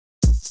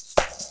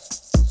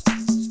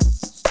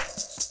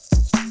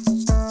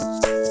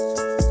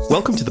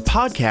Welcome to the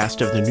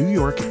podcast of the New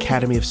York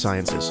Academy of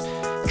Sciences,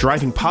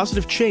 driving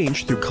positive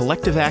change through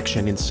collective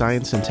action in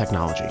science and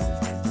technology.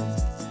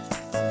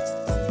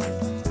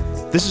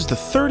 This is the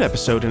third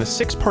episode in a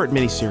six-part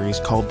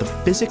miniseries called The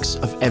Physics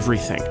of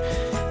Everything,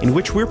 in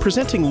which we're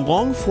presenting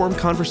long-form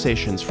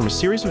conversations from a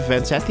series of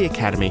events at the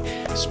Academy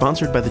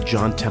sponsored by the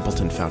John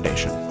Templeton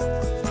Foundation.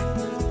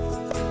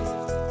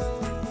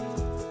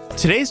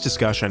 Today's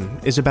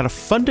discussion is about a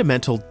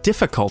fundamental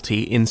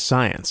difficulty in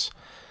science.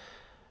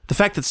 The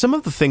fact that some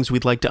of the things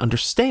we'd like to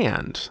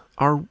understand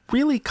are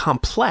really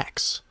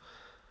complex.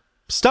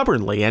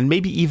 Stubbornly and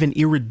maybe even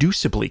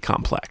irreducibly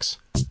complex.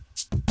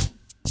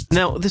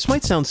 Now, this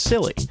might sound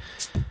silly.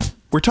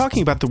 We're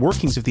talking about the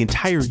workings of the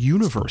entire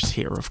universe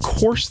here. Of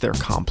course they're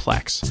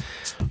complex.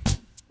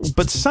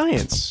 But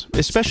science,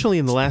 especially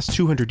in the last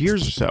 200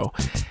 years or so,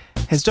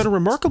 has done a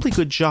remarkably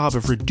good job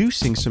of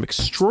reducing some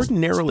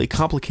extraordinarily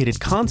complicated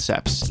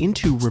concepts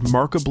into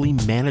remarkably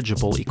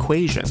manageable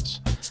equations.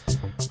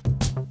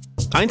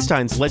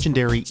 Einstein's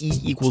legendary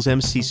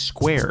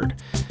E=mc²,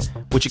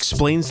 which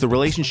explains the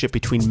relationship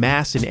between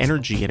mass and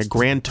energy in a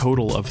grand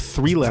total of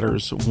 3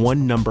 letters,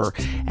 1 number,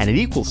 and an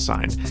equal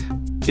sign,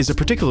 is a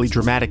particularly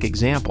dramatic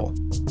example.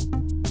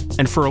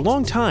 And for a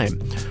long time,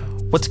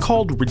 what's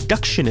called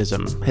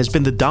reductionism has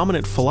been the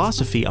dominant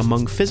philosophy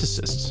among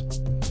physicists.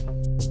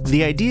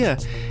 The idea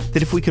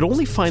that if we could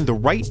only find the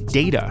right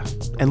data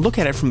and look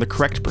at it from the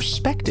correct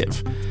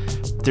perspective,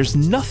 there's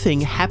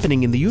nothing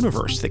happening in the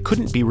universe that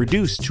couldn't be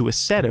reduced to a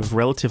set of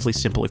relatively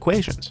simple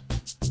equations.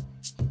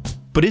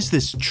 But is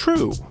this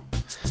true?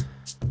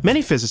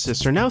 Many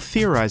physicists are now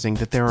theorizing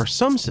that there are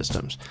some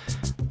systems,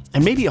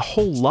 and maybe a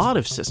whole lot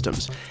of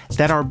systems,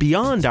 that are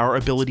beyond our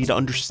ability to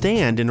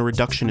understand in a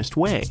reductionist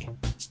way.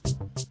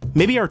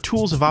 Maybe our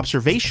tools of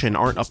observation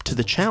aren't up to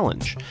the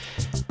challenge.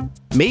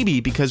 Maybe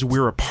because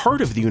we're a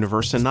part of the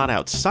universe and not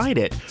outside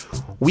it,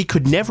 we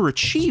could never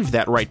achieve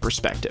that right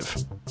perspective.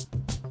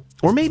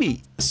 Or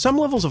maybe some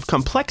levels of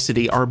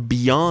complexity are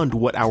beyond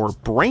what our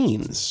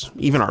brains,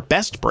 even our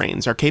best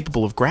brains, are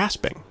capable of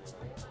grasping.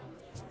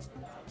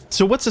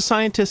 So what's a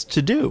scientist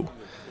to do?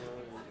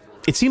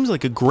 It seems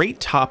like a great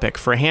topic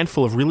for a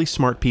handful of really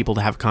smart people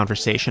to have a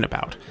conversation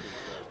about.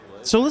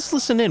 So let's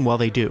listen in while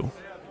they do.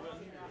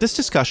 This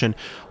discussion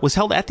was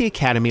held at the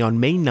Academy on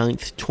May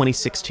 9th,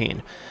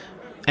 2016.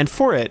 And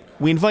for it,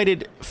 we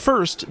invited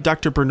first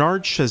Dr.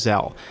 Bernard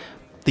Chazelle,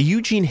 the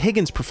Eugene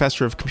Higgins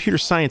Professor of Computer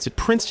Science at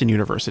Princeton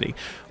University,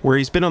 where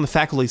he's been on the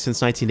faculty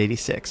since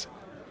 1986.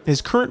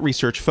 His current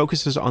research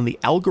focuses on the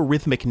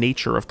algorithmic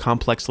nature of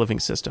complex living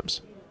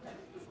systems.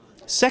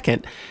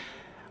 Second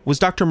was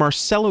Dr.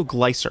 Marcelo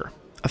Gleiser,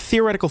 a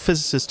theoretical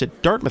physicist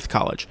at Dartmouth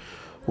College,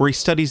 where he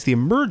studies the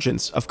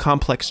emergence of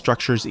complex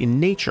structures in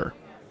nature.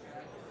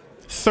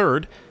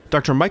 Third,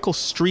 Dr. Michael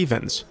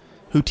Strevens,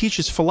 who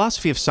teaches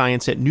philosophy of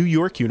science at New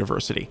York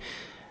University,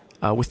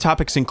 with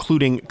topics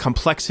including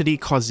complexity,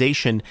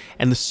 causation,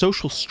 and the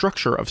social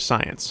structure of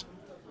science.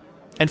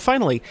 And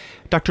finally,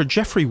 Dr.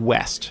 Jeffrey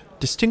West,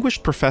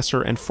 distinguished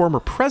professor and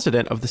former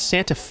president of the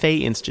Santa Fe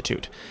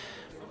Institute.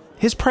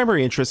 His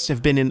primary interests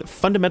have been in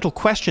fundamental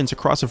questions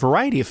across a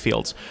variety of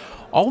fields,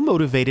 all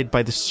motivated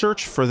by the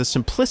search for the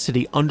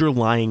simplicity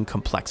underlying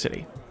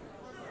complexity.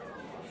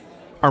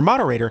 Our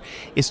moderator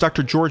is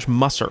Dr. George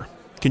Musser,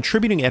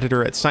 contributing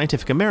editor at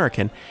Scientific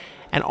American,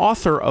 and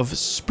author of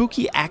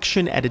Spooky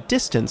Action at a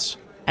Distance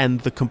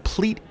and The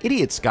Complete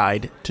Idiot's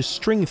Guide to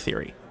String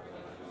Theory.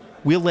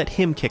 We'll let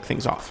him kick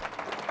things off.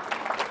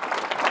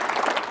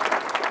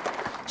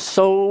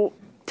 So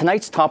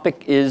tonight's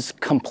topic is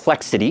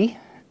complexity,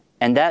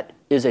 and that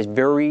is a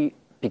very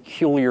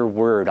peculiar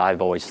word,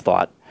 I've always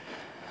thought.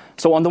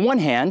 So on the one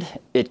hand,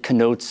 it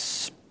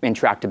connotes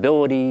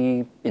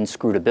intractability,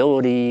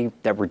 inscrutability,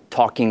 that we're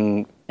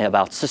talking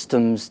about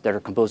systems that are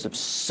composed of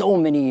so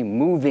many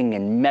moving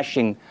and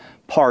meshing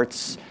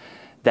parts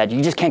that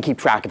you just can't keep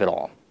track of it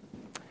all.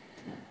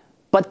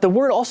 But the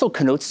word also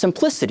connotes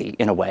simplicity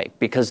in a way,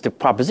 because the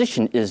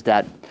proposition is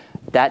that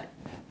that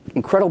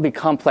incredibly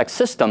complex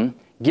system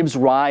gives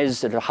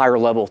rise at a higher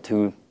level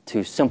to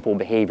simple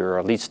behavior, or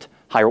at least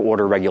higher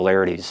order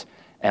regularities.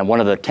 And one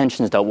of the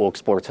tensions that we'll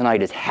explore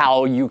tonight is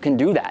how you can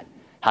do that,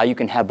 how you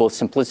can have both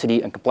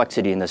simplicity and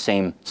complexity in the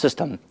same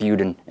system viewed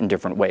in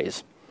different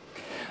ways.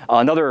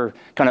 Another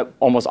kind of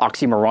almost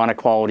oxymoronic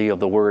quality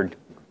of the word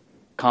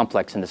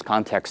complex in this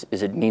context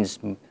is it means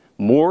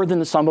more than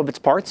the sum of its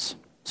parts.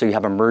 So you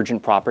have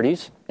emergent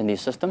properties in these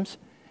systems.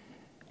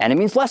 And it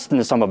means less than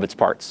the sum of its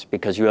parts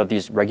because you have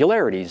these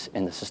regularities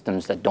in the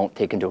systems that don't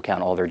take into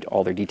account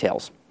all their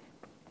details.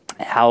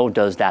 How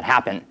does that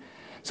happen?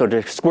 So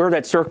to square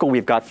that circle,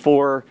 we've got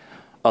 4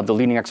 of the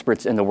leading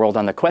experts in the world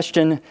on the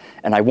question.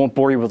 And I won't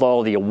bore you with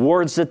all the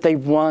awards that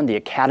they've won, the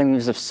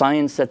academies of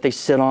science that they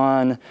sit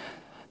on.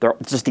 They're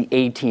just the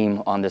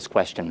A-team on this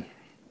question.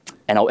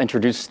 And I'll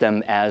introduce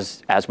them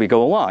as we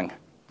go along.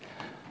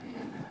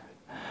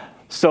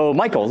 So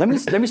Michael, let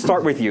me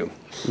start with you.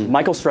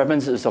 Michael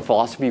Strevens is a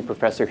philosophy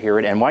professor here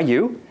at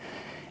NYU,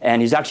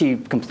 and he's actually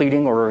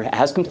completing or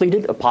has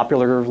completed a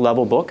popular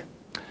level book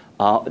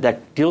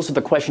that deals with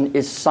the question,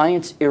 is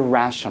science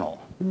irrational?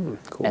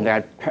 Cool. And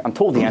I'm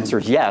told the answer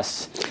is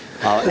yes.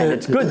 And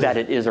it's good that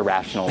it is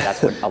irrational.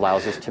 That's what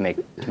allows us to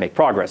make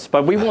progress.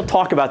 But we won't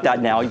talk about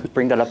that now. You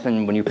bring that up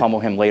when you pummel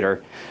him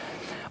later.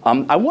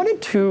 I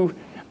wanted to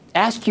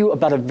ask you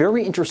about a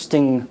very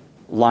interesting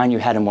line you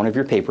had in one of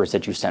your papers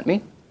that you sent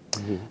me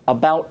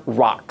about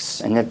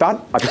rocks. And I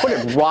put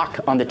a rock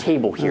on the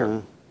table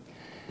here.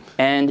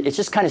 And it's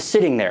just kind of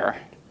sitting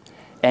there.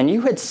 And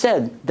you had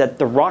said that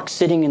the rock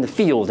sitting in the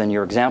field, in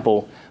your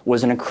example,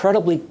 was an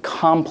incredibly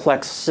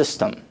complex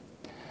system.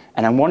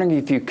 And I'm wondering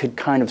if you could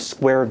kind of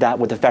square that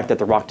with the fact that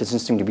the rock doesn't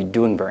seem to be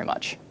doing very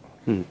much.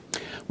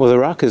 Well, the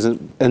rock is,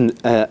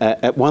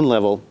 at one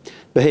level,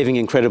 behaving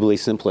incredibly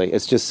simply.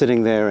 It's just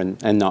sitting there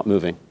and not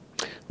moving.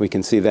 We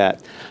can see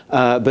that.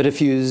 But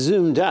if you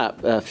zoomed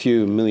up a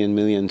few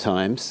million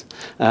times,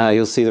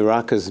 you'll see the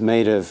rock is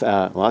made of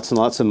lots and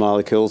lots of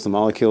molecules. The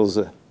molecules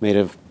are made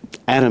of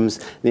atoms.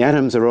 The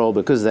atoms are all,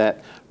 because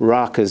that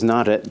rock is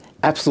not at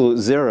absolute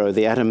zero,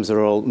 the atoms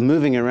are all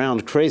moving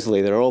around crazily.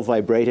 They're all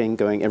vibrating,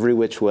 going every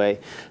which way.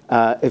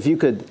 If you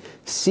could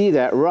see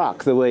that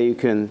rock the way you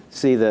can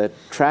see the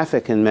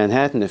traffic in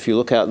Manhattan, if you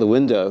look out the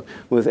window,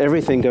 with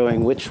everything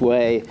going which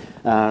way,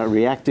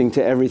 reacting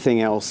to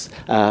everything else,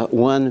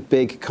 one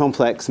big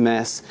complex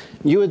mess,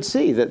 you would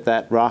see that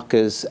that rock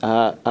is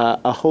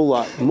a whole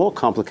lot more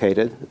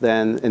complicated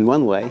than, in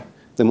one way,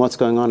 than what's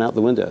going on out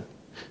the window.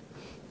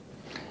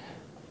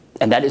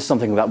 And that is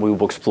something that we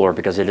will explore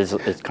because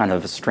it's kind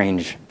of a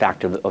strange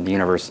fact of the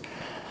universe.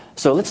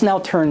 So let's now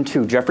turn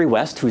to Jeffrey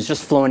West, who's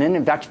just flown in.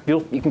 In fact,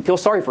 you can feel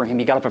sorry for him.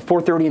 He got up at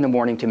 4:30 in the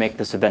morning to make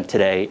this event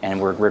today,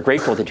 and we're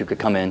grateful that you could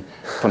come in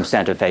from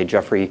Santa Fe.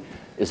 Jeffrey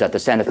is at the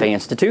Santa Fe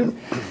Institute,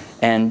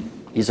 and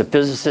he's a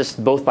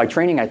physicist both by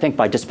training, I think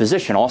by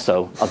disposition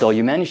also, although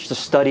you managed to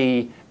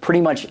study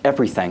pretty much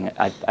everything.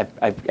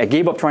 I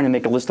gave up trying to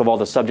make a list of all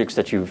the subjects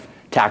that you've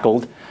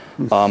tackled.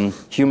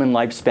 Human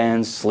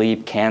lifespans,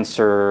 sleep,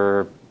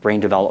 cancer, brain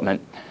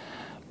development.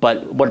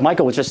 But what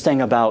Michael was just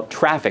saying about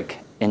traffic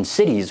in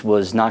cities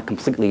was not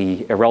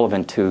completely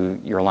irrelevant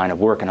to your line of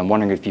work, and I'm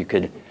wondering if you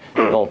could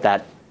develop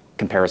that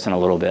comparison a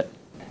little bit.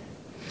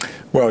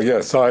 Well,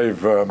 yes, I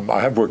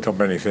have worked on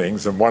many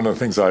things, and one of the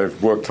things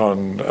I've worked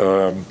on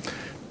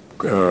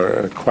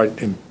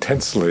quite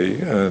intensely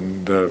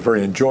and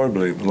very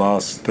enjoyably the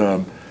last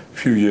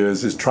few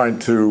years is trying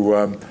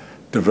to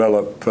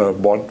develop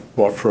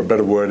what, for a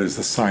better word, is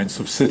the science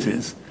of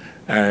cities.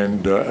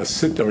 And a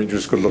city, I mean, you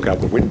just got to look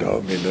out the window.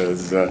 I mean,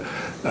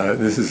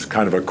 this is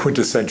kind of a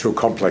quintessential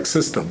complex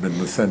system in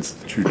the sense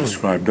that you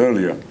described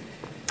earlier.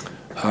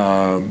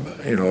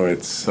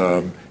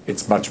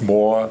 It's much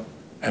more,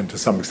 and to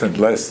some extent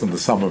less, than the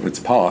sum of its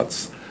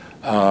parts.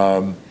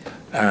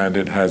 And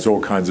it has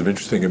all kinds of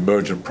interesting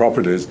emergent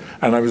properties.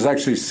 And I was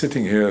actually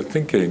sitting here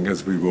thinking,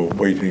 as we were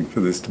waiting for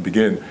this to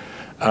begin,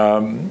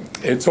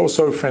 it's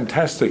also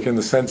fantastic in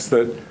the sense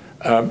that,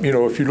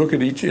 if you look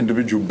at each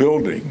individual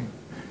building,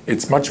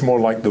 it's much more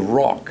like the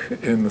rock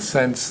in the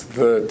sense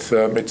that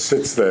it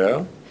sits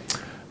there,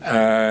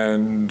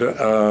 and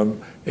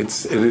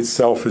it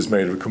itself is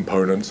made of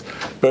components.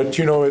 But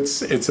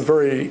it's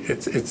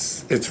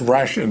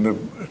rational.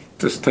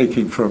 Just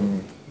taking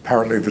from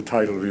apparently the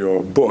title of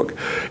your book,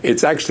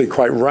 it's actually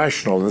quite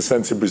rational in the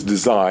sense it was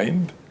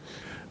designed.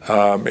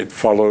 It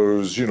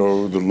follows, the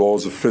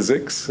laws of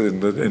physics in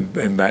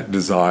that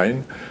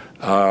design.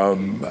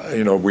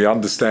 We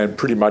understand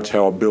pretty much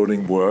how a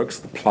building works,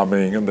 the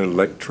plumbing and the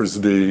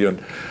electricity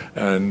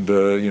and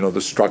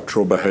the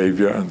structural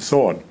behavior and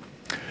so on.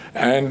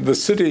 And the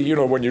city,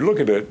 when you look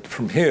at it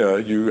from here,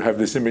 you have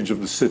this image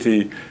of the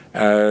city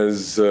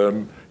as,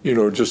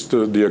 just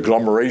the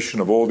agglomeration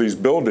of all these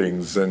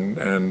buildings and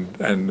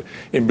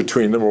in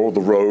between them are all the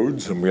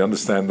roads, and we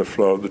understand the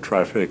flow of the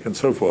traffic and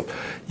so forth.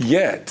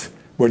 Yet,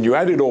 when you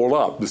add it all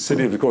up, the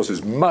city, of course,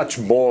 is much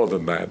more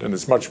than that, and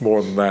it's much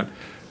more than that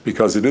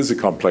because it is a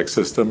complex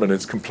system, and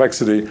its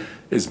complexity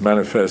is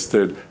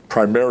manifested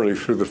primarily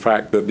through the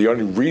fact that the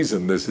only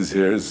reason this is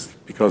here is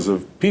because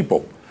of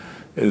people,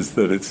 is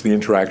that it's the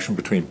interaction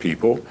between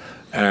people,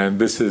 and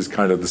this is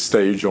kind of the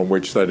stage on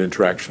which that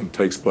interaction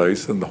takes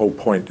place, and the whole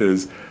point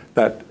is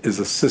that is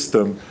a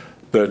system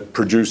that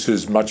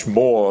produces much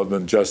more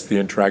than just the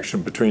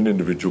interaction between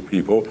individual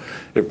people.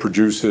 It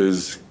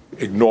produces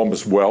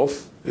enormous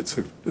wealth.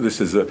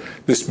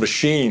 This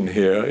machine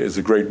here is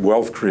a great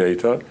wealth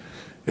creator.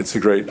 It's a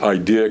great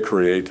idea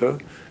creator.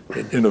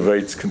 It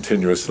innovates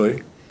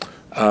continuously.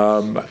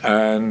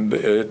 And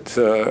it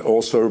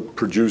also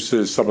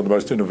produces some of the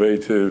most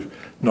innovative,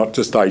 not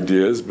just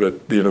ideas,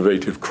 but the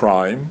innovative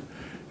crime.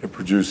 It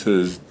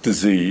produces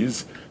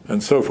disease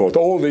and so forth.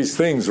 All these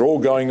things are all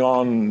going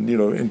on,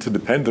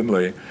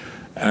 interdependently.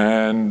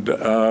 And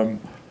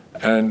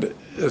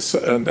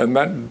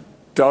that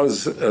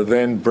does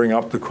then bring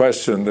up the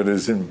question that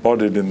is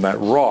embodied in that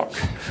rock,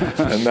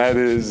 and that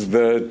is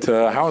that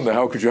how in the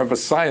hell could you have a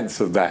science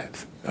of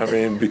that? I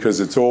mean, because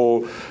it's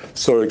all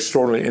so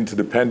extraordinarily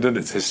interdependent,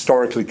 it's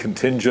historically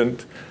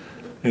contingent,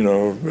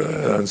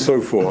 and so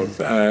forth.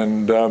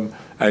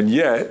 And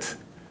yet,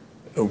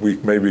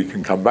 maybe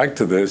can come back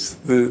to this,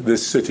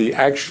 this city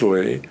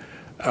actually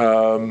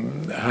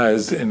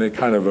has, in a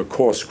kind of a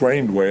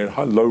coarse-grained way,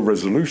 a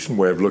low-resolution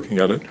way of looking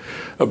at it,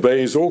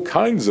 obeys all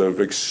kinds of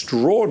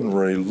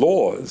extraordinary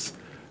laws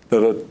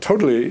that are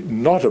totally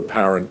not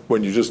apparent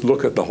when you just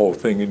look at the whole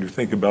thing and you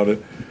think about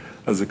it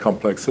as a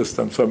complex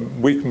system. So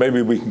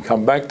maybe we can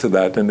come back to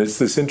that, and it's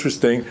this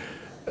interesting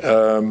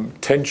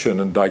tension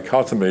and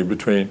dichotomy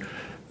between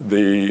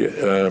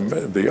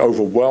the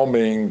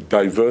overwhelming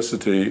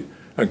diversity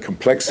and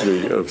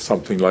complexity of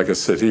something like a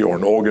city or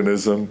an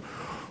organism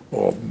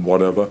or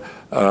whatever,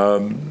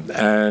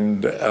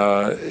 and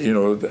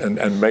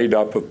made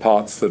up of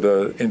parts that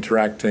are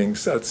interacting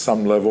at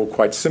some level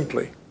quite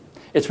simply.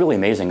 It's really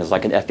amazing. It's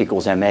like an F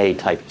equals MA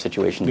type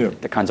situation,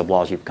 the kinds of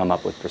laws you've come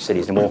up with for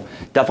cities. And we'll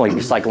definitely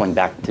be cycling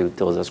back to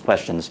those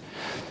questions.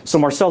 So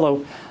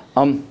Marcelo,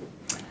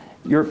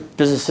 you're a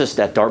physicist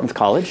at Dartmouth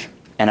College,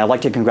 and I'd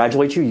like to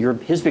congratulate you.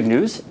 His big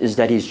news is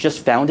that he's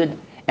just founded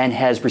and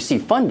has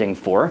received funding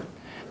for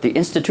the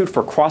Institute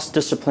for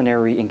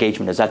Cross-Disciplinary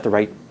Engagement. Is that the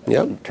right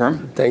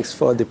term? Thanks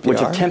for the PR.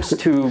 Which attempts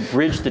to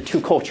bridge the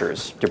two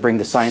cultures, to bring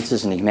the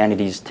sciences and the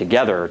humanities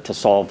together to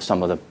solve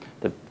some of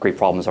the great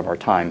problems of our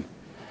time.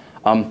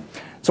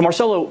 So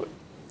Marcelo,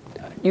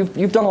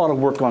 you've done a lot of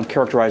work on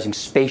characterizing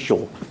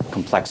spatial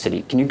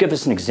complexity. Can you give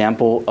us an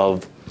example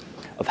of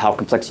how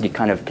complexity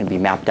kind of can be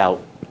mapped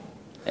out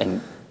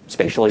and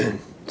spatially?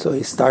 So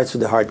it starts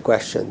with the hard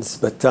questions,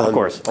 but of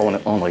course,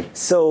 only.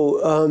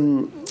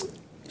 So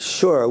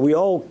sure, we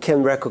all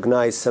can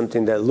recognize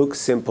something that looks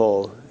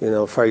simple.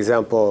 For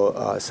example,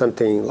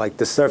 something like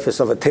the surface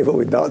of a table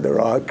without the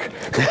rock.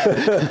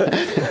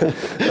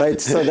 Right?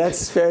 So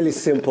that's fairly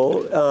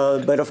simple.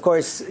 But of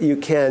course, you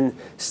can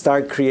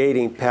start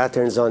creating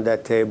patterns on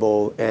that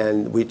table,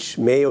 and which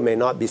may or may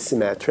not be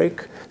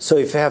symmetric. So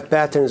if you have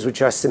patterns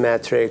which are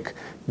symmetric,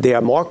 they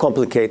are more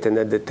complicated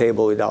than the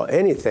table without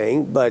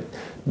anything. But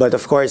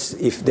of course,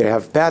 if they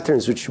have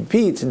patterns which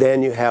repeat,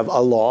 then you have a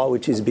law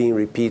which is being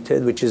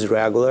repeated, which is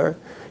regular.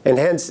 And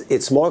hence,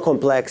 it's more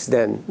complex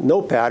than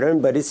no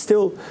pattern, but it's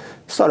still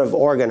sort of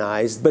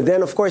organized. But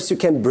then, of course, you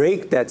can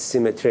break that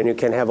symmetry, and you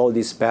can have all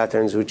these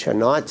patterns which are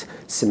not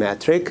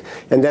symmetric.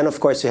 And then,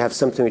 of course, you have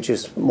something which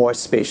is more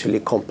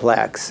spatially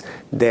complex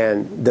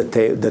than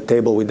the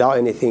table without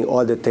anything,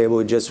 or the table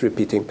with just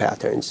repeating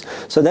patterns.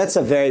 So that's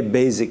a very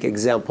basic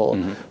example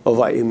of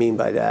what you mean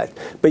by that.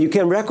 But you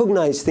can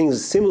recognize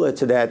things similar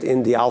to that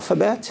in the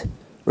alphabet.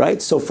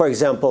 Right? So, for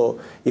example,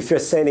 if you're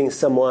sending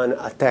someone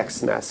a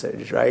text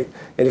message, right?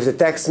 And if the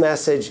text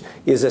message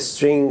is a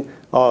string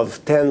of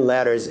 10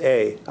 letters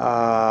A,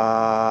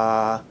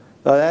 well,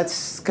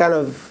 that's kind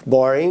of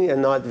boring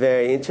and not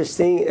very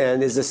interesting,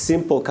 and is a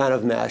simple kind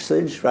of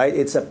message, right?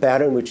 It's a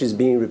pattern which is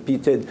being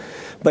repeated.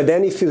 But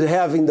then if you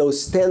have in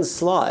those 10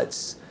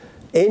 slots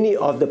any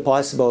of the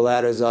possible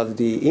letters of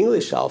the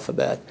English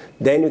alphabet,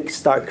 then you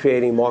start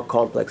creating more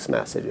complex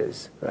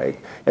messages, right?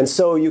 And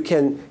so you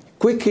can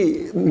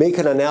quickly make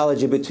an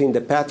analogy between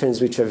the patterns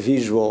which are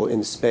visual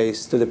in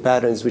space to the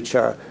patterns which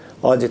are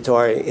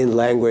auditory in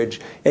language,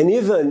 and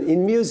even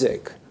in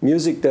music.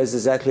 Music does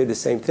exactly the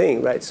same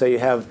thing, right? So you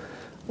have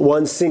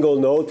one single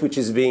note which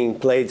is being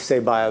played, say,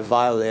 by a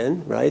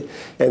violin, right?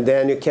 And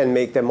then you can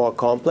make them more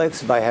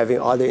complex by having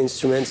other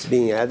instruments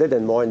being added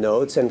and more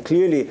notes. And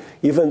clearly,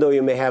 even though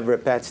you may have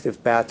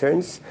repetitive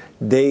patterns,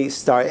 they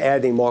start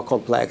adding more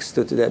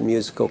complexity to that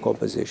musical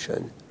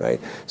composition, right?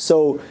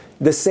 So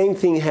the same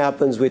thing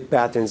happens with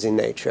patterns in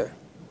nature,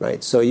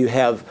 right? So you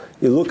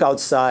look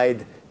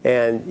outside,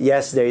 and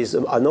yes, there is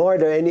an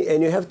order,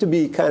 and you have to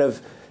be kind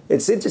of,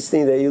 it's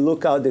interesting that you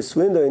look out this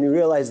window and you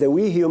realize that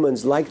we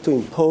humans like to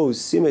impose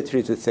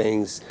symmetry to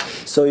things.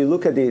 So you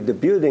look at the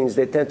buildings,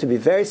 they tend to be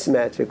very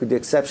symmetric, with the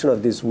exception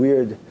of this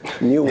weird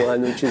new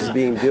one which is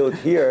being built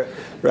here,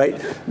 right?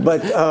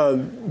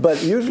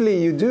 But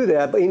usually you do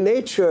that. But in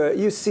nature,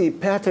 you see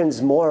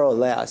patterns more or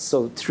less.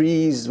 So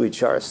trees,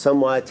 which are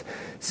somewhat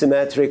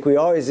symmetric. We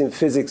always, in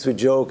physics, we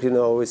joke,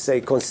 we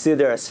say,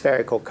 consider a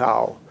spherical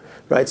cow,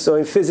 right? So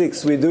in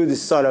physics, we do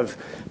this sort of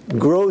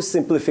gross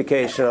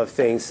simplification of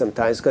things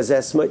sometimes, because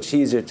that's much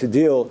easier to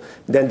deal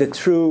than the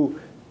true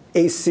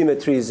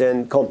asymmetries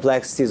and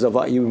complexities of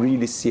what you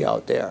really see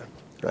out there,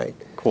 right?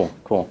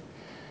 Cool.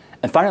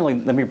 And finally,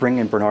 let me bring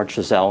in Bernard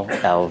Chazelle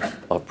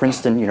of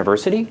Princeton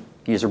University.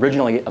 He's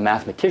originally a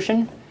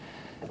mathematician,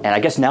 and I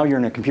guess now you're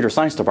in a computer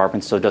science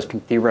department, so does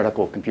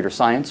theoretical computer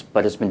science,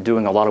 but has been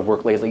doing a lot of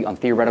work lately on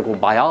theoretical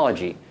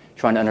biology,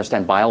 trying to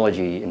understand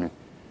biology in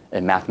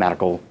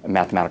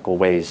mathematical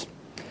ways.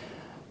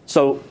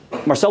 So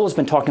Marcelo's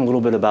been talking a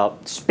little bit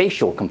about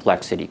spatial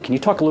complexity. Can you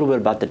talk a little bit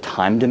about the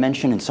time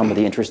dimension and some of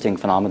the interesting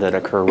phenomena that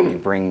occur when you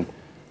bring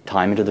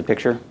time into the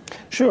picture?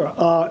 Sure.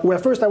 Well,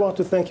 first I want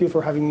to thank you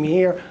for having me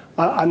here.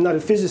 I'm not a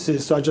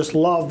physicist, so I just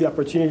love the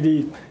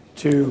opportunity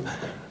to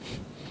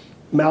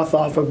mouth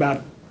off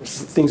about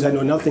things I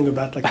know nothing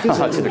about, like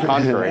physics. To the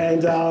contrary,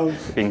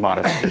 and, being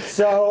modest.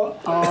 So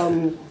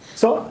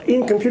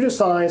in computer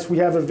science, we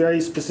have a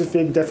very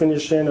specific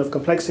definition of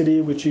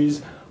complexity, which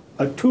is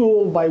a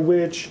tool by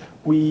which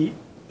we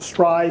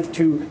strive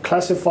to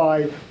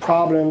classify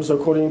problems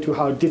according to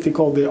how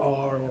difficult they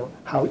are or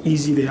how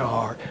easy they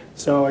are.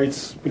 So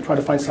we try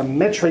to find some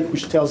metric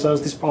which tells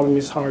us this problem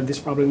is hard, this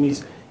problem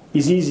is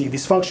easy,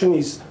 this function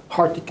is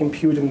hard to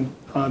compute, and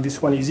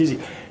this one is easy.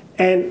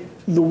 And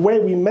the way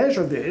we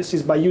measure this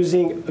is by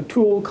using a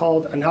tool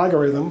called an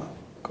algorithm,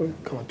 call it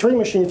a Turing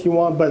machine if you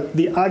want, but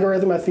the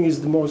algorithm I think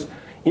is the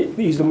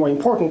more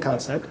important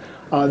concept.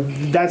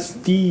 That's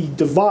the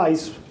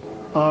device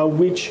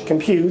which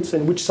computes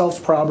and which solves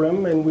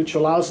problem and which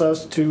allows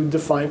us to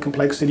define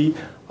complexity,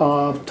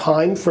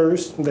 time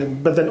first,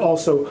 but then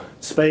also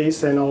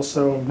space and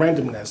also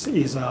randomness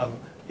is a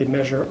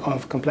measure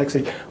of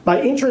complexity.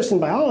 My interest in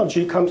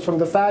biology comes from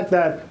the fact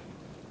that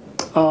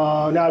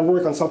now I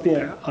work on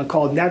something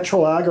called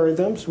natural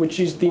algorithms, which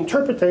is the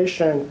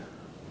interpretation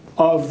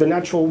of the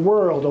natural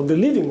world, of the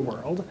living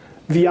world,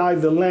 via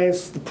the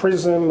lens, the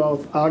prism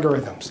of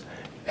algorithms.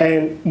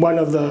 And one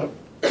of the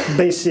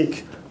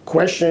basic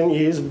question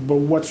is, but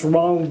what's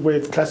wrong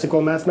with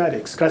classical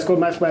mathematics? Classical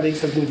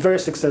mathematics has been very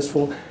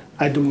successful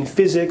at doing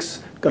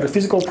physics. Got a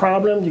physical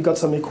problem, you got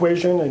some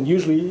equation, and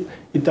usually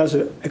it does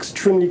an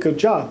extremely good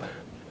job.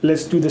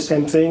 Let's do the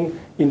same thing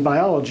in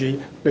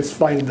biology. Let's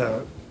find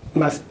the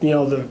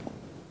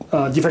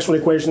differential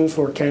equations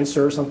for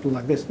cancer or something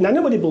like this. Now,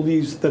 nobody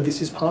believes that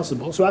this is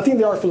possible. So I think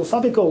there are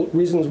philosophical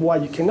reasons why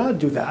you cannot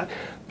do that,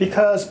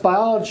 because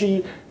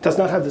biology does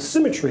not have the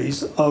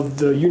symmetries of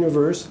the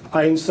universe.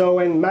 And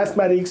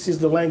mathematics is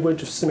the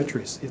language of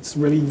symmetries. It's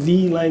really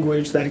the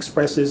language that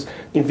expresses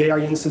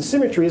invariance and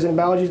symmetries, and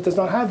biology does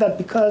not have that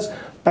because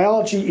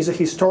biology is a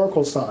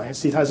historical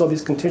science. It has all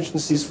these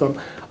contingencies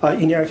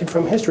inherited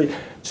from history.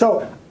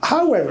 So,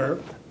 however,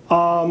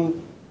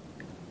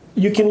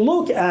 you can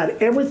look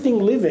at everything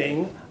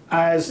living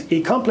as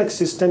a complex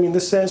system in the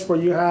sense where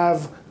you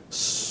have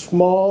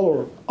small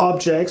or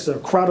objects, a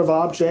crowd of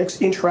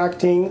objects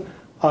interacting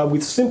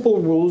with simple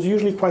rules,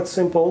 usually quite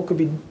simple, could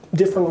be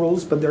different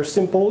rules, but they're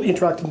simple,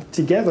 interacting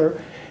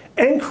together,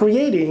 and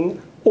creating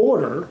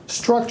order,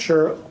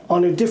 structure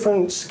on a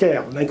different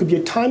scale. Now, it could be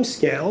a time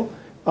scale,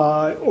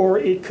 or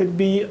it could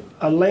be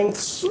a length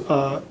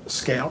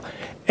scale.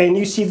 And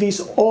you see these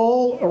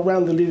all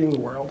around the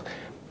living world.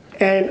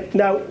 And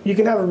now you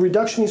can have a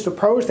reductionist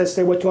approach that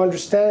say, well, to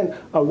understand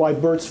why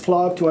birds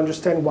flock, to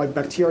understand why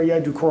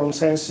bacteria do coron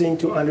sensing,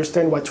 to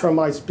understand why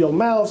termites build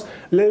mouths,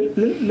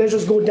 let's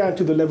just go down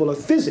to the level of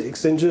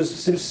physics and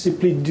just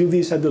simply do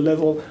this at the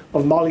level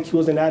of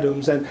molecules and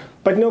atoms.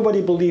 But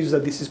nobody believes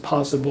that this is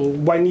possible.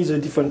 One needs a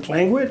different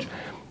language.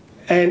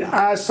 And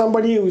as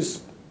somebody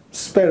who's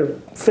spent a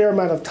fair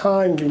amount of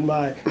time in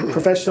my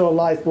professional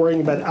life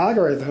worrying about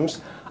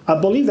algorithms, I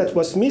believe that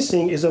what's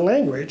missing is a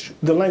language,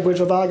 the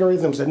language of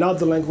algorithms and not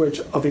the language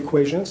of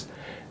equations.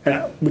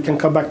 And we can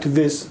come back to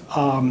this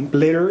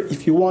later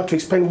if you want to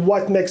explain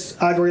what makes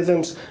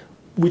algorithms,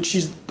 which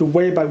is the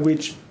way by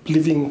which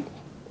living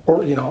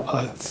or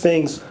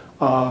things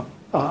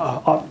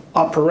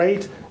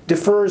operate,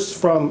 differs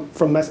from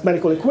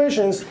mathematical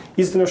equations,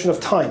 is the notion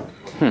of time.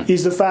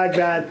 Is the fact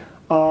that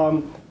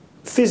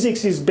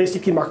physics is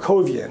basically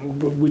Markovian,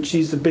 which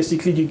is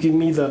basically you give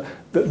me the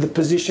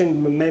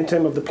position,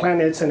 momentum of the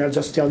planets, and I'll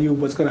just tell you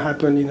what's going to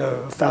happen in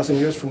 1,000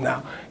 years from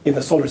now in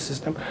the solar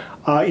system.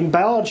 In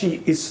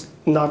biology, it's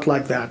not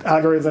like that.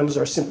 Algorithms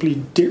are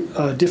simply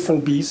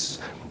different beasts,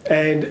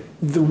 and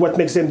what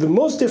makes them the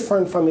most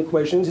different from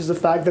equations is the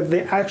fact that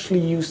they actually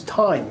use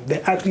time. They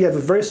actually have a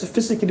very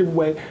sophisticated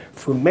way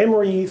through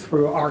memory,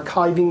 through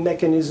archiving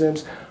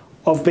mechanisms,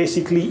 of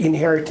basically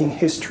inheriting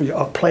history,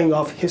 of playing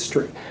off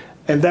history.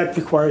 And that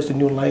requires a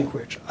new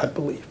language, I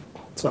believe.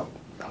 So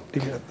I'll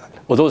leave it at that.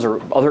 Well, those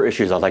are other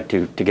issues I'd like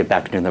to get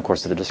back to in the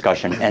course of the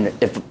discussion. And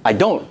if I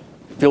don't,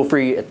 feel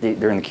free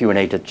during the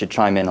Q&A to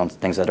chime in on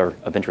things that are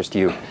of interest to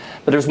you.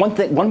 But there's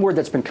one word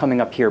that's been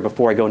coming up here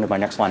before I go into my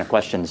next line of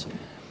questions.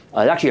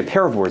 Actually, a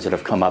pair of words that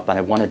have come up, and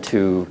I wanted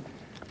to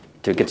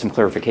get some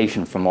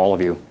clarification from all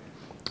of you.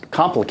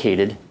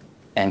 Complicated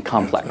and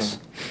complex.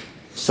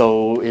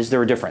 So is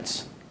there a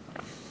difference?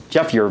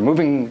 Jeff, you're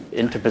moving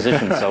into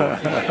position, so.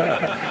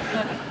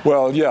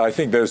 Well, yeah, I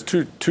think there's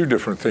two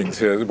different things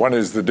here. One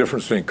is the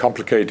difference between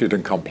complicated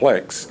and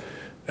complex,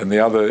 and the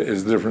other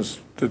is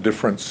the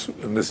difference,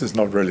 and this is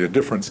not really a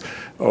difference,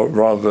 or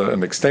rather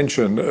an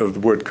extension of the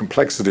word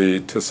complexity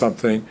to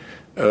something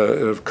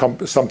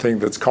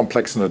that's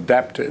complex and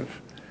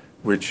adaptive,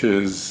 which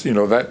is,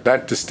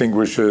 that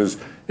distinguishes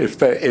if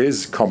there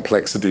is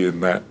complexity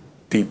in that,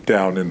 deep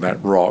down in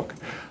that rock.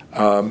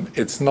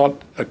 It's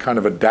not a kind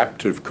of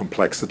adaptive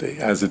complexity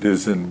as it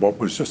is in what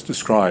was just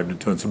described in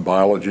terms of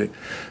biology.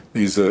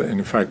 These are,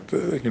 in fact,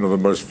 the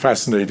most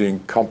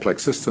fascinating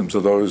complex systems are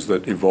those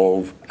that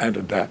evolve and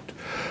adapt.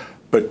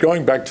 But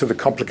going back to the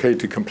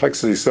complicated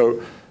complexity,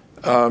 so,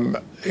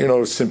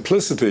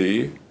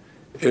 simplicity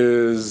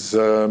is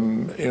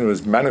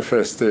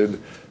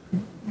manifested,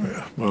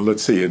 well,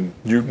 let's see, in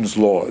Newton's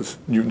laws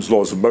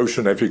of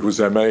motion, F equals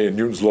ma, and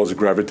Newton's laws of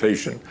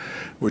gravitation,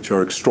 which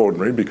are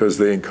extraordinary because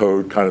they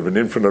encode kind of an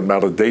infinite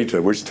amount of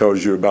data, which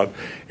tells you about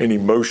any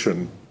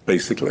motion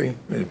basically,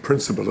 in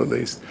principle at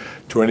least,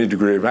 to any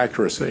degree of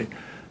accuracy.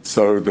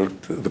 So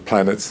the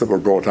planets that were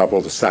brought up,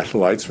 or the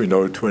satellites, we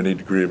know to any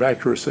degree of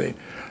accuracy.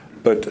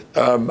 But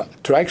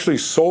to actually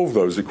solve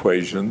those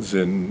equations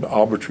in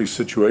arbitrary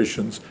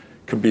situations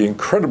can be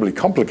incredibly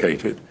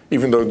complicated,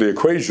 even though the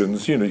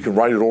equations, you can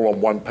write it all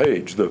on one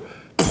page, the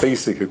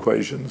basic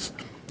equations.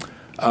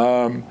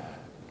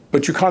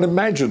 But you can't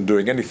imagine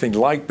doing anything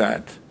like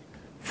that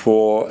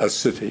for a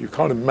city. You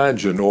can't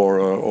imagine,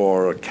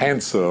 or a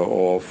cancer,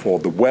 or for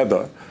the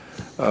weather,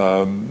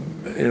 or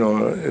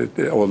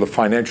the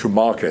financial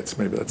markets,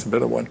 maybe that's a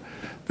better one,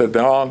 that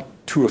there aren't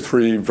 2 or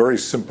 3 very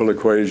simple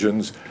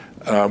equations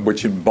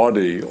which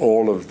embody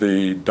all of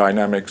the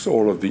dynamics,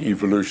 all of the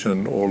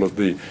evolution, all of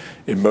the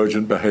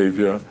emergent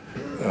behavior,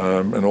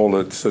 and all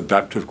its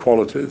adaptive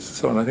qualities.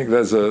 So, and I think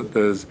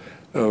there's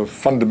a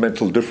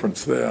fundamental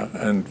difference there.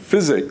 And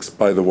physics,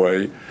 by the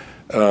way,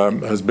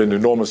 has been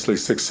enormously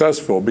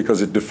successful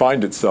because it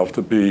defined itself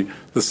to be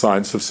the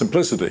science of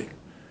simplicity,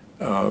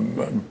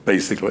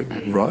 basically,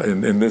 right,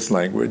 in this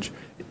language,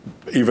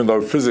 even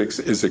though physics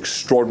is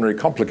extraordinarily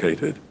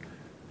complicated.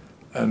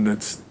 And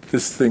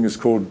this thing is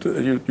called,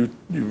 you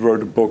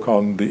wrote a book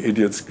on the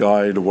Idiot's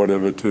Guide or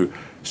whatever to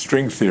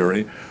string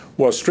theory.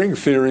 Well, string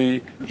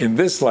theory in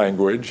this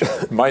language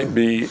might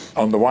be,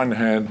 on the one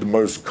hand, the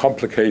most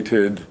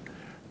complicated,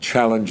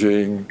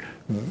 challenging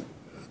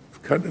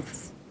kind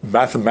of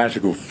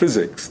mathematical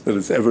physics that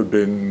has ever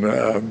been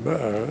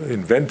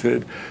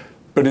invented,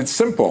 but it's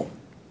simple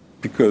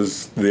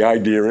because the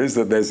idea is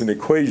that there's an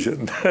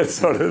equation that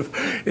sort of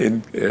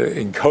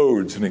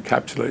encodes and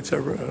encapsulates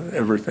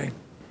everything.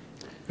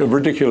 A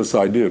ridiculous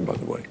idea, by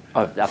the way.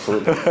 Oh,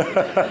 absolutely.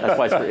 That's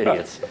why it's for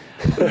idiots.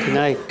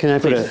 Can I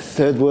put a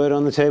third word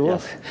on the table?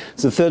 Yes.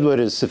 So the third word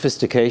is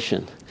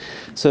sophistication.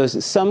 So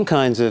some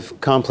kinds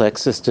of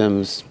complex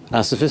systems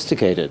are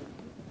sophisticated.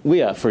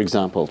 We are, for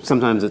example.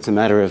 Sometimes it's a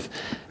matter of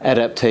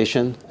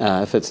adaptation.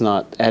 If it's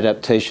not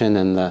adaptation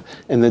in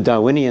the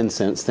Darwinian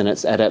sense, then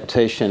it's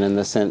adaptation in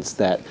the sense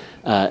that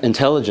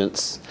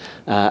intelligence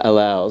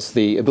allows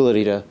the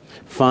ability to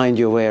find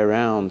your way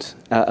around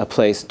a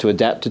place to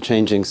adapt to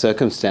changing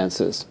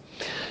circumstances.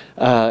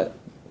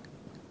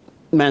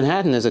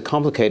 Manhattan is a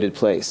complicated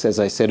place. As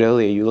I said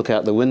earlier, you look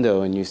out the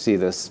window and you see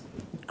this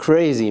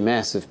crazy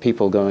mess of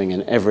people going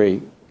in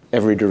every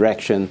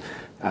direction.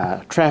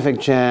 Traffic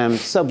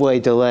jams, subway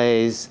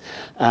delays.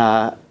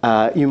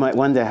 You might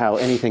wonder how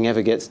anything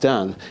ever gets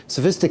done.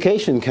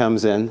 Sophistication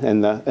comes in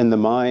the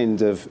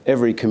mind of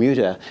every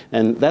commuter,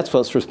 and that's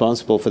what's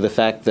responsible for the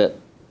fact that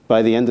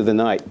by the end of the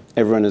night,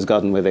 everyone has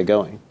gotten where they're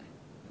going.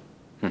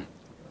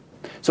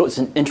 So it's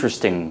an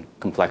interesting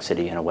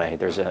complexity in a way.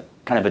 There's a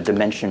kind of a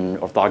dimension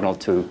orthogonal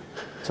to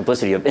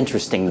simplicity of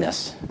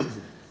interestingness.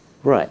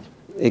 Right,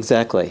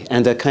 exactly.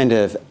 And a kind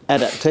of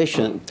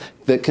adaptation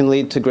that can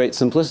lead to great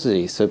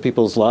simplicity. So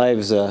people's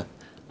lives are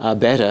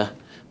better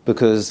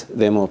because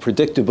they're more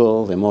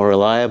predictable, they're more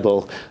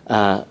reliable,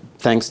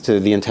 thanks to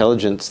the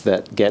intelligence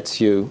that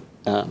gets you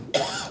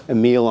a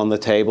meal on the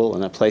table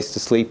and a place to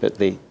sleep at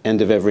the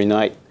end of every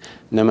night,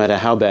 no matter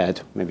how bad,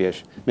 maybe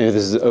this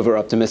is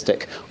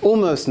over-optimistic,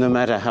 almost no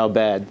matter how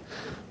bad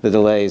the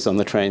delays on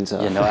the trains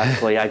are.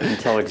 Actually, I can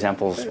tell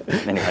examples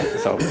anyway.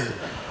 So,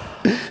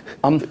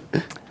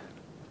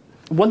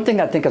 one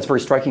thing I think that's very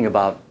striking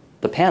about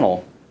the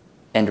panel,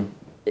 and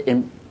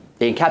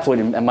they encapsulate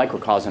in a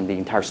microcosm the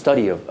entire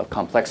study of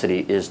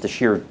complexity, is the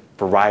sheer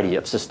variety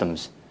of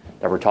systems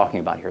that we're talking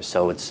about here.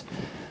 So it's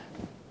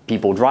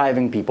people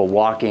driving, people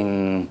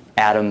walking,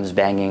 atoms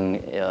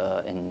banging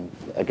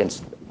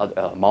against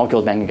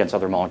molecules banging against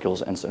other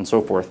molecules, and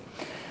so forth.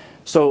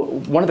 So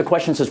one of the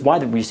questions is, why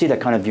did we see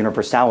that kind of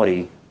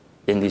universality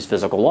in these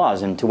physical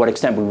laws, and to what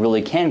extent we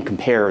really can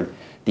compare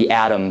the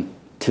atom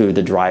to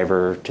the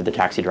driver, to the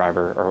taxi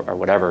driver, or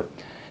whatever.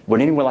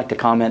 Would anyone like to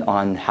comment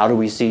on how do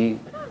we see?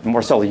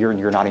 Marcel,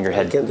 you're nodding your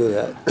head. I can do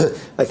that.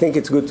 I think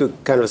it's good to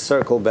kind of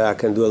circle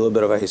back and do a little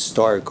bit of a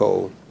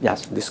historical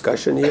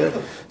discussion here.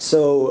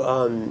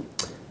 So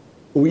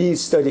we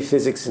study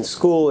physics in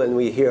school, and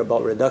we hear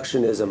about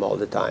reductionism all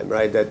the time,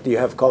 right? That you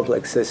have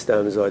complex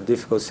systems or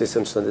difficult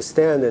systems to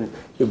understand, and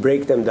you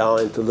break them down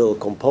into little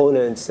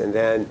components, and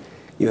then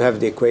you have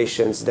the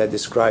equations that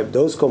describe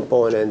those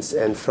components,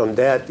 and from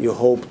that you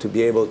hope to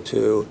be able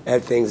to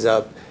add things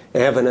up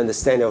and have an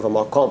understanding of a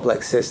more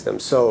complex system.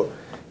 So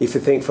if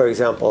you think, for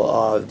example,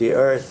 of the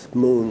Earth,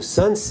 Moon,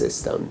 Sun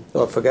system,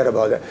 or forget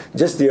about that,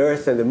 just the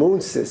Earth and the Moon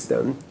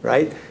system,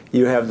 right?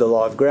 You have the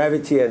law of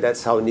gravity, and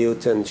that's how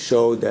Newton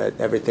showed that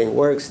everything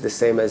works the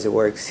same as it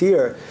works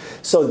here.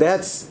 So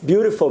that's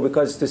beautiful,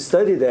 because to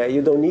study that,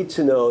 you don't need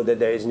to know that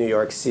there is New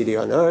York City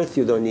on Earth.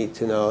 You don't need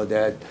to know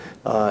that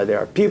there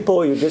are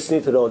people. You just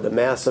need to know the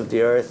mass of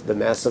the Earth, the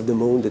mass of the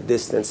Moon, the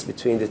distance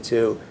between the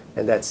two,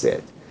 and that's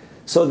it.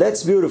 So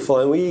that's beautiful.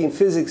 And we, in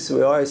physics,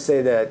 we always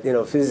say that,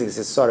 physics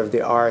is sort of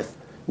the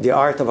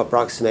art of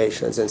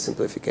approximations and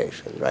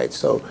simplification, right?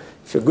 So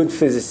if you're a good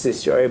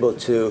physicist, you're able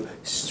to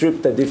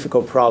strip the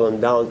difficult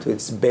problem down to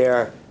its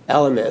bare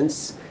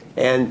elements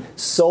and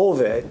solve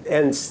it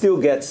and still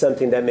get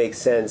something that makes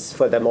sense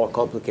for the more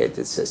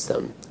complicated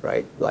system,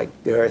 right? Like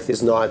the Earth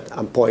is not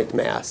a point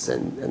mass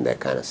and that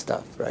kind of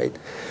stuff, right?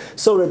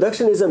 So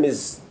reductionism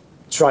is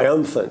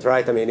triumphant,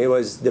 right? I mean, it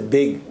was the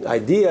big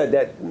idea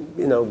that,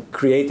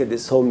 created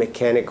this whole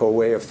mechanical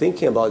way of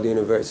thinking about the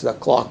universe, the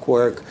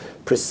clockwork,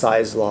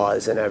 precise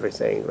laws and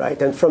everything,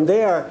 right? And from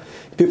there,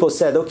 people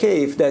said,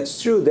 okay, if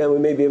that's true, then we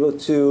may be able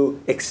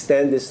to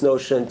extend this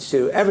notion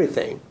to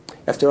everything.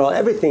 After all,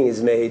 everything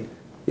is made,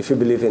 if you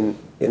believe in,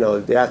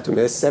 the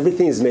atomists,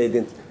 everything is made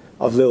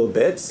of little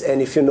bits.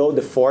 And if you know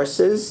the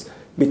forces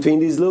between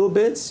these little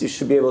bits, you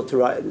should be able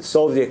to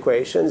solve the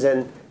equations.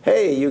 And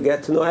hey, you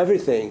get to know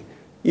everything,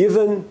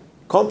 even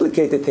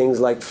complicated things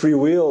like free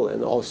will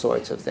and all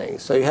sorts of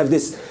things. So you have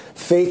this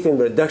faith in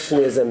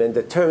reductionism and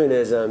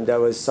determinism that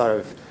was sort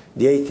of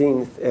the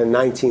 18th and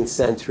 19th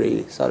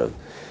century sort of.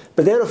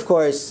 But then, of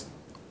course,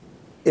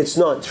 it's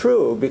not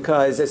true,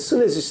 because as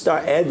soon as you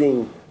start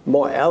adding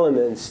more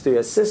elements to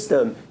your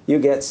system, you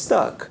get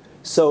stuck.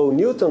 So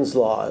Newton's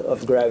law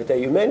of gravity that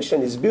you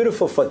mentioned is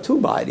beautiful for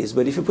two bodies,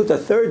 but if you put a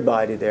third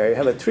body there, you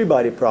have a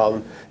three-body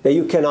problem that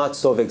you cannot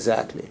solve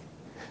exactly.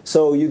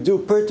 So you do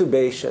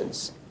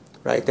perturbations,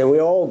 right? And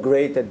we're all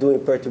great at doing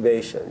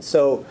perturbations.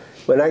 So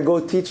when I go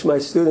teach my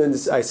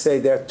students, I say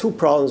there are two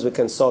problems we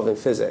can solve in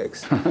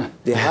physics: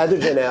 the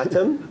hydrogen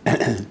atom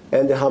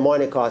and the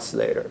harmonic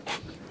oscillator.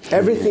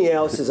 Everything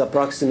else is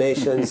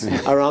approximations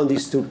around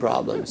these two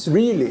problems.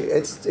 Really,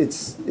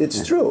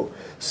 it's true.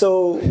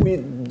 So we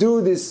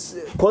do this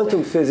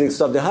quantum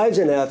physics of the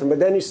hydrogen atom, but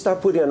then you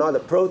start putting another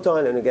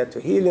proton and you get to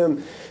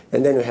helium,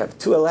 and then you have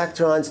two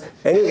electrons,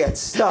 and you get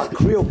stuck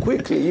real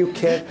quickly. You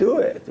can't do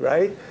it,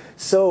 right?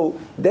 So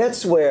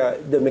that's where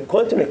the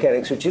quantum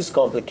mechanics, which is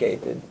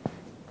complicated,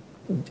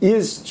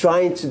 is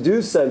trying to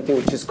do something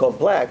which is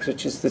complex,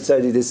 which is to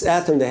study this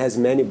atom that has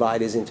many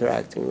bodies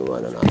interacting with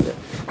one another.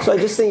 So I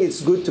just think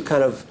it's good to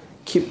kind of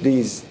keep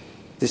these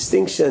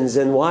distinctions,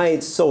 and why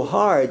it's so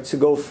hard to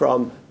go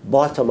from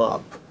bottom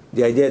up.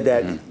 The idea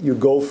that you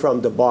go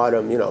from the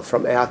bottom,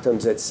 from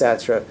atoms,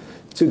 etc.,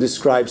 to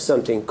describe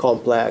something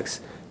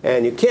complex.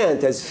 And you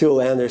can't, as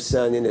Phil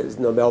Anderson, in his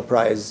Nobel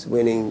Prize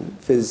winning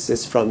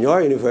physicist from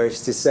your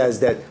university, says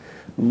that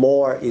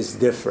more is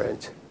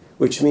different,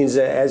 which means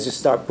that as you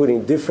start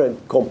putting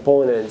different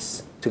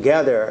components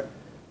together,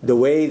 the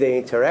way they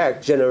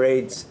interact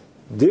generates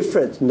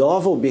different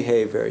novel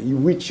behavior,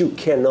 which you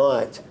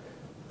cannot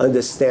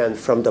understand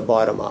from the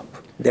bottom up.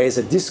 There is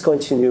a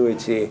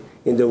discontinuity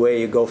in the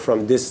way you go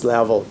from this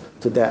level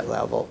to that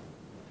level.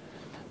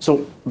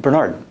 So,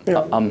 Bernard,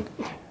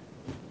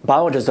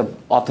 biologists have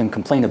often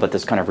complained about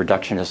this kind of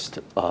reductionist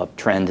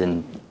trend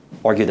and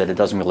argue that it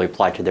doesn't really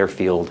apply to their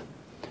field.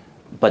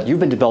 But you've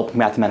been developing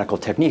mathematical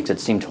techniques that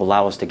seem to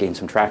allow us to gain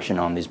some traction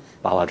on these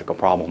biological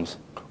problems.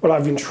 Well,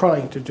 I've been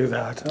trying to do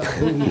that.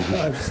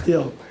 I'm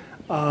still.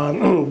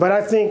 But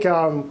I think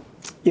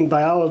in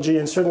biology,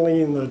 and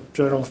certainly in the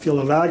general field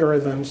of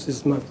algorithms,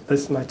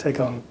 this is my take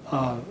on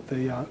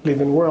the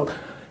living world,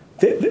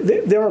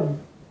 there are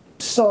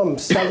some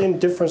salient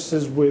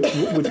differences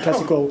with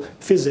classical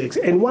physics.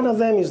 And one of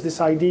them is this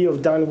idea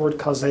of downward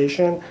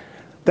causation,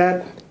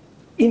 that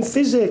in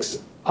physics,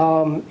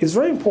 it's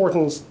very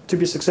important to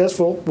be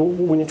successful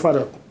when you try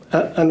to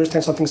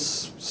understand something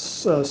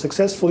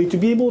successfully, to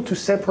be able to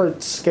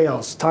separate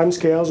scales, time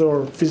scales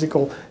or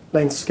physical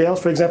length scales.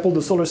 For example,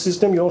 the solar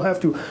system, you don't have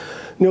to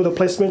know the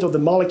placement of the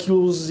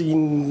molecules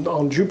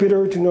on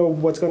Jupiter to know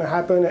what's going to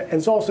happen.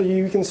 And so also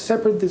you can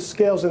separate the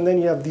scales, and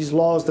then you have these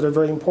laws that are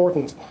very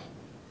important.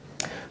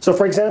 So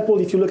for example,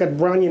 if you look at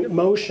Brownian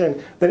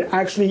motion, then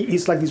actually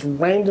it's like this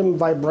random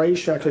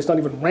vibration. Actually, it's not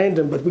even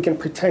random, but we can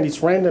pretend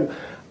it's random.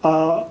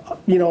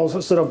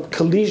 Sort of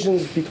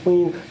collisions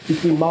between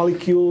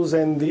molecules,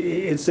 and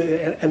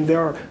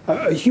there are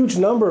a huge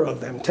number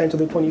of them, 10 to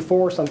the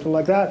 24, something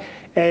like that.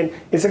 And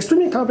it's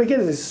extremely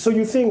complicated. So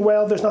you think,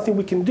 well, there's nothing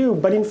we can do.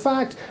 But in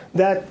fact,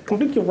 that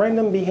completely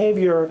random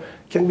behavior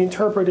can be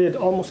interpreted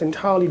almost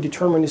entirely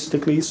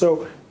deterministically.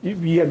 So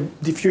you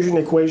have diffusion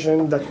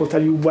equation that will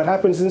tell you what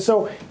happens. And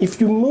so if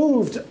you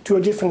moved to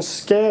a different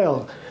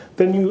scale,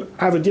 then you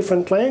have a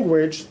different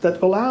language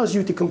that allows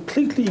you to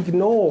completely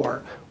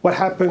ignore what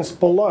happens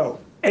below.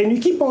 And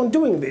you keep on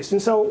doing this.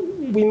 And so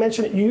we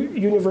mentioned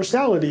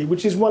universality,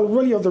 which is one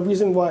really of the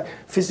reason why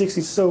physics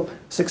is so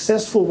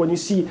successful, when you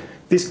see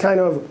this kind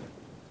of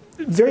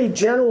very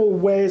general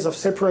ways of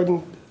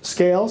separating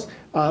scales,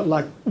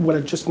 like what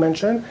I just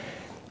mentioned.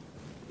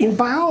 In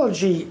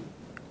biology,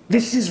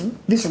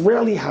 this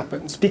rarely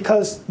happens,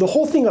 because the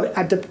whole thing of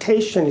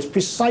adaptation is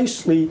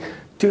precisely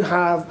to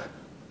have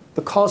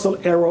the causal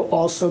error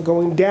also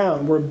going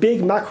down, where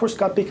big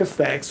macroscopic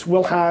effects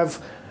will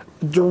have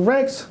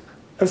direct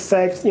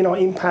effect,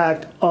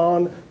 impact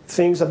on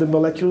things at the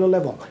molecular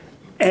level.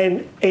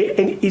 And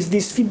it's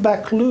these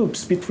feedback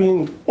loops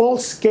between all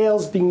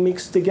scales being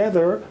mixed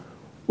together,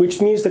 which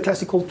means the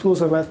classical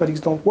tools of mathematics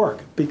don't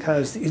work,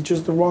 because it's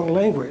just the wrong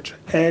language.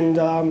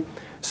 And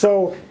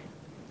so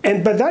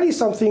But that is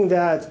something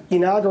that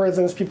in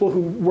algorithms, people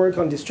who work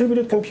on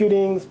distributed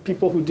computing,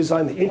 people who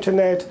design the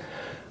internet,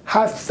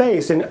 have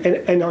faced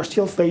and are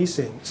still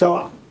facing.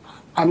 So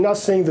I'm not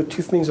saying the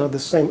two things are the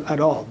same at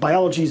all.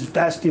 Biology is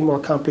vastly more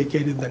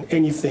complicated than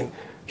anything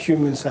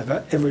humans have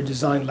ever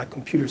designed, like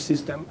computer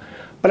system.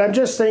 But I'm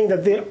just saying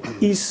that there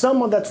is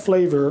some of that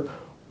flavor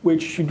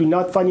which you do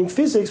not find in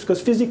physics,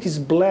 because physics is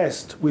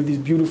blessed with these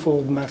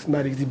beautiful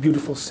mathematics, these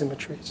beautiful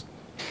symmetries.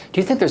 Do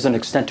you think there's an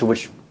extent to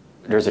which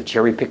there's a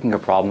cherry picking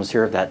of problems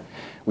here, that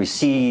we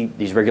see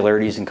these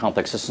regularities in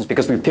complex systems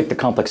because we pick the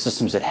complex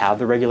systems that have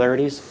the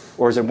regularities?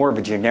 Or is it more of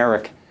a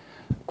generic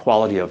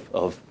quality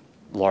of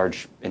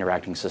large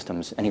interacting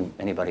systems?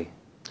 Anybody?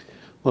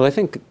 Well, I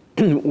think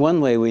one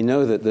way we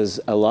know that there's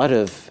a lot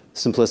of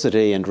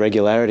simplicity and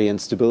regularity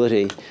and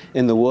stability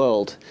in the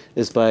world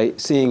is by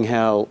seeing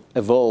how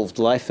evolved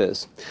life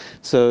is.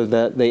 So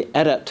that the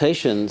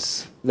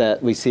adaptations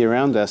that we see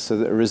around us are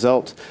the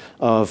result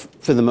of,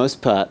 for the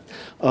most part,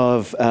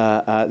 of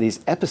these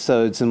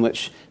episodes in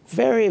which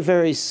very,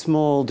 very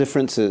small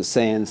differences,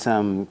 say in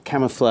some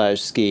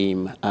camouflage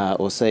scheme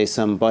or say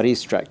some body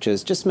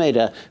structures, just made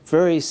a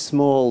very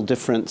small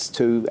difference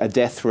to a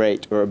death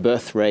rate or a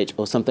birth rate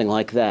or something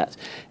like that.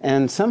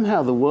 And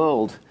somehow the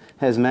world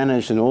has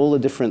managed in all the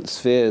different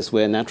spheres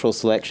where natural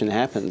selection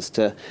happens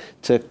to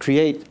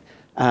create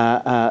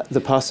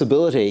the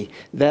possibility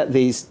that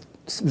these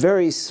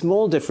very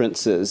small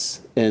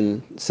differences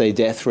in, say,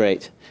 death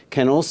rate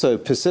can also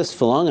persist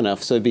for long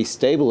enough, so be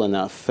stable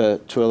enough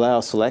to allow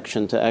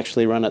selection to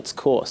actually run its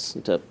course,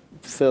 and to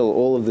fill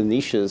all of the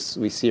niches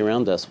we see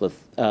around us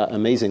with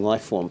amazing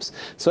life forms.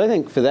 So I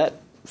think for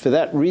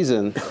that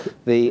reason,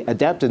 the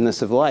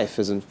adaptedness of life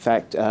is in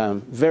fact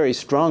very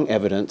strong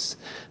evidence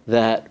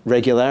that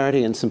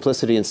regularity and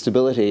simplicity and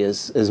stability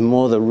is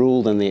more the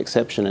rule than the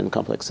exception in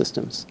complex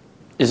systems.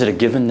 Is it a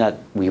given that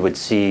we would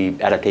see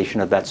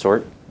adaptation of that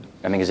sort?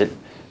 I mean, is it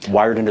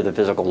wired into the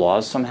physical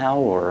laws somehow,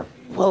 or?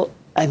 Well,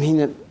 I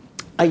mean,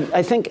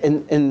 I think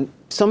in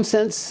some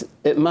sense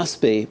it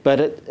must be, but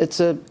it's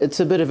a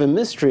bit of a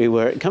mystery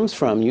where it comes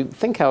from. You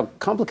think how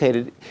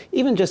complicated,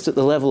 even just at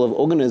the level of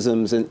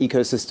organisms and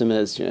ecosystem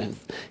is. You know,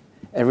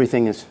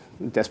 everything is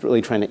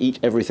desperately trying to eat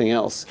everything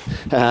else.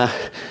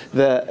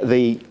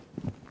 The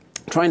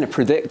trying to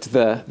predict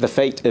the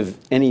fate of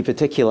any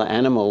particular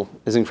animal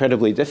is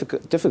incredibly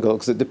difficult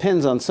because it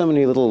depends on so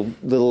many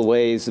little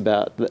ways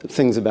about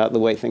things about the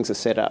way things are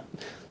set up.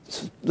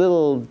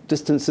 Little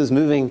distances,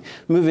 moving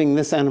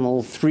this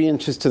animal 3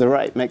 inches to the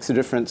right makes a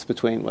difference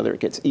between whether it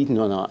gets eaten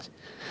or not.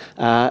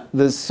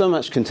 There's so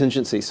much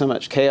contingency, so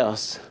much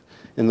chaos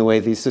in the way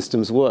these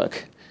systems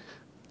work.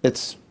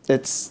 It's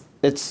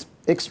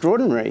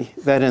extraordinary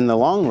that in the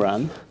long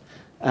run,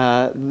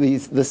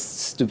 this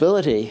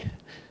stability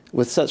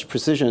with such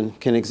precision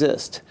can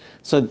exist.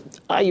 So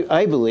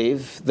I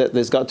believe that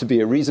there's got to be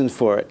a reason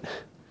for it,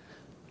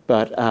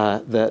 but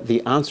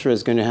the answer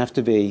is going to have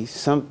to be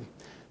some,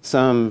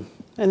 and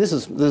this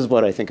is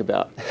what I think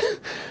about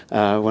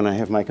when I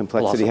have my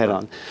complexity head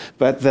on.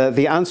 But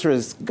the answer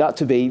has got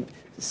to be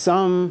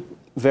some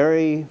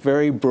very,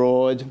 very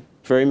broad,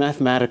 very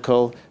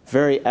mathematical,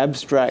 very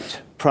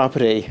abstract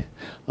property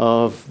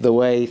of the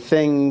way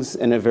things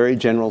in a very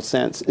general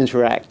sense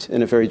interact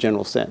in a very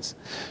general sense.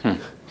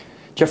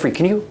 Jeffrey,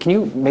 can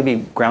you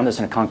maybe ground this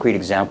in a concrete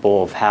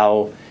example of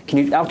how, can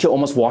you actually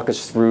almost walk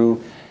us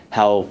through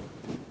how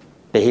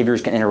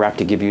behaviors can interact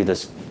to give you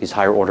these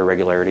higher order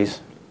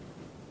regularities?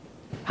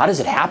 How does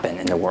it happen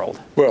in the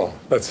world? Well,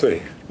 let's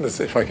see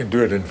if I can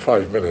do it in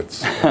 5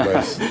 minutes or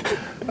less.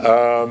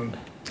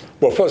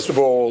 Well, first of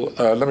all,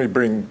 let me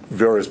bring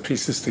various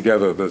pieces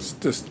together that's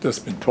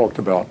just been talked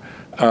about.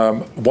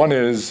 One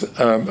is,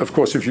 of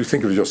course, if you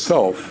think of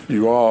yourself,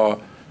 you are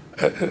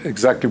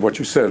exactly what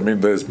you said. I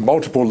mean, there's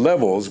multiple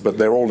levels, but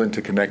they're all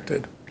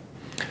interconnected.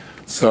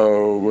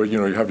 So,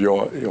 you have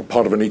you're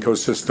part of an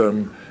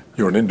ecosystem.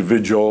 You're an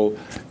individual.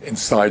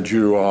 Inside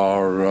you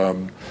are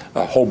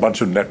a whole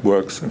bunch of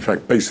networks. In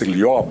fact, basically,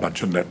 you are a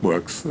bunch of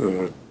networks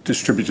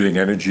distributing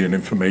energy and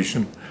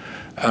information.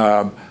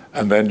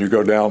 And then you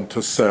go down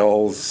to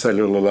cells,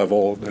 cellular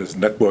level. There's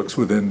networks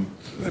within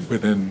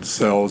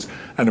cells,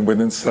 and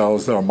within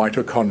cells there are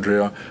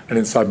mitochondria. And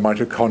inside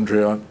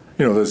mitochondria,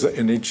 there's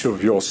in each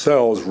of your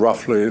cells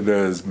roughly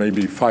there's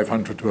maybe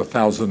 500 to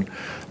 1,000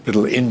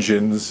 little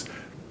engines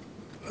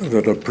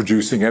that are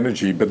producing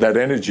energy, but that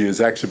energy is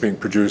actually being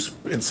produced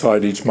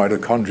inside each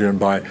mitochondrion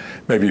by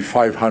maybe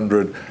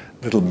 500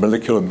 little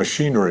molecular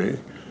machinery.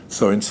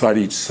 So inside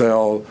each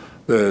cell,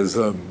 there's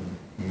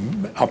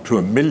up to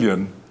 1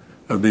 million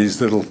of these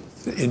little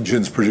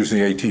engines producing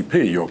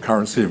ATP, your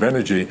currency of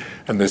energy,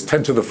 and there's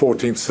 10 to the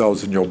 14th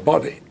cells in your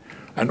body.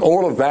 And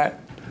all of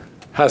that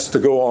has to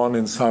go on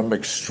in some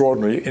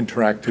extraordinary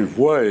interactive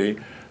way,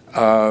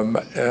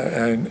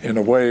 and in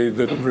a way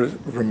that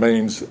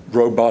remains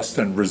robust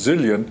and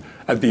resilient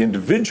at the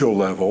individual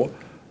level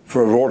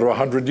for an order of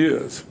 100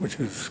 years, which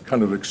is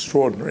kind of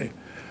extraordinary.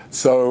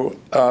 So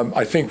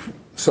I think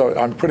So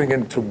I'm putting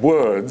into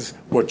words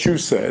what you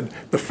said.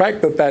 The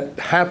fact that that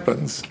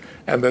happens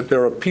and that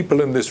there are people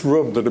in this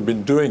room that have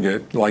been doing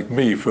it, like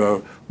me,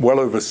 for well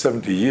over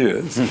 70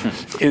 years,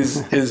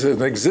 is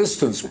an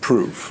existence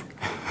proof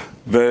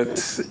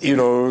that, you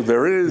know,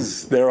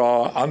 there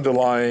are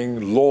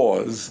underlying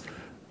laws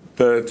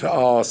that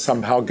are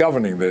somehow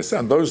governing this.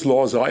 And those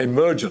laws are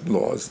emergent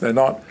laws. They're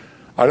not,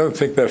 I don't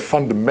think they're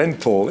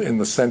fundamental in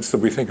the sense that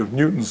we think of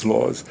Newton's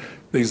laws.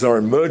 These are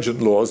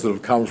emergent laws that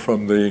have come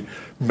from the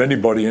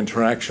many-body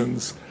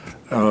interactions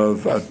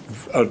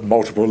at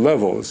multiple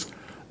levels.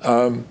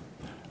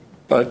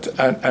 But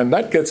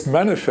that gets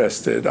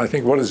manifested. I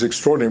think what is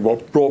extraordinary,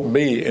 what brought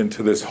me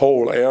into this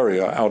whole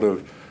area out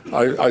of,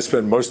 I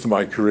spent most of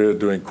my career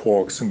doing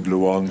quarks and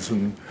gluons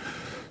and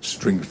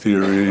string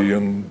theory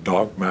and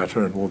dark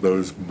matter and all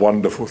those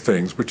wonderful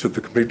things, which are the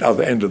complete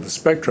other end of the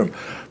spectrum.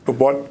 But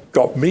what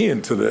got me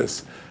into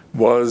this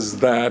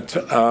was that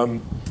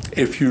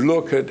if you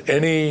look at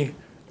any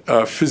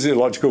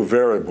physiological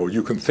variable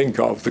you can think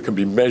of that can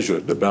be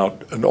measured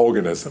about an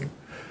organism,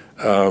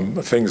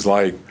 things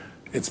like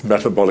its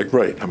metabolic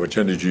rate, how much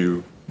energy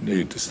you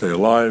need to stay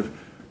alive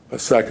a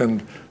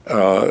second,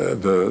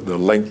 the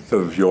length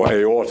of your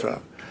aorta,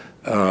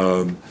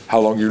 how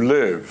long you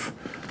live,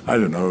 I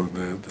don't know,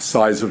 the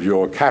size of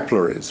your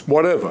capillaries,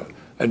 whatever.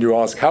 And you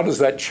ask, how does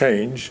that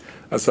change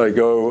as I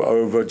go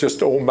over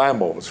just all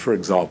mammals, for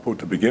example,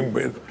 to begin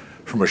with,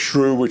 from a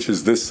shrew, which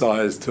is this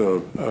size,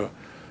 to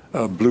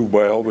a blue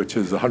whale, which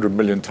is 100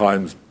 million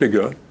times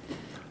bigger.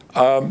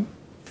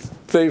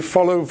 They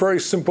follow very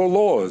simple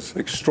laws,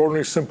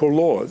 extraordinarily simple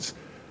laws.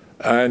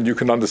 And you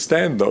can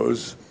understand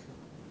those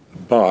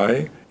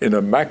by, in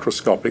a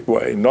macroscopic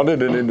way, not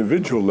at an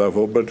individual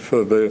level, but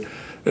for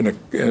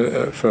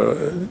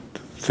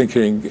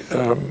thinking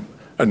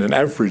in an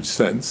average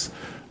sense,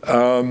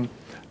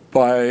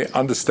 by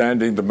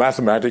understanding the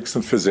mathematics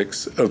and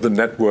physics of the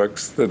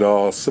networks that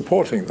are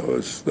supporting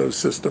those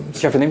systems.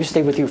 Jeffrey, let me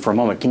stay with you for a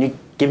moment. Can you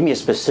give me a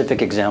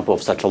specific example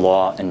of such a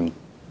law and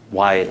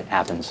why it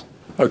happens?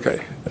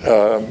 Okay.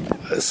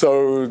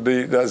 So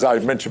as I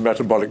mentioned,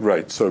 metabolic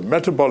rate. So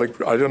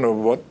metabolic, I don't know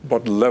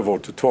what level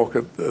to talk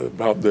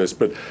about this,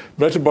 but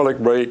metabolic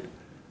rate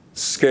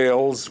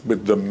scales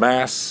with the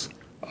mass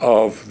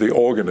of the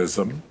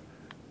organism.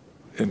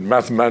 In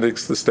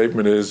mathematics, the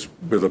statement is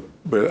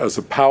as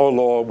a power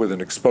law with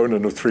an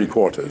exponent of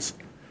 3/4,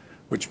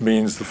 which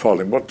means the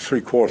following. What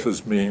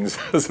 3/4 means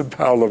as a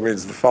power law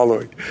means the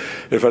following.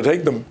 If I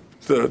take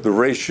the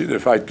ratio,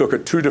 if I look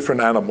at two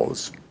different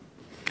animals,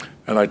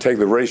 and I take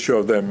the ratio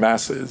of their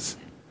masses,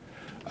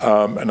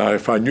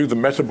 if I knew the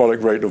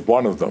metabolic rate of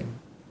one of them,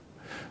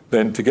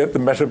 then to get the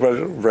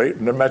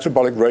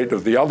metabolic rate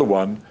of the other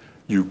one,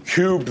 you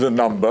cube the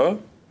number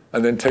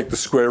and then take the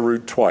square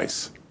root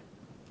twice.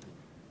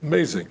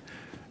 Amazing.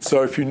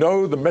 So if you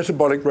know the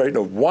metabolic rate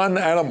of one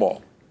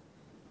animal,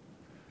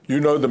 you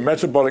know the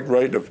metabolic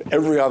rate of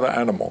every other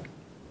animal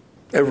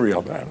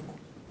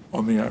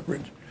on the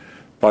average,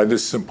 by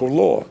this simple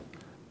law.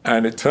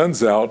 And it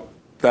turns out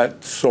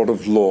that sort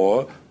of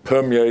law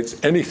permeates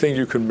anything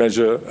you can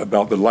measure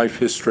about the life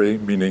history,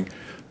 meaning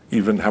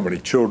even how many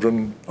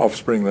children,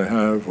 offspring they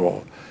have,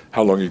 or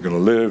how long you're going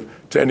to live,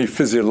 to any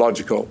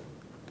physiological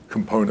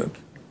component.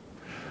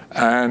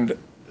 And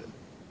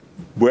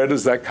where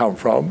does that come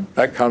from?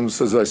 That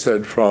comes, as I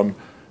said, from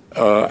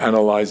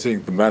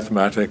analyzing the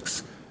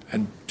mathematics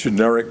and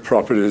generic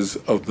properties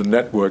of the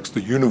networks,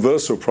 the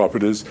universal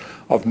properties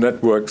of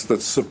networks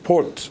that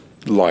support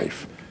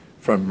life,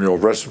 from your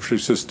respiratory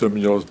system,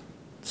 your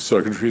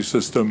circulatory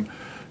system,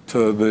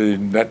 to the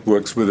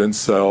networks within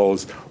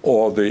cells,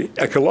 or the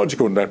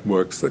ecological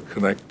networks that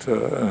connect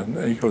an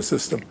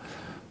ecosystem.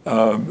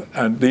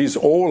 And these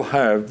all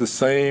have the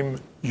same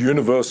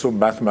universal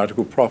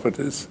mathematical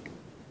properties.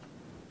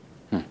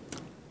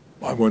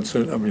 I won't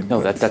say, I mean... No,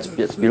 that's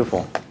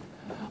beautiful.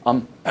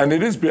 And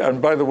it is,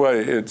 and by the way,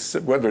 it's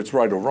whether it's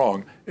right or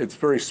wrong, it's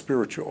very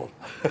spiritual.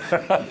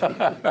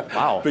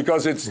 Wow.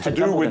 Because it's to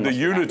do with the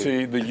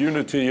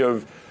unity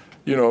of,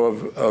 you know,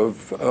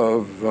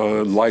 of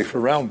life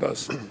around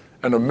us.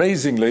 And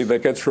amazingly,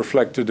 that gets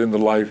reflected in the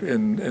life,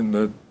 in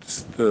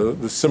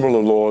the similar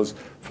laws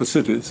for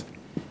cities.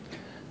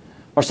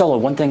 Marcelo,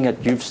 one thing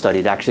that you've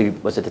studied actually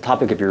was at the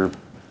topic of your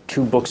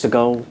 2 books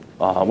ago,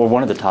 well,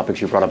 one of the topics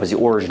you brought up was the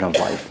origin of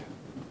life.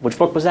 Which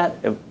book was that?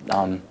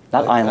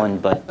 Not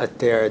Island, but... A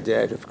Terra,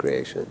 the Age of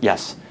Creation.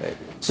 Yes. Right.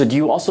 So do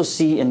you also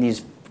see in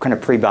these kind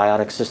of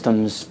prebiotic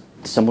systems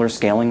similar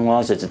scaling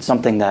laws? Is it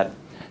something that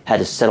had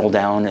to settle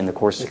down in the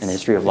course and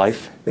history of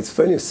life? It's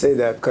funny you say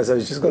that, because I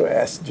was just going to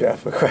ask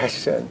Jeff a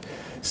question.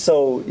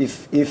 So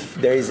if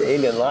there is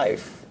alien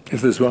life...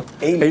 If there's what?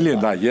 Alien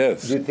life,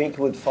 yes. Do you think it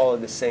would follow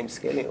the same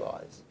scaling laws?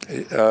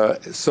 Yeah. I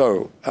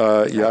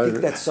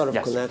think that sort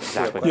of connects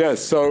exactly. to your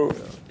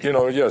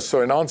question.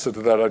 So in answer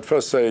to that, I'd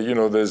first say,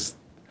 there's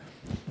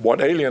what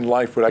alien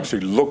life would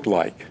actually look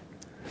like,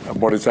 and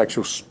what its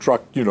actual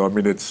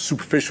its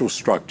superficial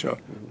structure.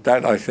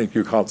 That I think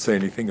you can't say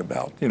anything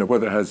about.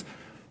 Whether it has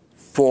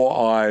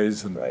 4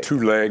 eyes and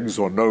 2 legs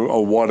or no,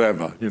 or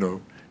whatever,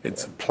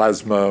 it's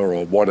plasma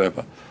or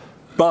whatever.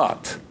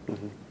 But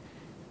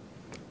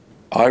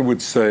I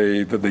would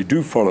say that they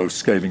do follow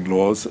scaling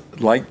laws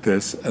like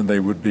this, and they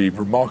would be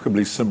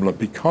remarkably similar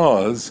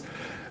because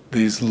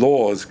these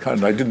laws,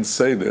 I didn't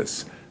say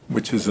this,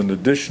 which is an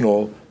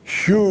additional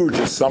huge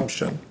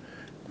assumption,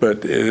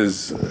 but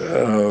is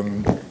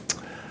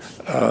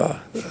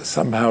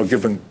somehow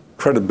given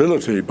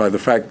credibility by the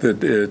fact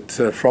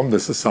that from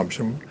this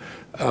assumption,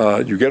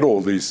 you get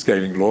all these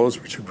scaling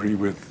laws, which agree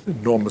with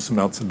enormous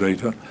amounts of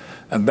data,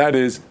 and that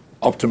is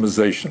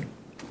optimization.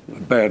 A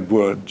bad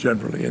word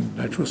generally in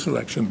natural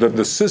selection, that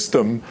the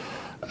system,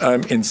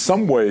 in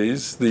some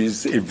ways,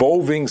 these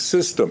evolving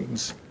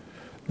systems,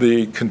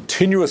 the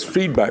continuous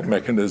feedback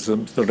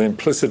mechanisms that are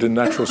implicit in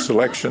natural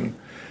selection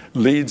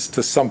leads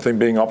to something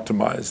being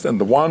optimized. And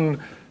the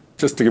one,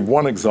 just to give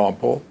one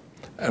example,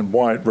 and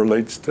why it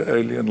relates to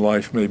alien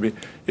life maybe,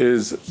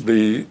 is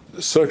the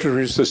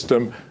circulatory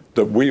system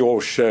that we all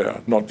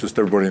share, not just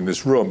everybody in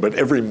this room, but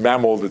every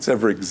mammal that's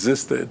ever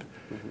existed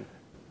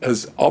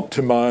has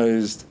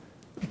optimized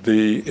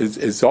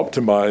is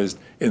optimized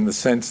in the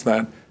sense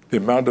that the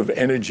amount of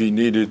energy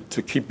needed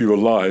to keep you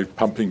alive,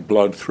 pumping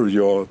blood through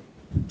your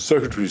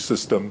circulatory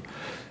system,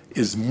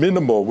 is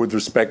minimal with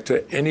respect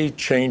to any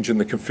change in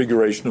the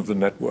configuration of the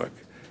network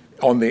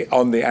on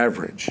the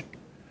average.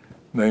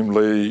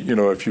 Namely,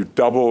 if you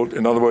doubled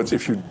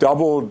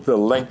the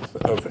length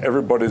of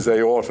everybody's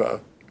aorta,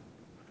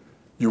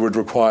 you would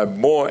require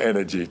more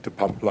energy to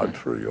pump blood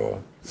through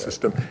your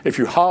system. If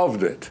you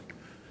halved it,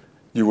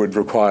 you would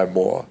require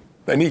more.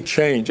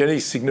 Any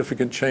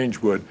significant change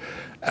would.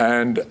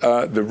 And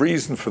the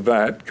reason for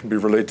that can be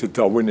related to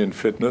Darwinian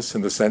fitness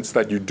in the sense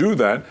that you do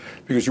that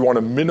because you want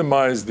to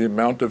minimize the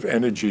amount of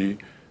energy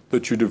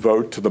that you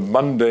devote to the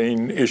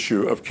mundane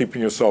issue of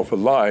keeping yourself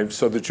alive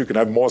so that you can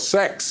have more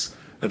sex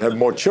and have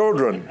more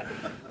children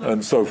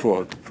and so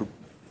forth.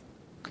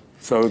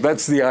 So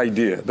that's the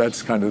idea.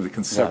 That's kind of the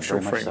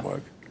conceptual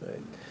framework. So.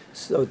 Right.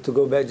 So to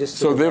go back just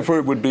to... So therefore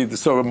it would be,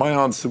 my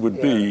answer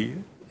would be,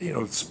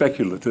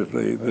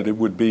 speculatively, that it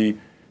would be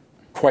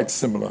quite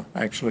similar,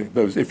 actually,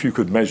 if you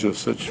could measure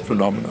such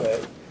phenomena.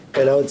 Right.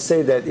 And I would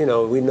say that,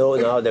 we know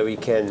now that we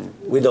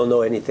don't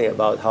know anything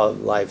about how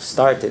life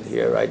started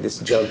here, right? This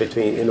jump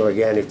between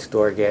inorganic to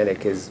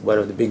organic is one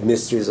of the big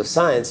mysteries of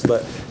science.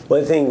 But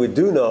one thing we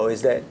do know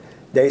is that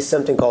there is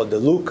something called the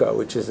LUCA,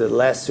 which is the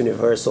last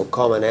universal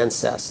common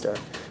ancestor,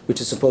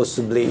 which is supposed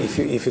to be,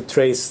 if you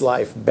trace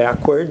life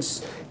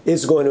backwards,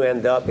 it's going to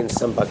end up in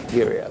some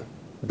bacteria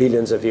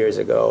billions of years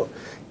ago.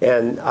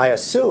 And I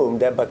assume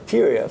that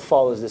bacteria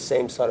follows the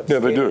same sort of they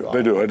do.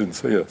 I didn't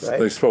say yes. Right?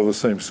 They follow the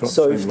same sort.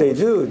 So if they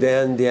do,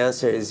 then the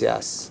answer is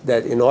yes.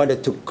 That in order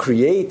to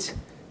create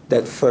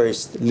that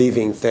first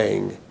living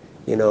thing,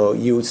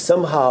 you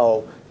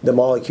somehow, the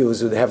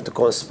molecules would have to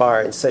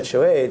conspire in such a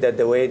way that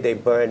the way they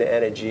burn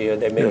energy or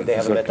they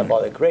have a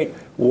metabolic rate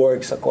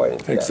works according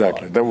to that.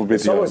 Exactly. That would be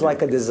it's almost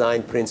like a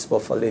design principle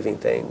for living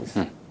things.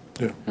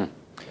 Yeah.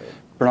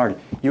 Bernard,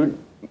 you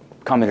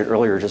commented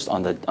earlier just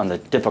on the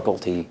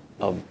difficulty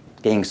of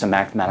gaining some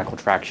mathematical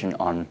traction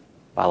on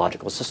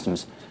biological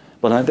systems.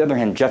 But on the other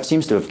hand, Jeff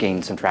seems to have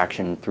gained some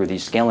traction through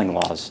these scaling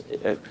laws.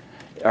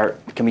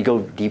 Can we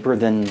go deeper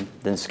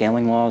than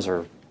scaling laws?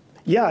 Or?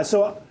 Yeah,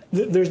 so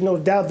there's no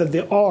doubt that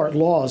there are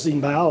laws in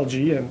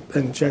biology,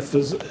 and Jeff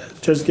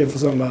just gave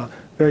some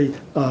very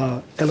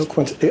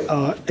eloquent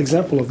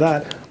example of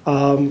that.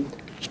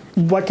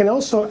 One can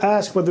also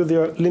ask whether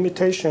there are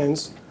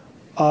limitations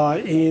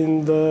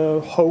in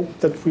the hope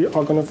that we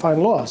are going to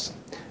find laws.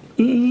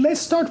 Let's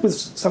start with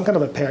some kind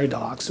of a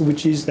paradox,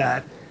 which is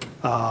that,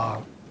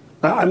 our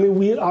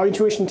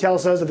intuition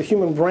tells us that the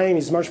human brain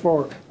is much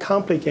more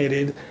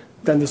complicated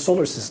than the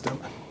solar system,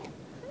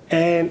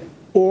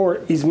 or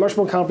is much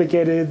more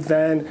complicated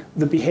than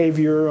the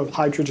behavior of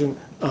hydrogen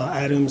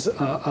atoms,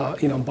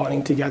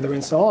 bonding together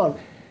and so on.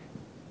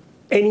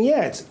 And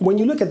yet, when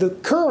you look at the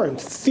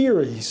current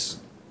theories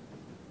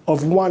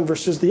of one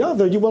versus the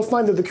other, you will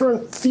find that the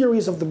current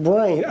theories of the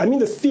brain,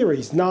 the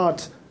theories,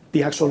 not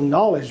the actual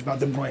knowledge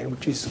about the brain,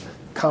 which is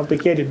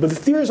complicated, but the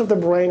theories of the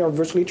brain are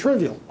virtually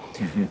trivial.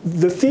 Mm-hmm.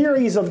 The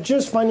theories of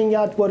just finding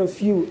out what a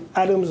few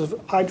atoms of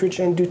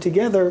hydrogen do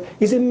together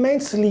is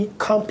immensely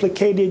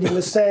complicated in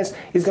the sense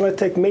it's going to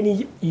take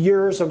many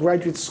years of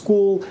graduate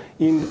school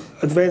in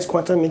advanced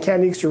quantum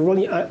mechanics to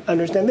really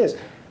understand this.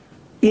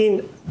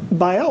 In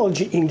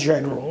biology in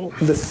general,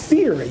 the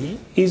theory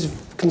is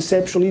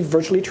conceptually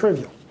virtually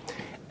trivial.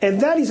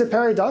 And that is a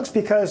paradox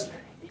because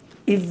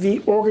if the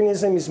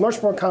organism is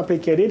much more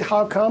complicated,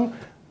 how come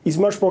it's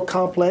much more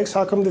complex?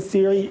 How come the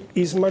theory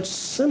is much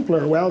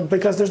simpler? Well,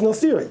 because there's no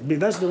theory.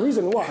 That's the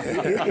reason why.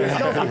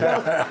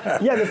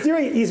 The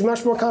theory is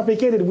much more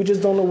complicated. We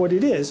just don't know what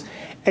it is.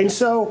 And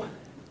so,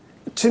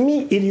 to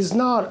me, it is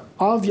not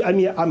obvious.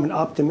 I'm an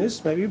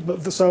optimist, maybe, but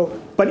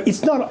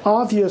it's not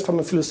obvious from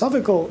a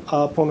philosophical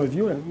point of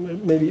view,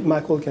 and maybe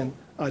Michael can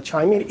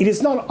chime in. It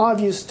is not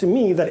obvious to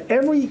me that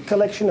every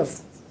collection of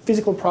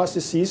physical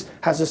processes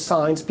has a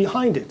science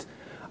behind it.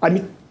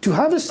 to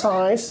have a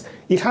science,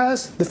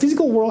 the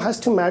physical world has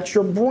to match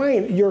your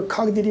brain, your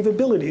cognitive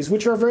abilities,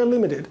 which are very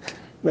limited.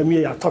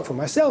 Maybe I talk for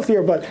myself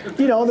here, but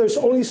there's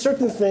only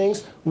certain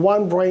things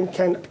one brain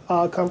can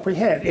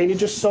comprehend. And it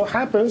just so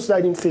happens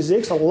that in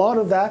physics, a lot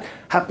of that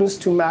happens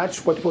to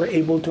match what we're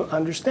able to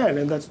understand,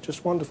 and that's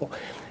just wonderful.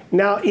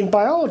 Now, in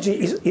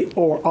biology,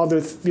 or other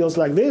fields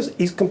like this,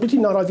 it's completely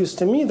not obvious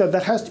to me that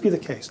that has to be the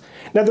case.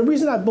 Now, the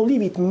reason I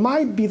believe it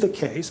might be the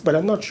case, but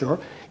I'm not sure,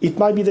 it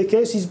might be the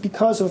case is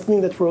because of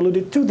things that were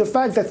alluded to, the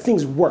fact that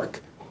things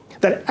work,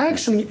 that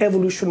actually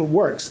evolution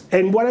works.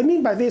 And what I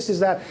mean by this is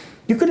that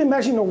you could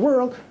imagine a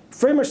world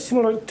very much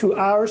similar to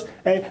ours,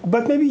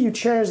 but maybe you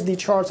change the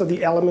charts of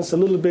the elements a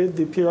little bit,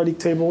 the periodic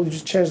table, you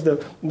just change the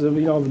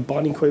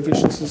bonding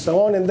coefficients and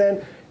so on, and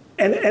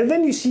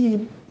then you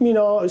see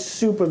a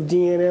soup of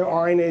DNA,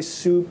 RNA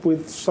soup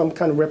with some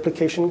kind of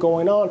replication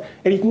going on,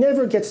 and it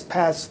never gets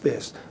past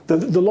this.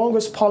 The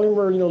longest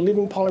polymer,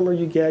 living polymer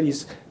you get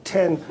is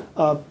 10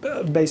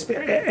 base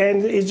pair,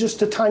 and it's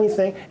just a tiny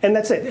thing, and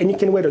that's it. And you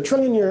can wait 1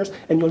 trillion years,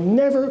 and you'll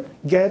never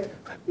get,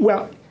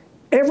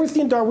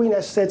 everything Darwin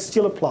has said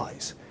still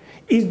applies.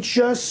 It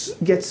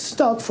just gets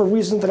stuck for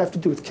reasons that have to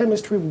do with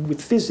chemistry,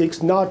 with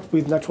physics, not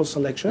with natural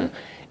selection.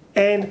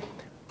 And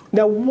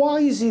now,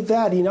 why is it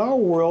that in our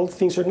world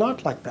things are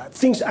not like that?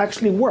 Things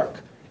actually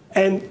work.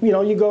 And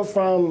you go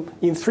from,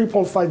 in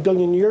 3.5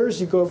 billion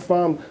years, you go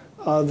from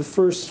the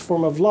first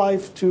form of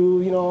life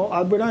to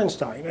Albert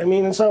Einstein.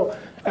 And so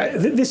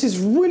this is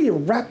really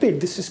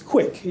rapid. This is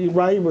quick,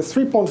 right? With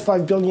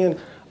 3.5 billion,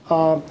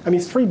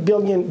 3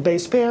 billion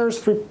base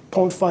pairs,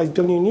 3.5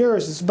 billion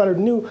years. It's about a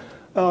new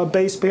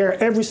base pair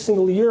every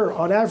single year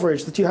on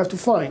average that you have to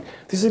find.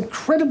 This is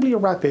incredibly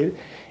rapid.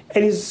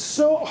 And it's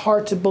so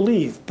hard to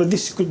believe, but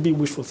this could be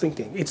wishful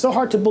thinking. It's so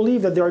hard to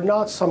believe that there are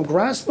not some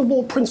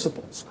graspable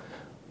principles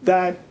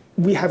that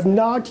we have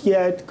not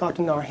yet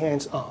gotten our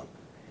hands on.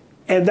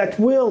 And that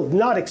will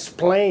not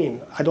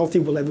explain, I don't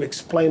think we'll ever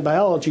explain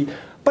biology,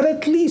 but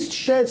at least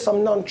shed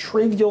some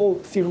non-trivial,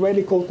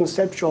 theoretical,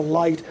 conceptual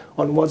light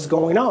on what's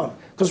going on.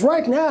 Because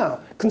right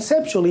now,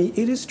 conceptually,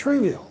 it is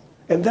trivial.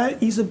 And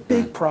that is a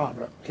big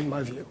problem, in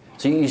my view.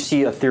 So you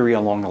see a theory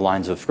along the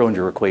lines of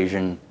Schrödinger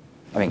equation,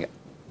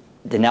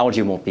 the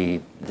analogy won't be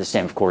the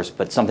same, of course,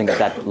 but something at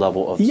that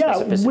level of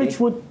specificity. Yeah, which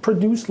would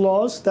produce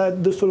laws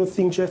that the sort of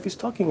thing Jeff is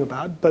talking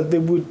about, but they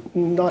would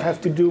not have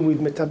to do with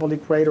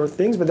metabolic rate or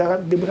things, but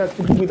they would have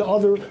to do with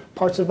other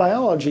parts of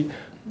biology.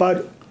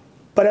 But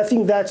I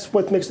think that's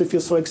what makes the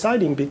field so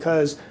exciting,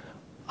 because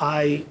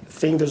I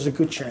think there's a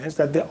good chance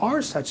that there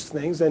are such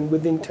things, and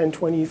within 10,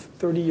 20,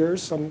 30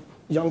 years, some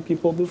young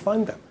people will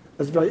find them.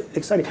 That's very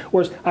exciting.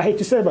 Whereas, I hate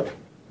to say it, but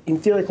in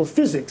theoretical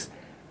physics,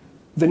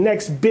 the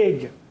next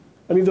big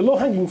the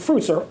low-hanging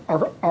fruits are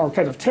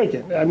kind of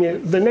taken.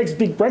 The next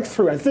big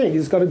breakthrough, I think,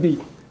 is going to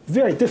be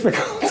very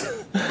difficult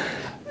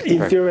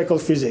in theoretical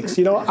physics.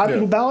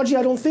 In biology,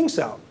 I don't think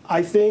so.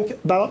 I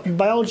think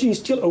biology is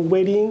still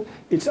awaiting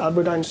its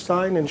Albert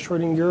Einstein and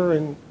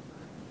Schrödinger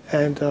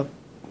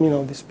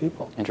and these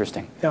people.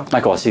 Interesting. Yeah.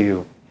 Michael, I see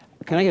you.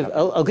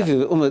 I'll give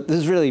you, this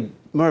is really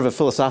more of a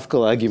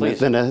philosophical argument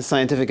than a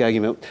scientific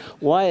argument.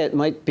 Why it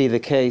might be the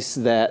case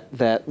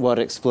that what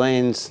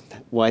explains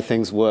why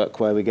things work,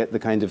 why we get the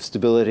kind of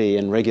stability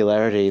and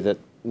regularity that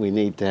we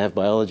need to have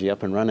biology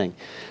up and running,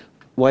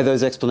 why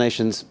those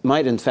explanations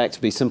might in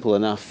fact be simple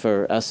enough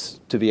for us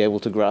to be able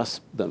to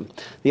grasp them.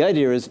 The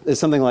idea is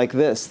something like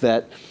this,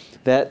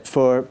 that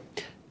for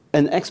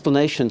an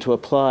explanation to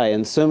apply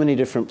in so many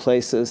different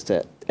places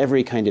to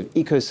every kind of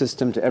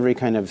ecosystem, to every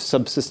kind of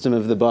subsystem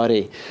of the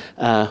body,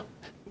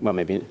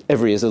 maybe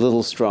every is a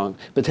little strong,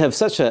 but to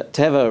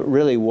have a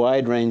really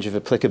wide range of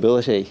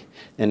applicability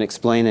in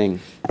explaining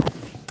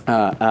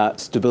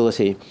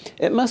stability,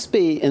 it must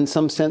be in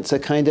some sense a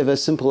kind of a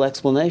simple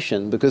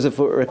explanation, because if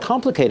it were a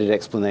complicated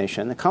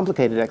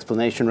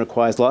explanation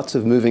requires lots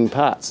of moving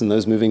parts, and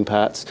those moving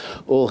parts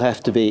all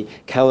have to be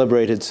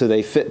calibrated so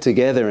they fit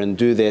together and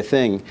do their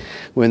thing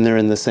when they're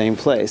in the same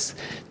place.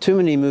 Too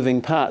many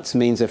moving parts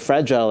means a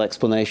fragile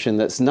explanation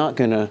that's not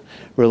going to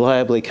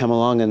reliably come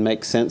along and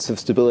make sense of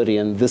stability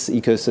in this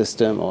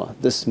ecosystem or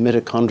this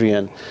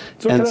mitochondrion,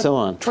 and so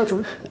on. Try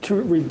to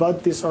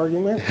rebut this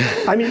argument.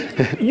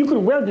 You could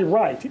well be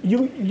right.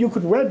 You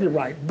could well be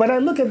right. But I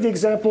look at the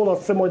example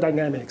of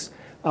thermodynamics.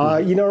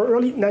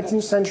 Early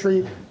 19th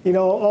century,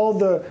 all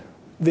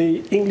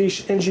the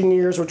English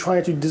engineers were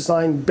trying to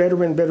design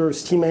better and better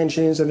steam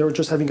engines, and they were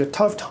just having a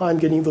tough time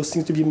getting those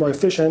things to be more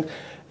efficient.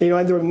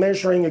 And they were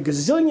measuring a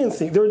gazillion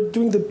things. They were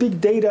doing the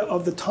big data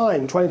of the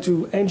time, trying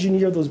to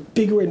engineer those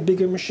bigger and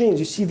bigger machines.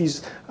 You see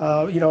these,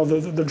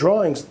 the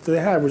drawings they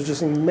had was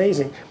just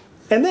amazing.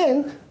 And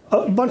then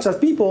a bunch of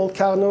people,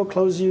 Carnot,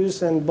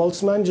 Clausius, and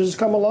Boltzmann, just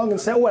come along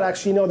and say, there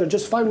are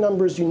just 5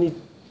 numbers you need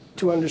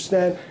to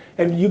understand,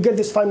 and you get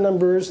these 5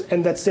 numbers,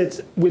 and that's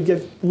it. We'll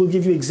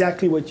give you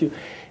exactly what you.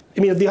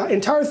 The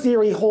entire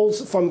theory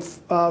holds from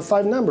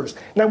 5 numbers.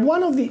 Now,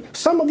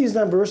 some of these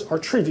numbers are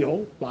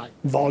trivial, like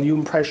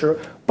volume, pressure,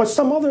 but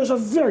some others are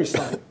very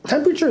subtle.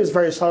 Temperature is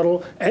very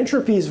subtle,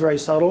 entropy is very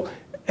subtle,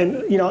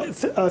 and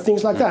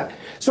things like that.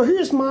 So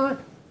here's my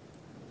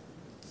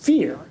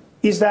fear,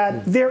 is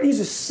that there is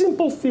a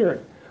simple theory,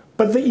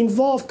 but they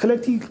involve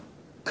collective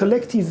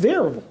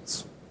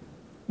variables,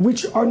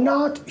 which are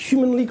not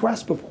humanly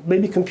graspable.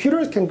 Maybe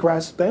computers can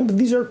grasp them, but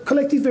these are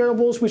collective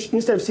variables which,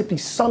 instead of simply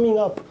summing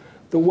up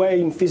the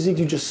way in physics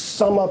you just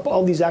sum up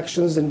all these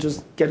actions and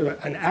just get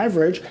an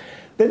average,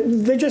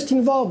 they just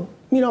involve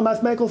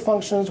mathematical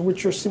functions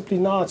which are simply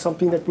not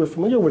something that we're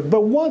familiar with.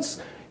 But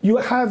once you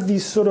have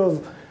these sort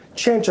of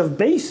change of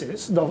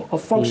basis,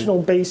 of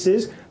functional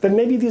basis, then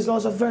maybe these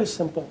laws are very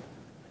simple.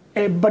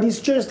 But it's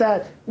just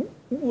that,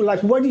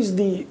 like, what is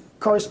the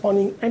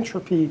corresponding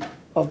entropy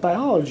of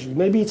biology?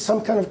 Maybe it's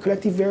some kind of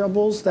collective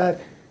variables that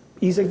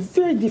is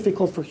very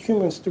difficult for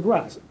humans to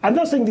grasp. I'm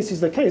not saying this is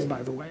the case,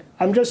 by the way.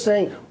 I'm just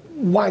saying,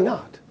 why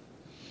not?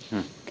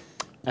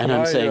 And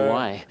I'm saying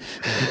why.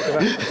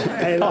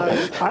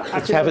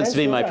 Which happens to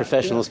be my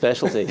professional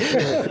specialty.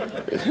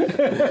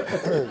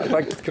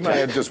 Can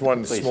I add just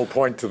one small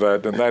point to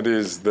that? And that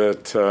is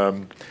that,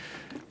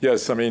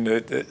 yes, I mean,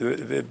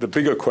 the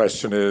bigger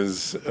question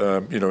is,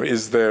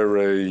 is there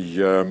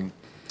a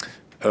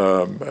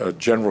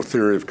general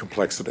theory of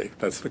complexity?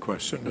 That's the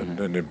question,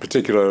 and in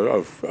particular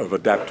of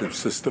adaptive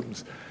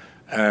systems.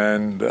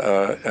 And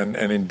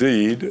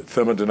indeed,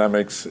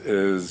 thermodynamics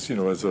is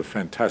a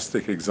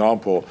fantastic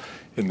example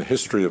in the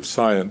history of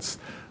science,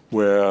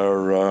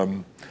 where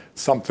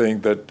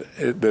something that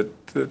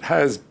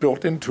has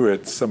built into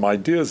it some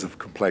ideas of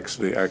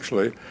complexity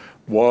actually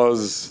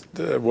was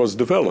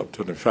developed.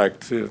 And in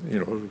fact,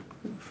 the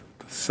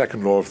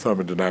second law of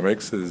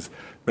thermodynamics is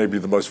maybe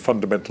the most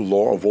fundamental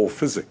law of all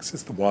physics.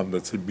 It's the one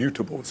that's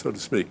immutable, so to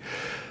speak.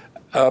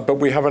 But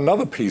we have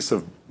another piece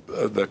of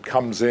that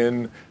comes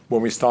in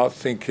when we start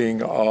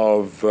thinking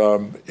of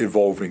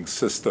evolving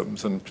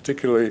systems, and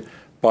particularly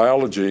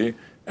biology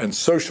and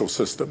social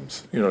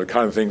systems, the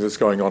kind of thing that's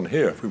going on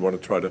here. If we want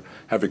to try to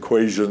have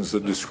equations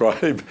that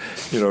describe,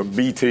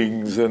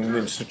 meetings and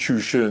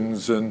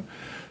institutions and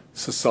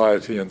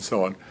society and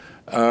so on.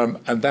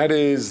 And that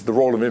is the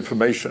role of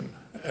information.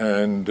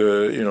 And,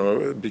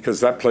 because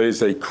that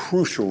plays a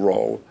crucial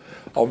role,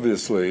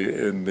 obviously,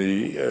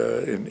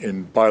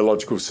 in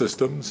biological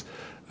systems,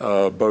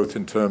 both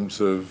in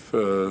terms of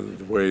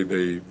the way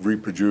they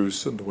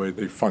reproduce and the way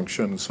they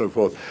function and so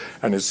forth.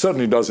 And it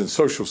certainly does in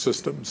social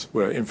systems,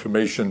 where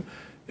information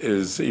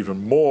is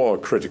even more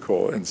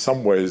critical in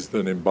some ways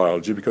than in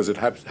biology, because it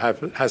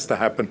has to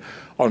happen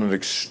on an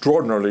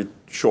extraordinarily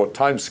short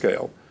time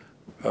scale,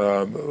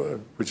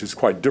 which is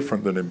quite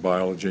different than in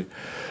biology.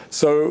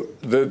 So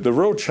the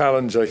real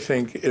challenge, I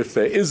think, if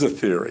there is a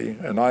theory,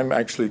 and I'm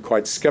actually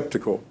quite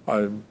skeptical,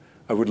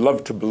 I would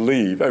love to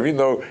believe, even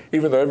though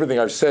everything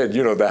I've said,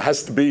 there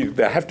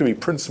have to be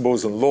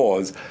principles and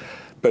laws,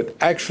 but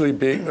actually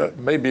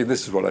maybe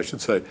this is what I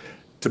should say,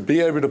 to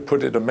be able to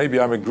put it, and maybe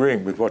I'm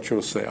agreeing with what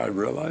you'll say, I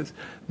realize,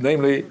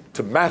 namely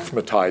to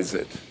mathematize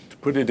it, to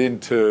put it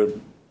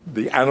into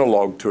the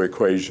analog to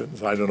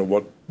equations. I don't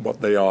know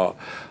what they are.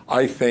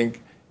 I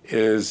think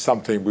is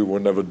something we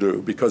will never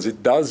do, because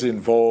it does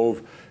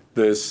involve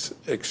this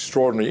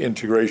extraordinary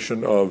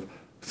integration of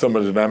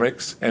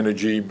thermodynamics,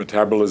 energy,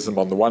 metabolism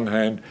on the one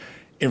hand,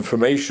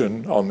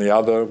 information on the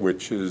other,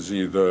 which is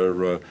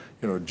either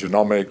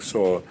genomics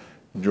or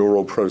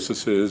neural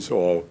processes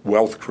or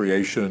wealth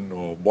creation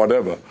or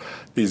whatever.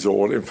 These are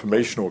all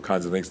informational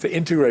kinds of things. To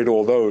integrate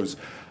all those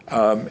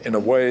in a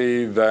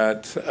way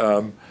that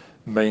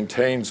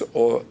maintains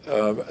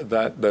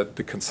that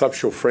the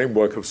conceptual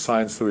framework of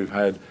science that we've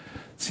had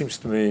seems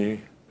to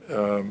me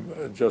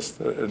just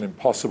an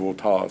impossible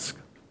task.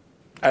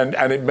 And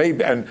it may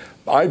be, and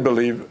I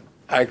believe,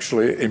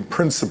 actually, in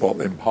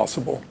principle,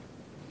 impossible.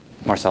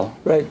 Marcelo?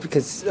 Right,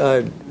 because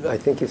I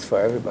think it's for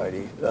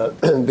everybody.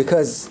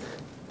 Because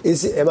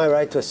am I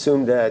right to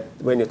assume that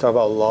when you talk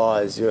about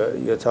laws,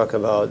 you're talking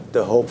about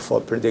the hope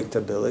for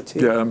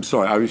predictability? Yeah, I'm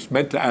sorry. I was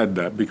meant to add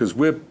that, because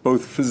we're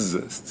both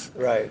physicists.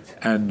 Right.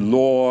 And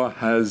law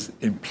has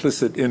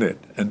implicit in it,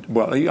 and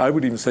well, I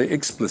would even say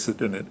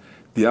explicit in it,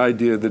 the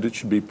idea that it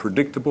should be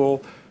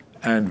predictable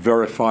and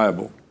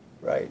verifiable.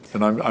 Right.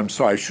 And I'm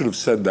sorry, I should have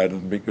said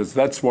that, because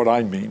that's what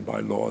I mean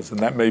by laws, and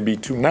that may be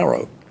too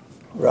narrow.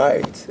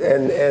 Right,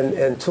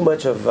 and too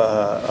much of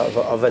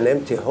an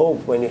empty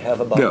hope when you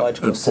have a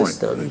biological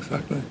system.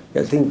 Exactly.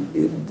 I think,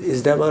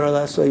 is that more or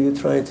less what you're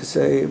trying to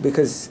say?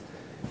 Because,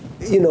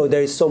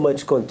 there is so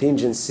much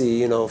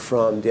contingency,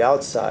 from the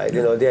outside.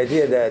 The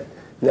idea that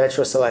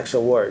natural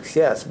selection works,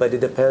 yes, but it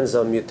depends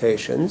on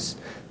mutations.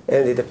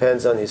 And it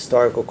depends on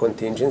historical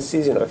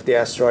contingencies. If the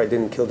asteroid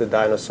didn't kill the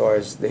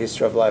dinosaurs, the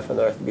history of life on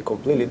Earth would be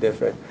completely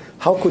different.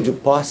 How could you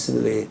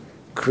possibly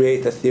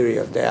create a theory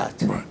of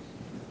that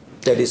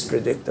that is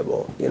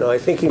predictable? I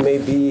think it may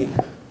be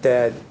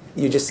that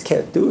you just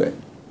can't do it,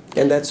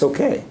 and that's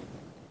okay.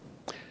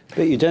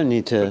 But you don't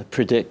need to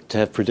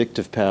have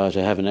predictive power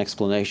to have an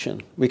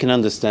explanation. We can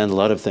understand a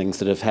lot of things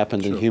that have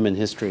happened in human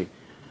history,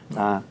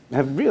 have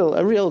a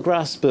real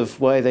grasp of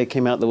why they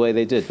came out the way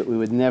they did, but we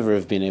would never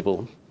have been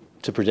able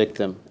to predict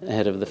them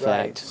ahead of the Right.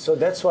 fact. So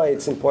that's why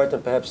it's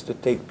important perhaps to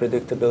take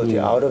predictability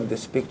out of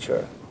this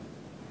picture,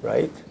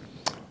 right?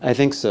 I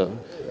think so.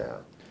 Yeah.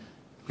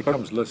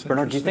 Becomes less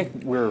Bernard, do you think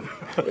we're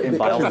in Because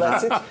biology?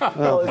 that's it.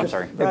 I'm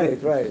sorry.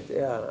 Right.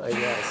 Yeah, I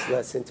guess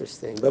less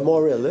interesting, but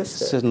more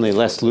realistic. Certainly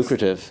less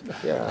lucrative.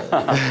 Yeah.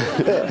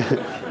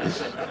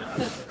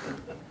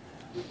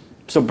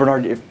 So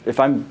Bernard, if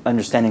I'm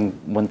understanding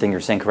one thing you're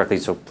saying correctly,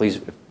 so please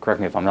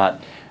correct me if I'm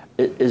not,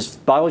 is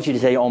biology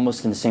today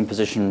almost in the same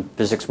position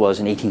physics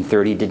was in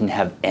 1830? It didn't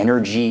have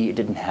energy, it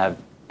didn't have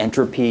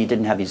entropy, it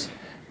didn't have these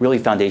really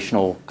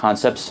foundational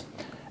concepts,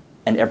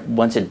 and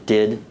once it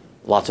did,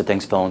 lots of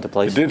things fell into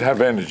place? It did have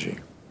energy,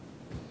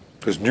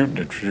 because Newton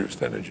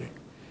introduced energy.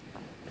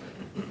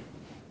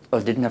 Oh,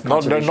 it didn't have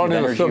Not conservation in of the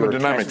energy or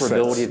thermodynamic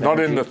transferability sense. of Not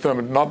in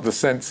energy? not the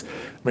sense.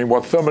 I mean,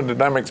 what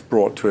thermodynamics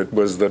brought to it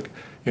was that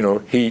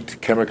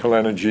heat, chemical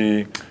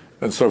energy,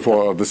 and so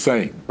forth are the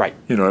same. Right.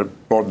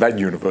 Brought that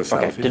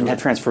universality. Okay, didn't have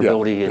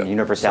transferability and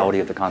universality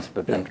of the concept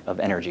of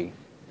energy.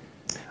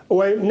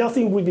 Well,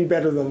 nothing would be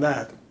better than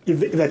that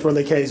if that were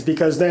the case,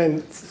 because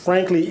then,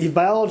 frankly, if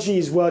biology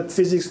is what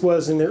physics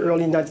was in the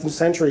early 19th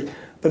century,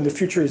 then the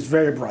future is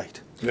very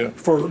bright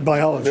for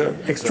biology,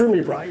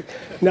 extremely bright.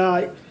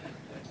 Now,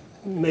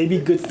 maybe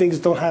good things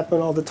don't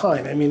happen all the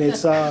time. I mean,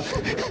 it's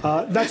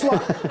that's why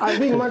I'm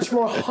being much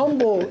more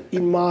humble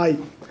in my.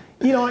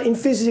 In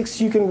physics,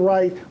 you can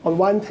write on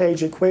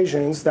one-page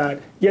equations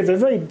that, they're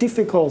very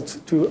difficult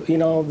to,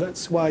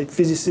 that's why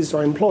physicists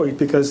are employed,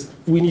 because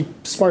we need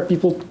smart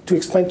people to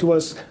explain to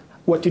us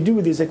what to do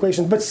with these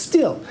equations. But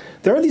still,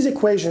 there are these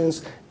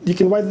equations, you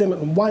can write them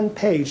on one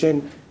page,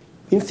 and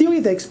in theory,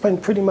 they explain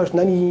pretty much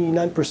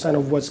 99%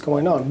 of what's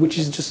going on, which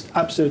is just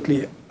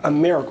absolutely a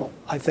miracle,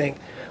 I think.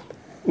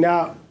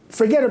 Now,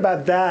 forget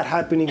about that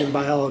happening in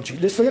biology.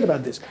 Let's forget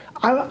about this.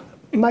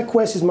 My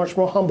quest is much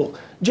more humble.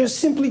 Just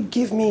simply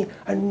give me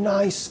a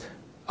nice,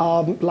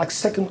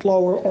 second law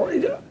or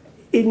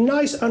a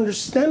nice,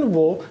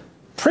 understandable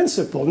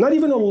principle. Not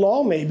even a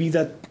law, maybe,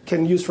 that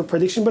can use for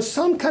prediction, but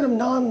some kind of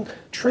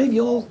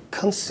non-trivial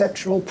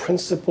conceptual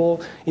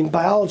principle in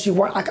biology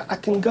where I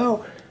can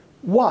go,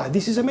 wow,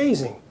 this is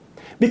amazing.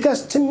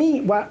 Because to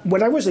me,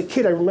 when I was a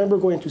kid, I remember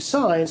going to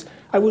science,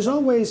 I was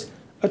always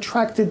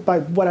attracted by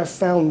what I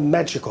found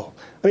magical.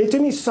 I mean, to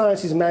me,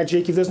 science is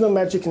magic. If there's no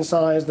magic in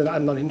science, then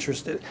I'm not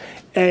interested.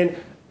 And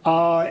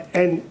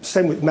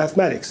same with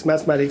mathematics.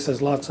 Mathematics has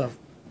lots of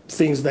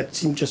things that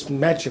seem just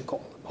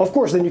magical. Of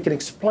course, then you can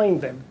explain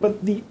them.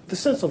 But the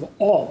sense of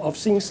awe, of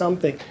seeing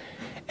something.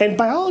 And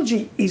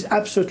biology is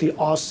absolutely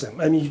awesome.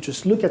 I mean, you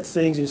just look at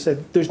things and you say,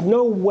 there's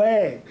no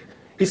way.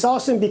 It's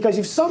awesome because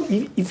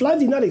if life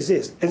did not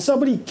exist and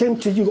somebody came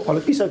to you on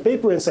a piece of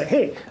paper and said,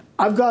 hey,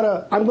 I'm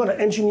going to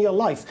engineer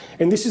life,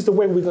 and this is the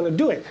way we're going to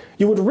do it.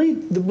 You would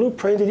read the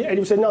blueprint and you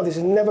would say, no, this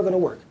is never going to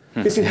work.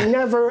 This is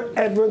never,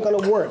 ever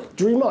going to work.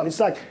 Dream on. It's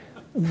like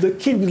the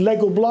kid with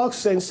Lego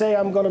blocks and say,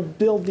 I'm going to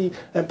build the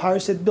Empire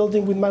State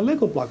Building with my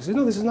Lego blocks.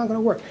 No, this is not going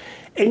to work.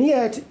 And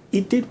yet,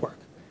 it did work.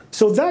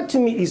 So that to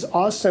me is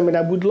awesome, and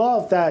I would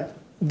love that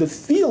the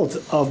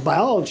field of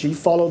biology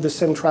follow the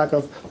same track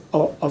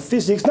of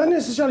physics, not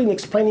necessarily in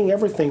explaining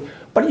everything,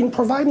 but in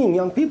providing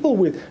young people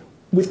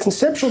with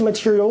conceptual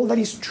material that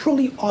is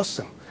truly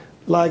awesome.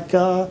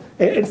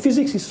 And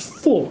physics is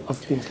full of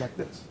things like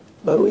this.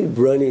 But we're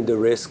running the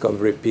risk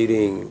of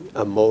repeating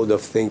a mode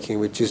of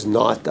thinking which is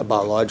not a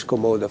biological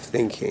mode of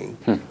thinking.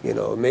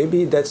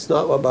 Maybe that's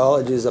not what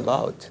biology is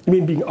about. You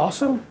mean being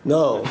awesome?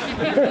 No.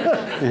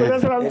 Well,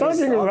 that's what I'm talking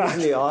It's about.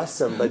 obviously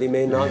awesome, but it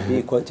may not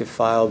be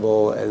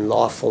quantifiable and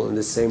lawful in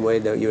the same way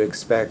that you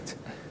expect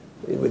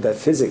that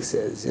physics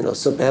is.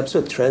 So perhaps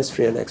with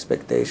transfer and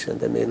expectation,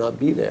 that may not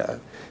be there.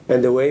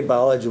 And the way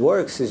biology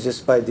works is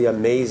just by the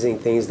amazing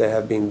things that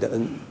have been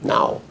done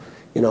now.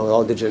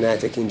 All the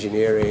genetic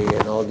engineering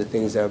and all the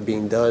things that are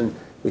being done,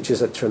 which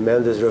is a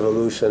tremendous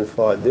revolution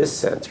for this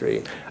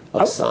century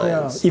of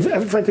science.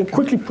 Yeah. If I can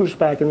quickly push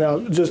back, and now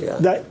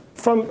that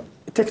from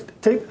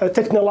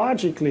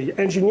technologically,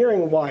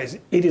 engineering-wise,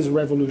 it is a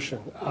revolution.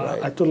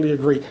 Right. I totally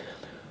agree.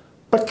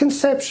 But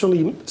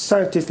conceptually,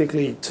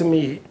 scientifically, to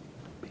me,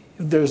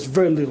 there's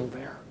very little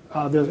there.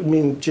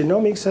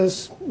 Genomics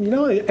has,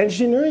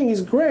 engineering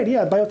is great.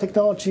 Yeah,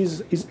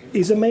 biotechnology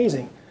is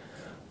amazing.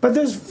 But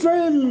there's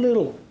very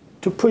little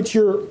to put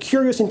your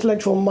curious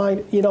intellectual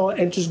mind,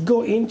 and just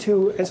go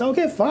into and say,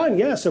 okay, fine,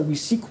 yeah, so we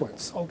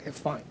sequence. Okay,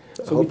 fine.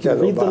 So we can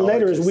read the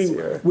letters,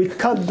 we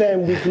cut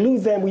them, we glue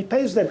them, we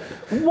paste them.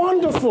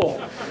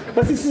 Wonderful!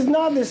 But this is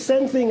not the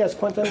same thing as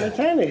quantum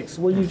mechanics,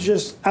 where you're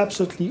just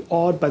absolutely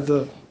awed by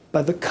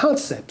the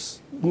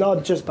concepts,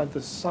 not just by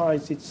the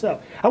science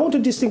itself. I want to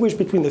distinguish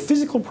between the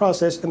physical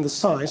process and the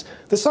science.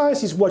 The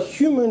science is what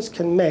humans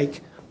can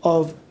make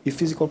of a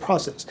physical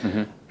process.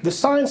 Mm-hmm. The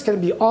science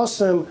can be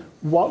awesome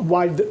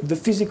while the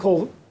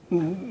physical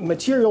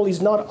material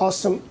is not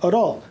awesome at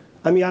all.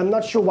 I'm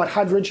not sure what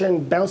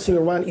hydrogen bouncing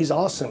around is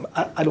awesome.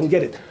 I don't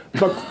get it.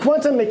 But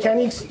quantum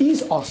mechanics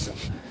is awesome.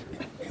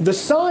 the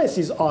science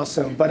is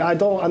awesome, but I'm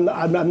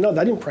not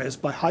that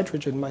impressed by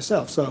hydrogen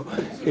myself. So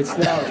it's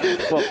now.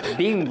 Well,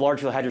 being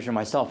largely hydrogen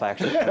myself,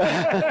 actually.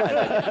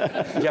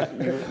 Yeah,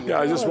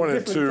 I just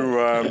wanted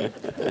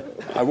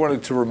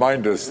to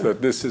remind us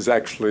that this is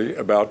actually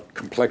about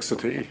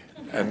complexity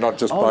and not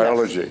just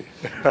biology.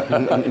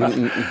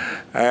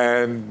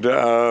 And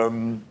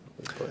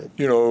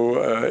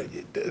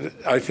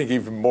I think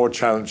even more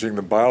challenging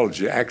than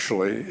biology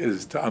actually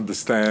is to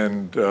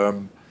understand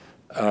the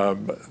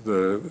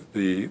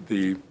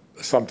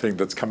something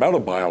that's come out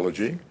of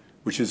biology,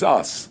 which is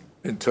us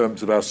in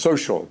terms of our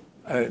social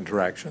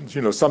interactions.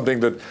 Something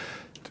that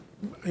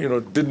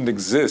didn't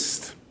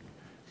exist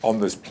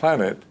on this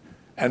planet,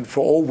 and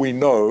for all we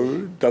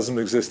know, doesn't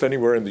exist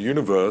anywhere in the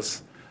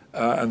universe,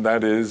 and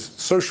that is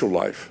social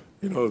life.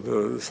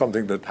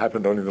 Something that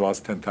happened only in the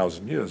last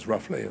 10,000 years,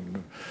 roughly,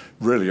 and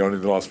really only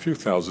the last few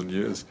thousand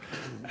years,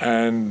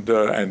 and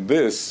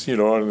this,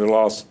 only the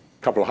last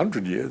couple of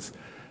hundred years.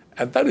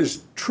 And that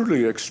is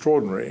truly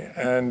extraordinary.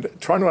 And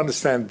trying to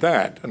understand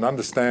that and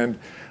understand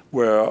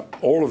where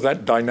all of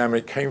that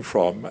dynamic came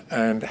from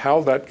and how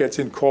that gets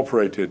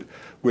incorporated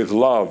with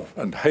love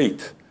and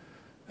hate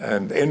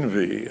and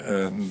envy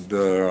and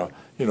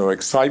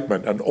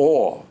excitement and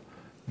awe.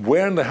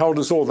 Where in the hell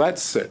does all that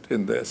sit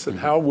in this? And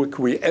how could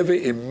we ever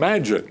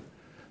imagine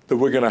that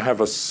we're going to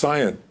have a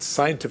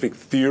scientific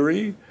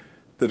theory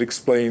that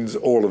explains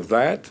all of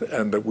that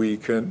and that we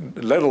can,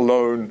 let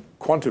alone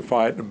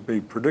quantify it and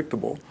be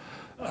predictable?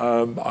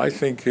 I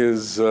think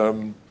is,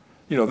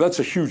 that's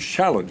a huge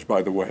challenge,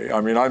 by the way.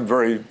 I mean, I'm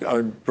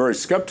very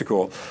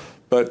skeptical,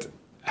 but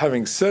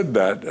having said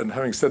that, and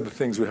having said the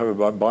things we have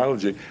about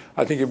biology,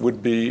 I think it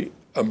would be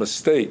a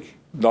mistake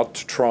not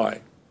to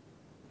try.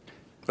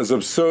 As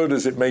absurd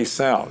as it may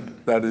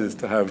sound, that is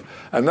to have,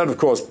 and that of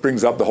course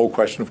brings up the whole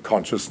question of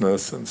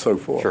consciousness and so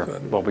forth. Sure.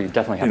 And, well, we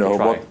definitely have to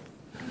try.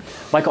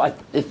 Michael,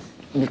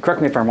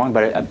 correct me if I'm wrong,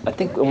 but I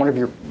think one of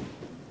your.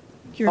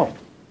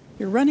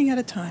 You're running out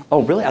of time.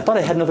 Oh, really? I thought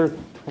I had another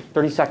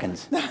 30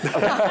 seconds. Okay.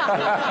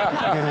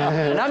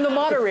 And I'm the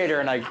moderator,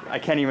 and I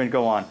can't even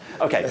go on.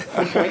 Okay.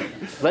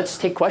 Let's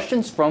take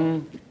questions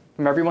from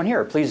everyone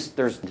here. Please,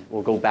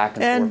 we'll go back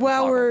and forth. And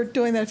while we're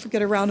doing that,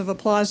 get a round of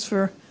applause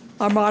for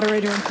our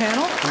moderator and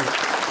panel.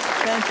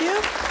 Thank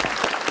you.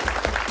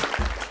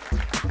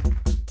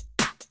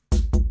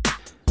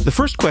 The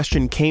first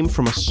question came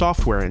from a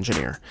software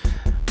engineer.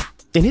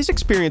 In his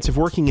experience of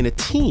working in a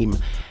team,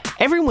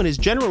 everyone is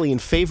generally in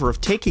favor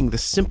of taking the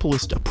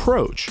simplest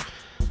approach.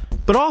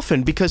 But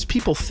often, because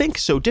people think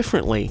so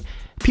differently,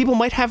 people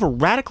might have a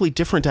radically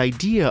different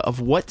idea of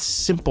what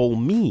simple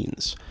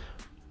means.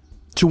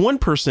 To one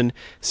person,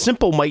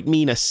 simple might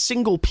mean a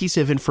single piece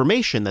of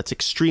information that's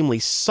extremely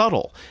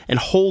subtle and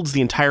holds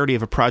the entirety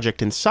of a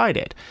project inside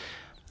it.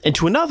 And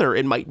to another,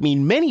 it might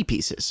mean many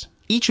pieces,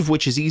 each of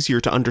which is easier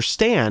to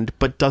understand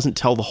but doesn't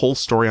tell the whole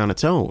story on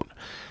its own.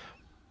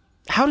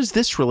 How does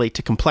this relate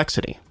to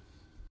complexity?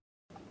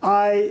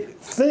 I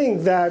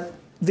think that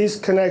this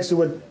connects to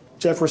what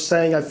Jeff was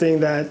saying. I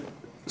think that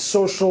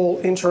social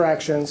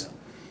interactions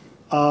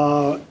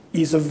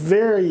is a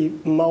very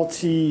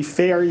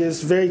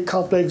multifarious, very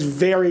complex,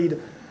 varied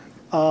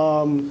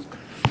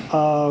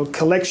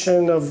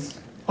collection of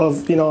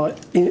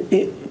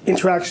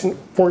interaction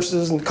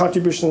forces and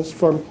contributions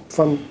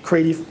from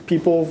creative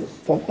people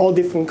from all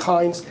different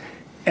kinds,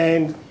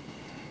 and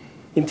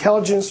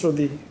intelligence or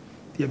the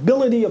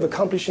ability of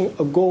accomplishing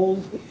a goal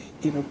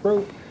in a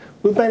group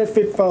will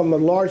benefit from a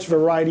large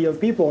variety of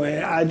people.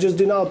 And I just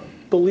do not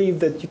believe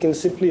that you can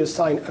simply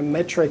assign a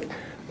metric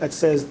that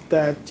says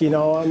that, it's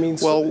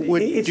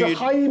a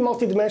highly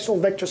multidimensional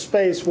vector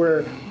space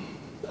where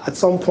at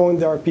some point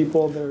there are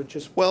people that are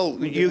just... Well,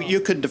 you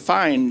could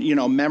define,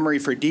 memory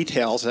for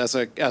details as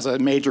a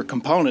major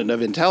component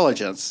of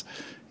intelligence.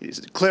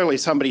 Clearly,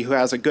 somebody who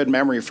has a good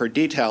memory for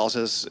details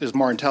is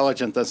more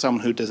intelligent than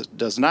someone who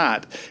does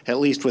not, at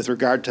least with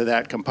regard to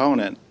that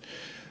component.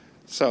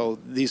 So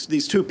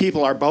these two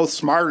people are both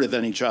smarter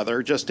than each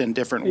other, just in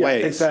different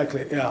ways.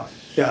 Exactly. Yeah.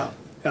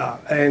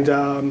 And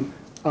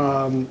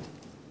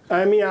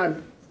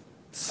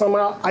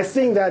I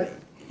think that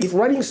if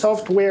writing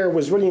software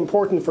was really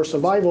important for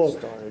survival,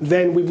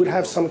 then we would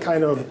have some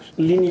kind of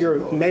linear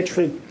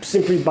metric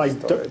simply by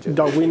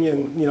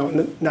Darwinian,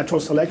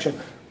 natural selection.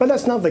 But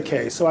that's not the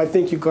case. So I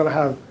think you're going to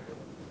have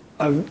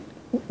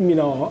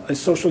a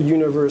social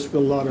universe with a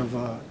lot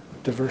of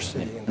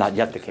diversity. Not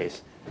yet the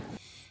case.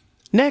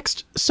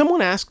 Next,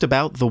 someone asked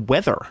about the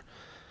weather.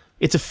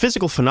 It's a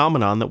physical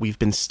phenomenon that we've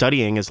been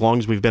studying as long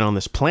as we've been on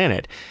this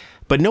planet,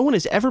 but no one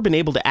has ever been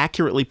able to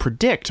accurately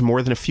predict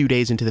more than a few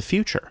days into the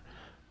future.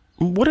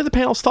 What are the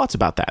panel's thoughts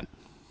about that?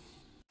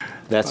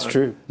 That's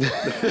true.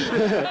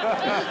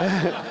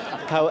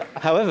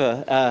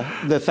 However,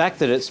 the fact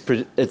that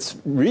it's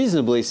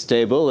reasonably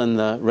stable in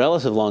the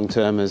relative long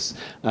term is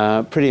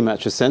pretty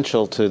much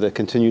essential to the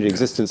continued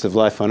existence of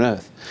life on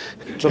Earth.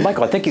 So,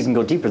 Michael, I think you can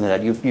go deeper than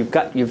that.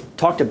 You've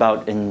talked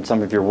about in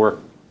some of your work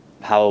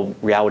how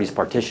reality is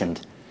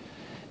partitioned,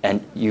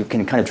 And you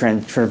can kind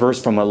of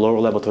traverse from a lower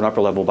level to an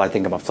upper level by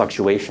thinking about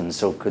fluctuations.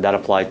 So could that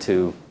apply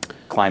to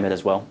climate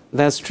as well?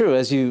 That's true.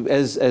 As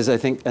I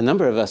think a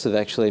number of us have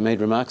actually made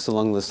remarks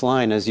along this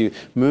line, as you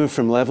move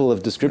from level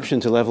of description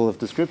to level of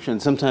description,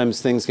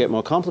 sometimes things get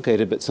more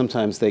complicated, but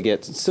sometimes they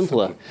get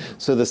simpler.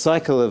 So the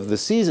cycle of the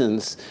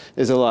seasons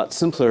is a lot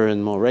simpler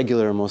and more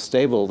regular and more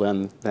stable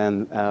than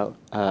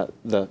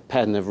the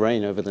pattern of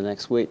rain over the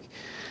next week.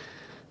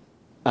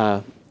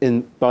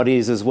 In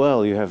bodies as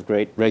well, you have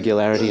great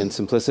regularity and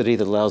simplicity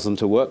that allows them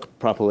to work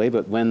properly,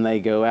 but when they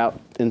go out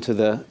into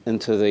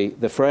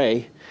the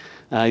fray,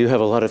 you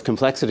have a lot of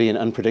complexity and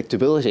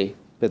unpredictability.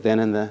 But then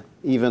in the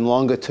even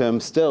longer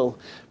term still,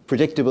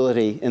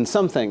 predictability in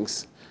some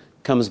things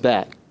comes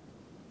back,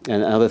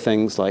 and other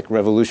things like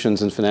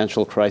revolutions and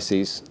financial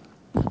crises,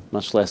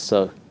 much less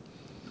so.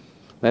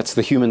 That's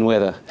the human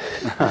weather.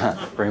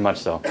 Very much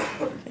so.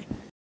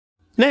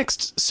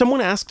 Next,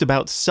 someone asked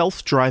about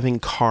self-driving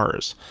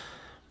cars.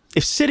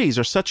 If cities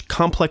are such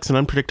complex and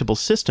unpredictable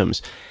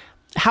systems,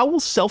 how will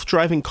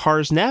self-driving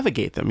cars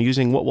navigate them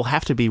using what will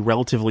have to be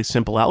relatively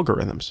simple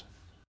algorithms?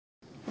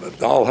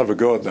 I'll have a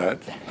go at that.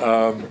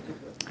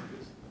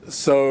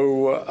 That's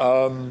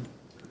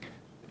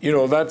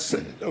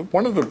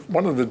one of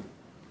the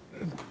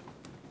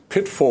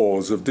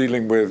pitfalls of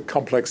dealing with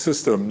complex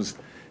systems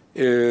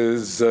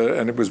is,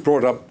 and it was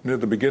brought up near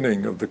the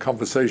beginning of the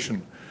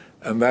conversation,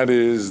 and that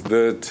is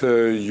that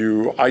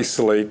you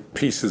isolate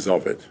pieces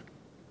of it,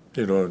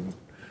 and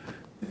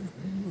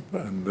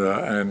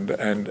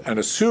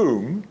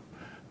assume,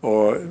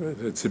 or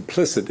it's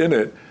implicit in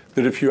it,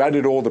 that if you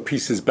added all the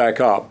pieces back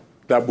up,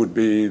 that would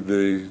be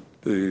the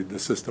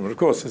system. And of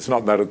course, it's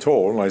not that at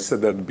all. And I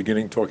said that at the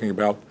beginning, talking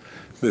about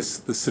the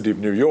city of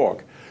New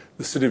York.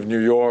 The city of New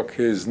York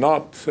is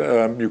not,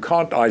 you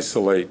can't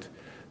isolate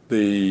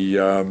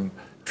the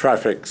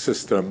traffic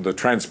system, the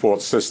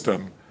transport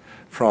system,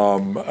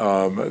 from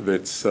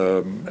its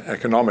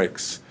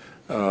economics,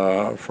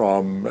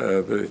 from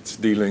its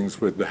dealings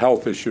with the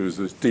health issues,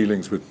 its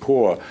dealings with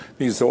poor.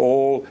 These are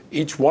all,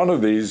 each one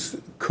of these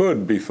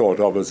could be thought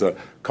of as a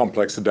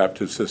complex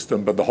adaptive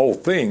system, but the whole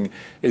thing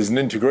is an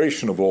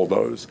integration of all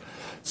those.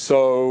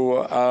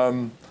 So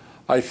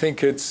I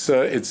think it's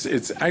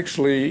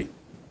actually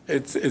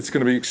going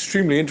to be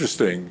extremely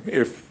interesting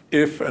if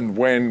and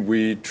when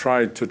we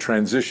try to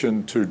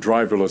transition to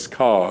driverless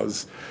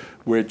cars,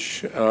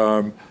 which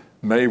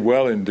may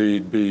well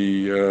indeed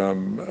be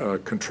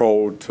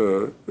controlled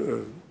to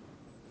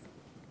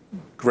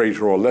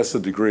greater or lesser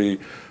degree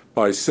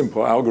by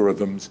simple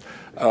algorithms,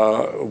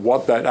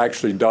 what that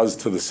actually does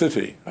to the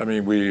city. I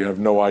mean, we have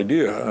no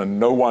idea,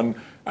 and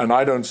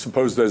I don't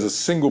suppose there's a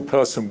single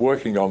person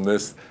working on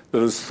this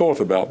that has thought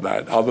about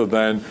that, other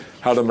than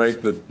how to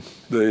make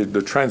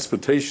the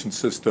transportation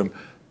system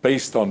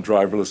based on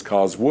driverless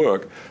cars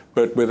work,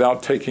 but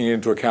without taking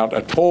into account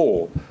at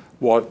all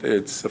what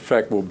its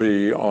effect will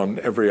be on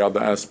every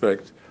other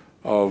aspect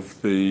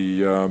of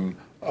the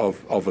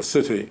of a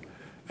city.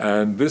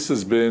 And this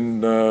has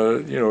been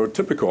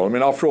typical. I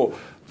mean, after all,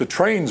 the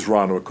trains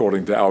run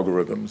according to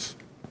algorithms,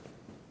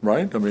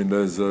 right? I mean,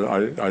 there's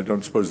I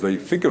don't suppose they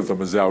think of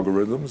them as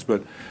algorithms,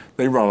 but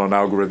they run on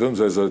algorithms.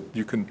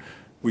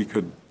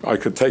 I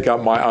could take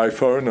out my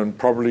iPhone and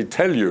probably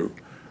tell you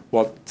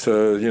what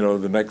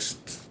the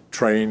next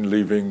train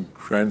leaving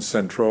Grand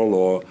Central,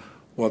 or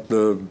what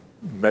the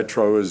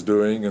metro is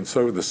doing, and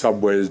so the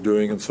subway is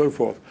doing, and so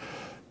forth.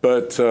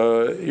 But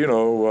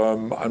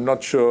I'm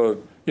not sure.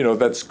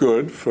 That's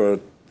good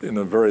in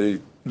a very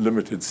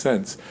limited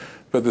sense.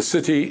 But the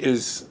city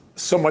is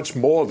so much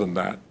more than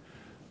that,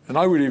 and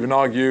I would even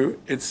argue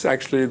it's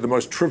actually the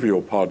most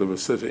trivial part of a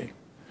city,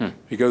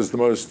 because the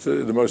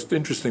most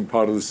interesting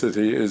part of the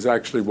city is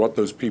actually what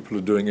those people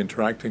are doing,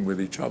 interacting with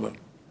each other.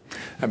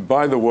 And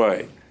by the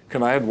way,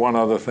 can I add one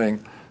other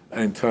thing?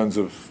 In terms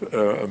of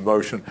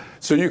emotion.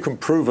 So you can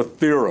prove a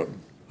theorem.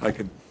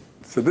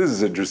 So this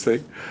is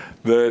interesting,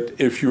 that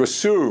if you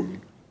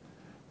assume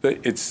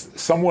that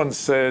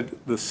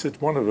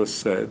one of us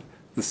said,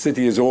 the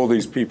city is all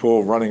these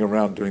people running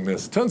around doing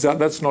this. Turns out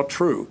that's not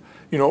true.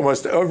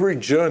 Almost every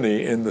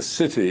journey in the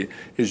city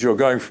is you're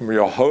going from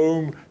your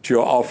home to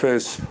your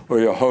office,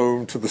 or your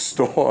home to the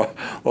store,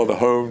 or the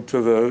home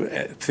to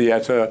the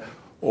theater,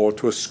 or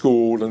to a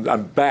school,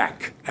 and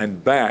back,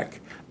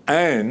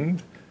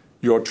 and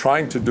you're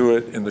trying to do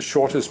it in the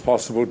shortest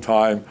possible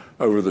time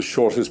over the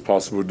shortest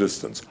possible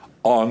distance,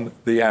 on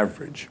the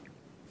average.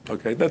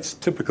 Okay, that's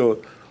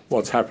typical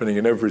what's happening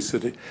in every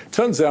city.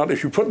 Turns out,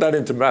 if you put that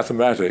into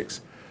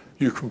mathematics,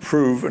 you can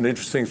prove an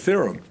interesting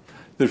theorem.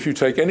 That if you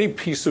take any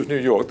piece of New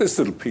York, this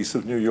little piece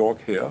of New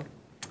York here,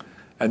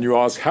 and you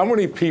ask how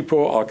many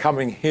people are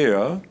coming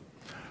here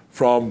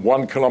from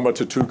 1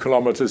 kilometer, 2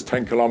 kilometers,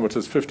 10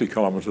 kilometers, 50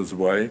 kilometers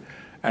away,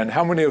 and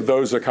how many of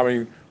those are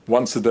coming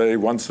once a day,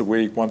 once a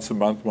week, once a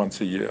month,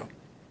 once a year.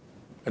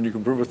 And you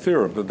can prove a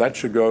theorem that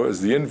should go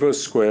as the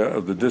inverse square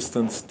of the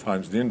distance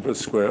times the inverse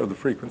square of the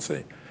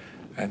frequency.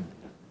 And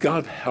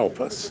God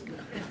help us,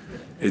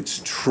 it's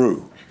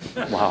true.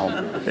 Wow.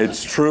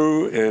 It's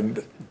true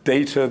in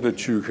data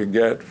that you can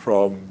get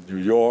from New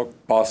York,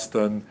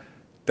 Boston,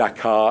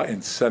 Dakar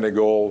in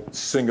Senegal,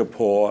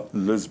 Singapore,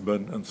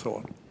 Lisbon, and so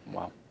on.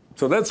 Wow.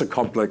 So that's a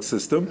complex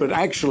system, but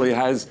actually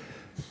has,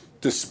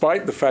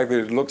 despite the fact that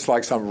it looks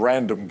like some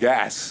random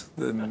gas,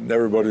 and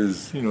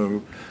everybody's,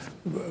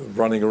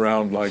 running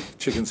around like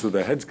chickens with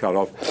their heads cut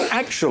off,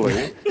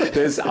 actually,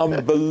 there's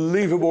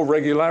unbelievable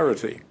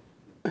regularity.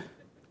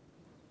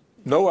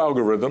 No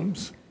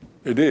algorithms.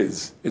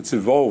 It's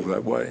evolved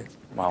that way.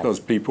 Wow. Because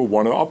people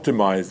want to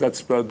optimize.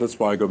 That's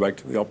why I go back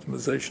to the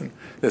optimization.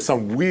 There's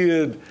some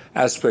weird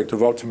aspect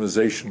of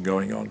optimization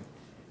going on.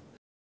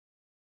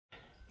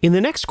 In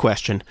the next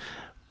question,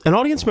 an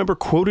audience member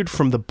quoted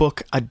from the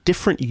book A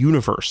Different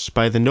Universe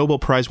by the Nobel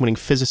Prize-winning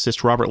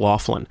physicist Robert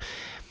Laughlin,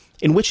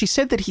 in which he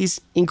said that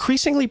he's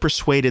increasingly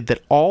persuaded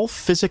that all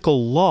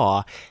physical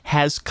law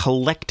has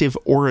collective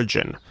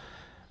origin,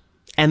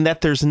 and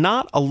that there's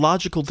not a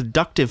logical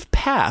deductive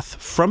path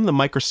from the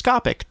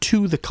microscopic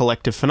to the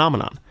collective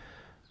phenomenon.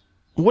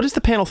 What does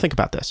the panel think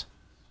about this?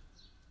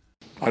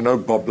 I know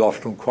Bob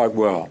Laughlin quite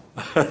well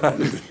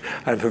and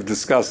have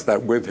discussed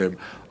that with him.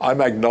 I'm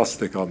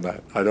agnostic on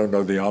that. I don't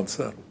know the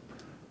answer.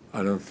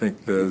 I don't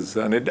think there's...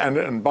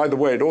 And by the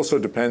way, it also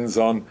depends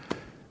on,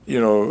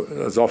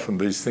 as often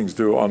these things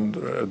do, on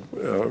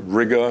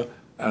rigor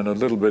and a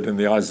little bit in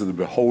the eyes of the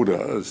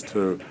beholder as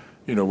to,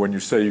 when you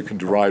say you can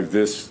derive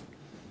this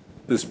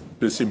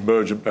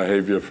emergent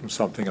behavior from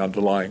something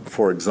underlying,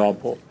 for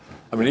example.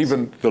 I mean,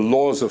 even the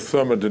laws of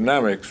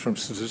thermodynamics from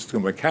statistical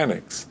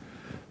mechanics,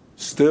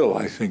 still,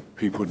 I think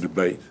people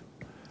debate.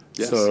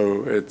 Yes.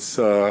 So it's,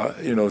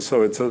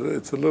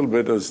 it's a little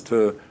bit as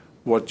to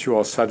what you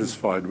are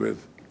satisfied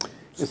with.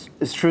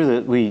 It's true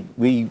that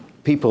we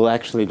people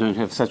actually don't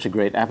have such a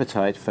great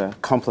appetite for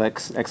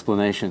complex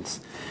explanations,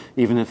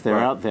 even if they're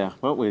out there.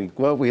 What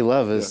we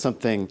love is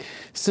something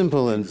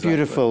simple and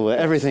beautiful, where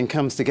everything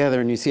comes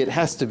together and you see it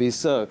has to be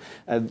so.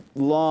 A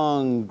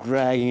long,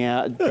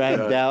 dragged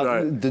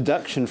out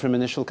deduction from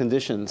initial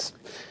conditions.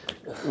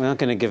 We're not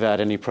going to give out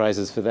any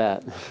prizes for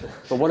that.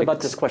 But what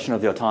about this question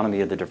of the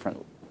autonomy of the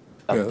different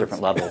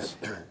levels?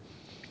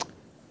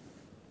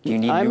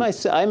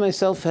 I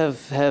myself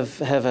have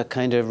a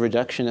kind of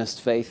reductionist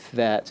faith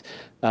that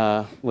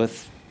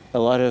with a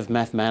lot of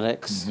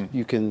mathematics,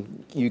 you could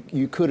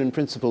in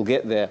principle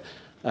get there.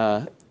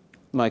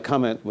 My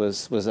comment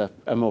was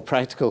a more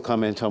practical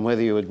comment on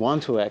whether you would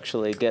want to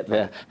actually get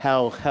there.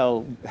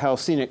 How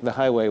scenic the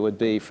highway would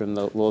be from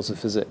the laws of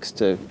physics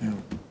to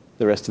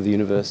the rest of the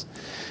universe.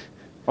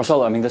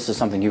 Marcelo, I mean, this is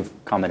something you've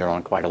commented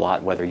on quite a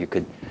lot. Whether you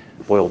could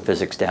boil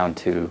physics down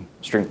to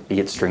be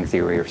it string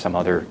theory or some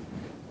other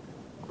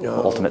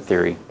ultimate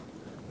theory.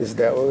 Is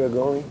that where we're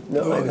going?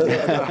 No, I don't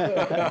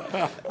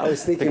know. I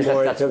was thinking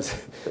more in terms.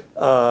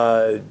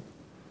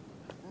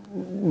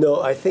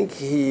 No, I think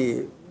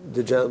the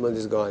gentleman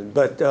is gone,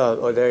 but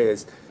there he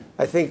is.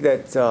 I think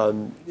that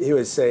he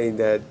was saying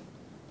that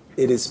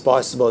it is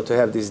possible to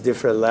have these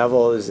different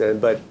levels,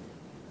 but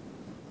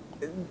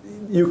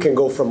you can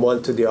go from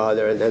one to the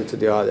other and then to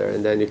the other,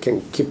 and then you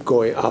can keep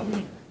going up.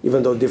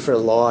 Even though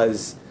different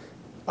laws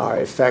are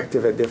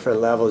effective at different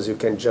levels, you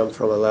can jump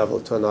from a level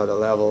to another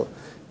level,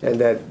 and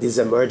that this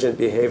emergent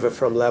behavior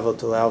from level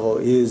to level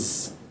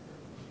is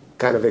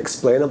kind of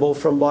explainable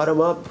from bottom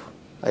up.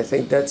 I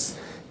think that's,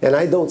 and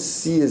I don't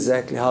see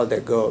exactly how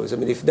that goes. I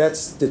mean, if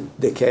that's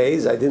the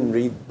case, I didn't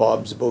read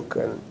Bob's book,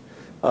 and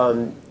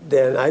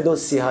then I don't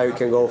see how you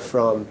can go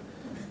from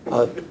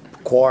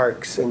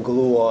quarks and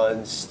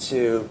gluons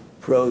to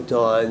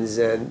protons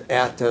and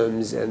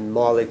atoms and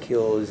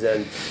molecules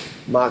and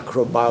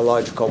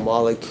macrobiological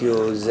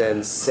molecules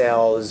and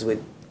cells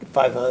with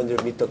 500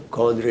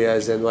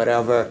 mitochondria and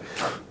whatever,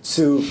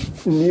 to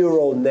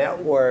neural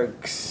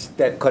networks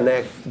that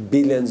connect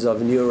billions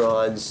of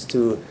neurons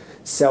to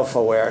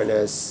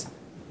self-awareness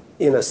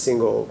in a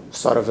single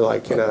sort of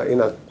like in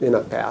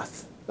a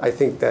path. I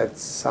think that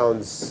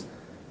sounds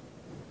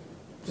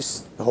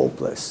just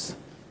hopeless.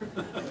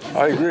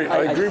 I agree.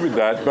 I agree with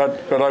that.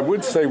 But I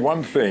would say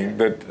one thing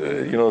that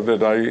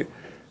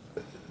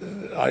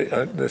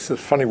this is a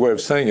funny way of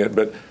saying it,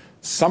 but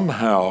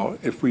somehow,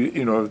 if we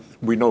know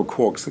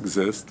quarks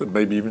exist, and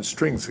maybe even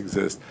strings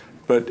exist,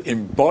 but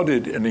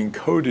embodied and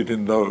encoded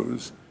in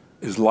those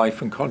is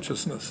life and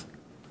consciousness.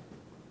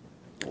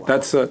 Wow.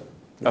 That's a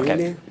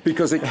okay.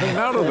 Because it came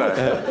out of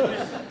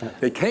that.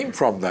 It came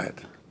from that.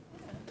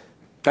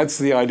 That's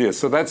the idea.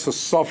 So that's a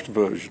soft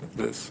version of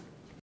this.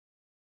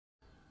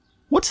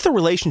 What's the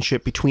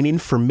relationship between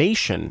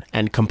information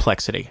and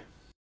complexity?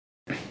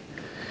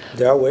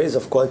 There are ways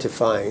of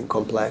quantifying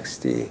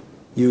complexity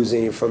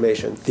using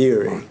information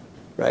theory,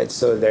 right?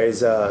 So there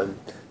is a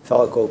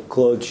fellow called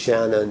Claude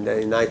Shannon that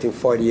in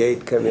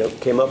 1948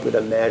 came up with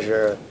a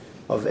measure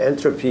of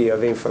entropy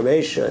of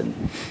information,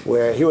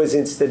 where he was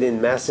interested in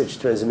message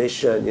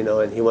transmission,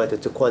 and he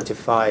wanted to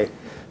quantify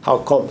how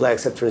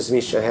complex a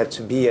transmission had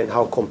to be and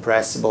how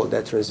compressible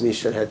that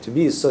transmission had to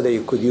be so that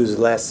you could use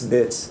less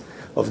bits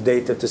of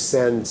data to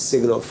send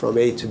signal from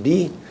A to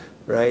B,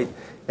 right?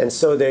 And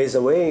so there is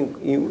a way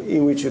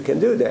in which you can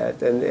do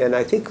that. And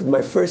I think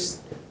my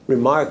first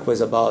remark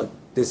was about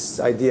this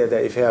idea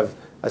that if you have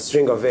a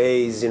string of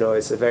A's,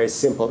 it's a very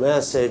simple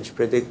message,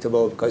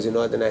 predictable because you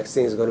know what the next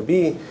thing is going to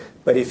be.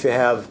 But if you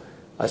have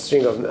a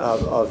string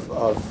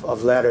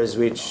of letters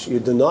which you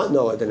do not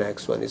know what the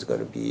next one is going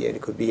to be, and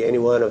it could be any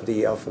one of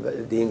the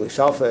alphabet, the English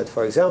alphabet,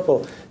 for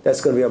example,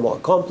 that's going to be a more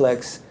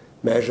complex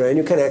measure, and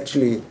you can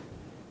actually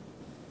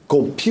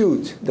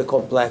compute the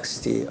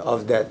complexity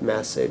of that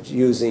message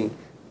using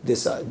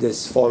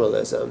this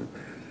formalism.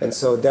 And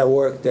so that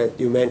work that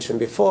you mentioned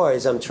before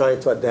is I'm trying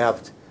to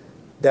adapt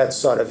that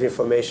sort of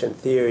information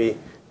theory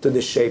to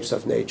the shapes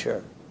of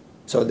nature,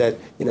 so that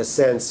in a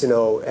sense,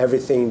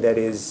 everything that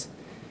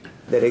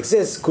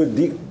exists could,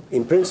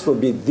 in principle,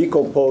 be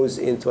decomposed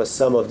into a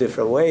sum of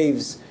different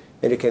waves,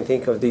 and you can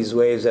think of these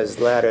waves as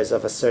letters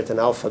of a certain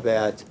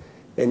alphabet,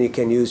 and you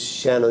can use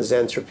Shannon's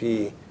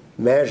entropy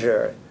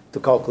measure to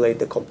calculate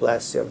the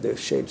complexity of the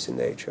shapes in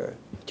nature.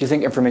 Do you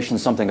think information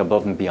is something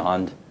above and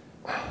beyond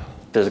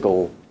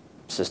physical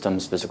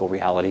systems, physical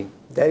reality?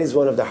 That is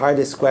one of the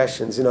hardest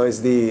questions,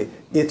 is the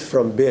it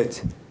from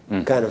bit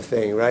kind of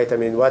thing, right? I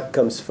mean, what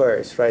comes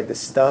first, right? The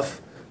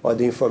stuff or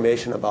the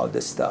information about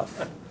the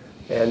stuff?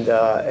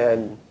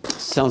 And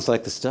sounds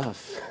like the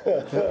stuff.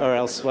 Or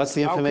else, what's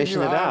the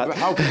information about?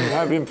 How can you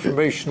have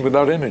information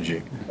without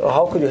energy?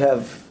 How could you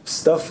have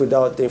stuff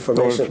without the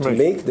information to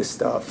make the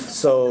stuff?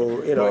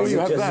 So, is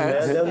it just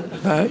random?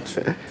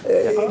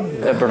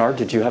 Bernard,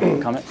 did you have a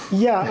comment?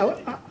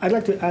 Yeah, I'd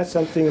like to add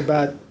something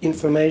about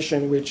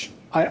information, which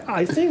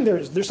I think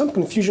there's some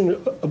confusion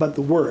about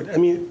the word. I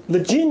mean, the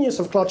genius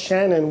of Claude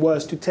Shannon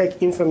was to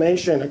take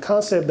information, a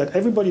concept that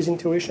everybody's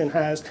intuition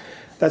has,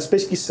 that's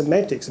basically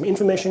semantics. I mean,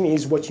 information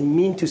is what you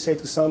mean to say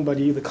to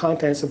somebody, the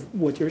contents of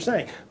what you're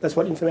saying. That's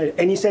what information.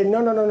 And he said,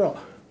 no.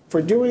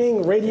 For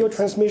doing radio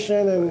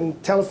transmission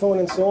and telephone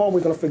and so on,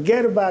 we're going to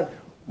forget about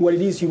what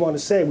it is you want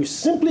to say. We're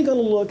simply going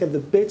to look at the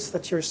bits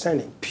that you're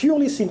sending,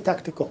 purely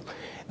syntactical.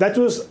 That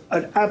was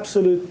an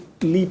absolute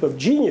leap of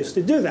genius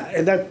to do that,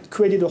 and that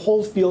created a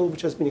whole field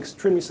which has been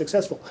extremely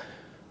successful.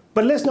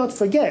 But let's not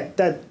forget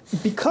that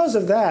because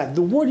of that,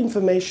 the word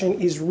information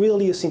is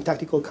really a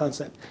syntactical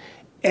concept.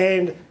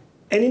 And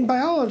in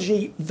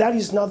biology, that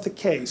is not the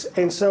case.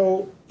 And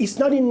so it's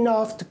not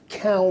enough to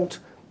count,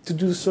 to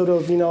do sort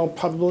of,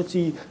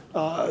 probability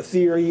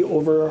theory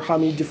over how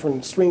many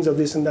different strings of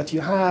this and that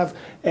you have.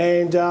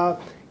 And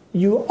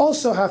you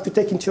also have to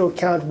take into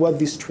account what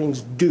these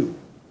strings do.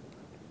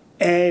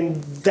 And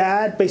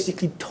that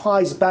basically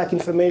ties back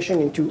information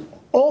into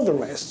all the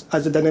rest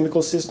as a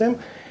dynamical system.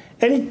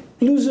 And it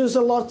loses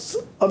a lot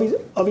of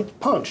its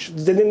punch.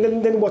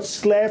 Then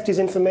what's left is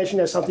information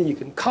as something you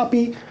can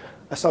copy,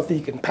 as something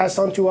you can pass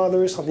on to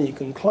others, something you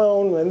can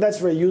clone, and that's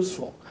very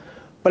useful.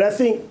 But I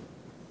think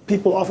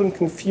people often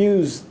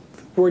confuse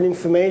the word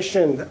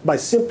information by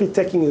simply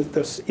taking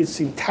its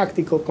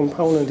syntactical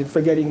component and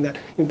forgetting that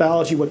in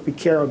biology what we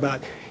care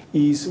about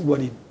is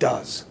what it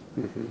does,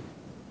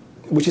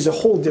 which is a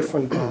whole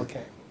different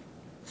ballgame.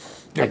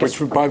 Yeah, which,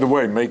 by the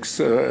way, makes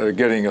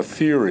getting a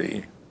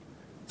theory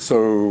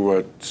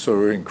so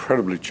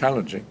incredibly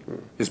challenging.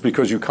 Is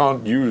because you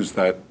can't use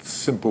that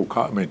simple.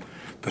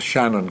 The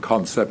Shannon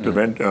concept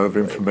of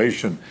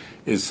information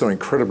is so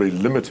incredibly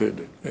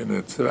limited in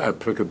its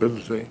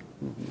applicability.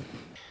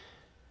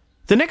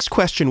 The next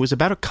question was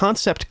about a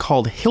concept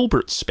called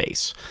Hilbert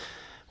space,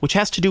 which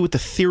has to do with the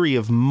theory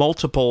of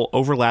multiple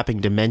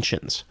overlapping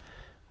dimensions.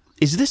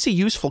 Is this a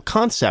useful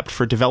concept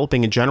for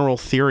developing a general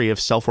theory of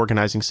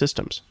self-organizing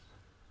systems?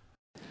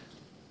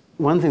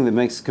 One thing that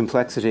makes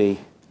complexity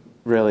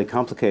really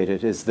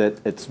complicated is that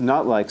it's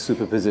not like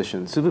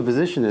superposition.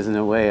 Superposition is, in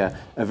a way,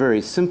 a very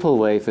simple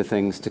way for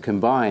things to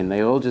combine.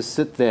 They all just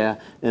sit there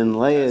in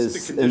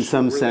layers, in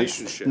some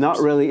sense, not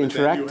really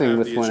interacting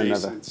with one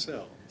another.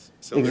 So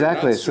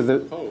exactly.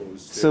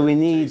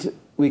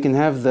 We can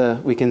have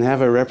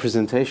a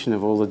representation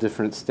of all the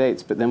different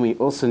states, but then we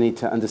also need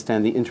to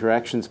understand the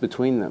interactions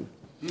between them.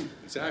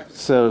 Exactly.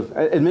 So,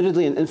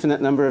 admittedly, an infinite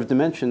number of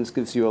dimensions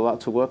gives you a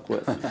lot to work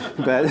with,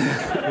 but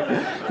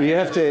you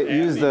have to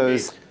use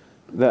those.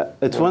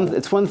 It's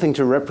one thing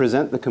to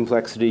represent the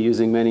complexity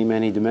using many,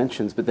 many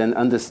dimensions, but then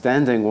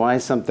understanding why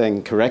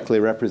something correctly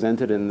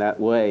represented in that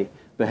way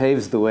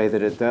behaves the way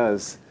that it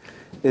does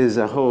is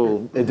a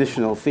whole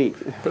additional feat.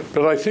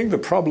 But I think the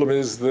problem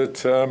is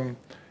that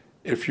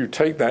if you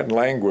take that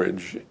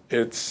language,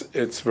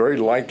 it's very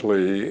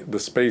likely the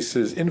space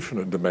is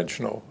infinite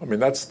dimensional. I mean,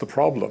 that's the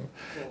problem.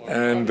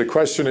 And the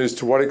question is,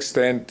 to what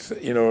extent,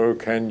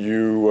 can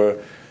you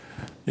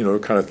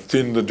kind of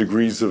thin the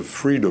degrees of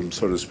freedom,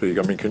 so to speak?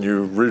 I mean, can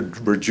you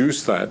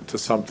reduce that to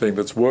something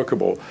that's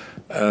workable?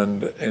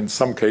 And in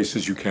some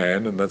cases you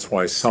can, and that's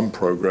why some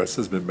progress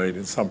has been made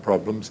in some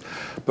problems.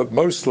 But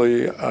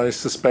mostly, I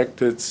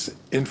suspect it's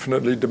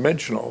infinitely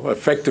dimensional,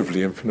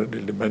 effectively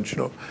infinitely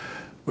dimensional,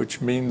 which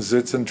means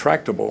it's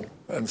intractable.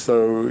 And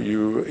so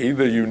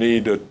you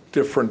need a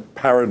different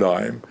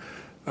paradigm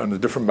and a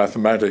different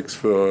mathematics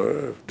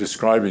for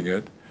describing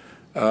it,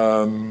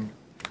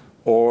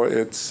 or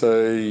it's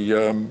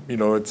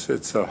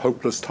a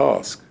hopeless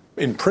task.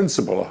 In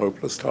principle, a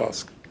hopeless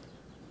task.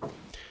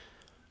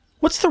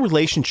 What's the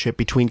relationship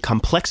between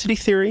complexity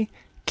theory,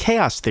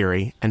 chaos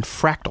theory, and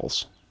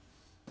fractals?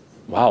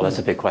 Wow, that's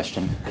a big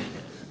question.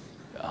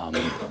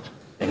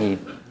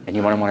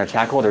 Anyone want to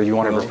tackle it, or do you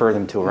want to refer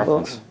them to a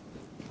reference?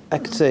 I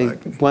could say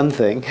one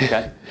thing,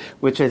 Okay.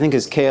 which I think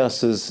is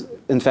chaos is,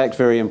 in fact,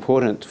 very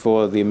important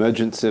for the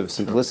emergence of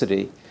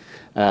simplicity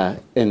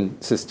in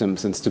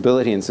systems and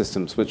stability in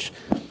systems, which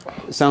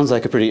sounds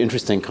like a pretty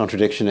interesting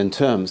contradiction in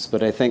terms.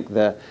 But I think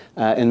that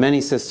in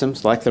many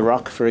systems, like the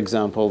rock, for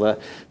example,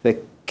 the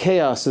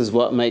chaos is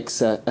what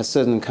makes a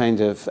certain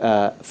kind of,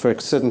 for a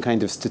certain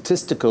kind of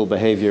statistical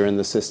behavior in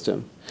the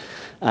system.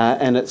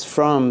 And it's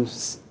from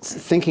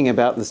thinking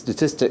about the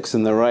statistics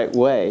in the right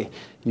way,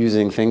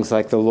 using things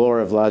like the law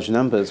of large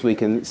numbers, we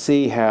can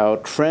see how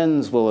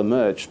trends will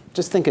emerge.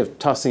 Just think of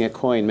tossing a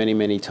coin many,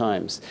 many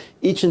times.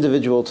 Each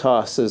individual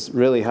toss is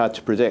really hard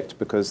to predict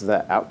because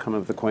the outcome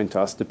of the coin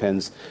toss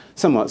depends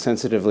somewhat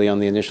sensitively on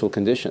the initial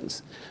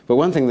conditions. But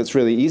one thing that's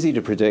really easy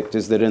to predict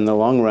is that in the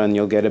long run,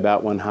 you'll get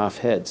about 1/2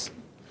 heads.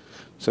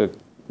 So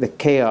the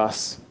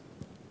chaos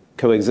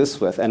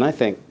coexists with, and I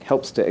think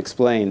helps to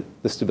explain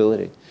the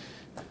stability.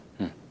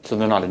 So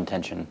they're not in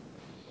tension.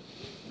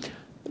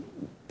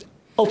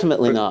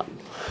 Ultimately not.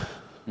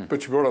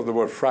 But you brought up the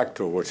word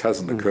fractal, which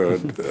hasn't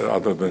occurred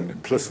other than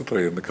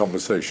implicitly in the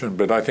conversation.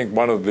 But I think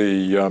one of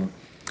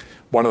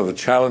the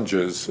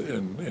challenges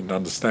in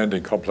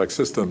understanding complex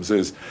systems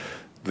is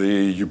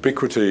the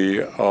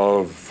ubiquity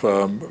of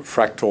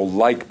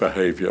fractal-like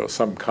behavior,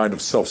 some kind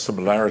of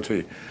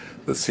self-similarity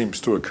that seems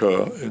to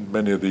occur in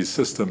many of these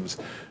systems,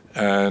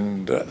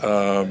 and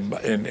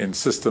in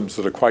systems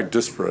that are quite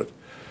disparate.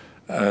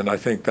 And I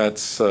think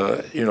that's,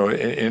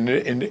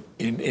 in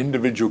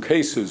individual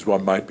cases,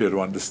 one might be able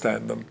to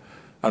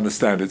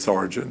understand its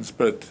origins.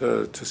 But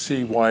to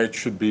see why it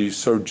should be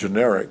so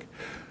generic,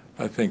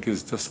 I think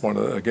is just one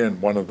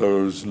of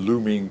those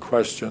looming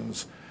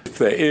questions. If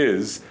there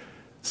is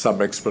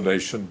some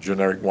explanation,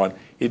 generic one,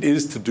 it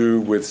is to do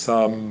with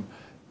some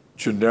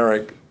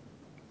generic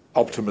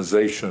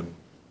optimization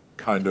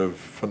kind of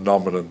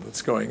phenomenon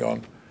that's going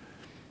on.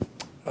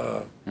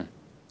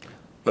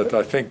 But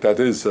I think that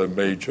is a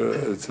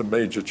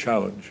major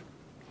challenge.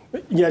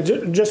 Yeah,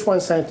 just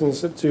one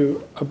sentence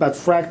about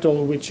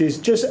fractal, which is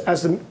just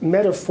as a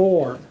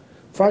metaphor.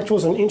 Fractal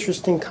is an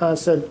interesting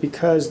concept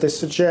because they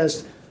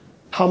suggest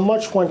how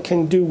much one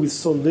can do with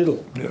so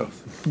little. Yes.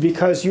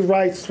 Because you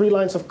write 3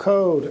 lines of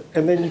code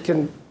and then you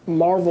can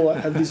marvel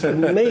at these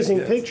amazing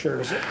Yes.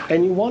 pictures,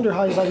 and you wonder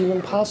how is that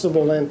even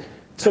possible. And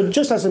so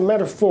just as a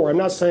metaphor, I'm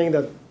not saying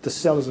that the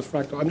cell is a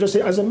fractal. I'm just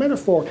saying, as a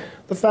metaphor,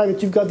 the fact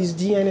that you've got this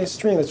DNA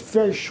string that's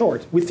very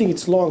short. We think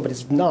it's long, but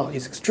it's not.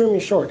 It's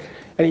extremely short,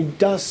 and it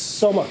does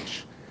so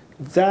much.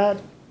 That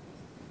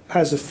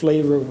has a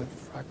flavor with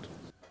fractals.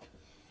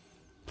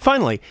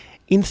 Finally,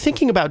 in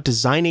thinking about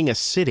designing a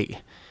city,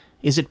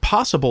 is it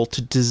possible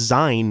to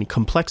design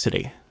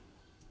complexity?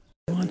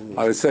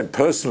 I would say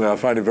personally, I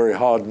find it very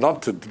hard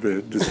not to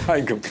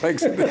design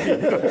complexity.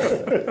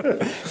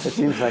 It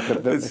seems like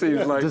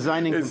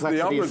designing it's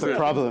complexity is the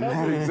problem.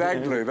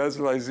 Exactly, that's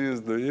what I see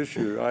as the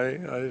issue. I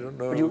don't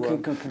know. But you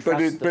can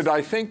contrast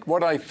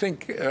but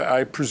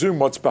I presume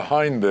what's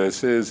behind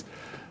this is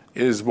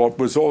what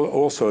was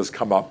also has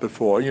come up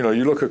before.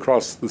 You look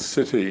across the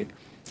city,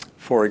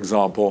 for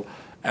example,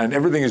 and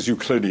everything is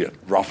Euclidean,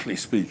 roughly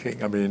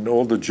speaking. I mean,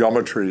 all the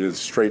geometry is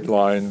straight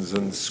lines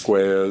and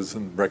squares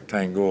and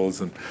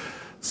rectangles and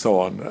so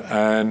on.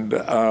 And,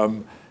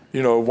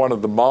 one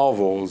of the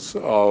marvels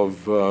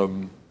of,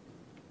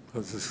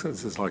 this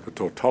is like a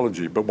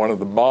tautology, but one of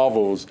the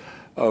marvels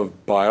of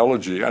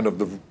biology and of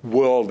the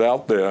world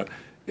out there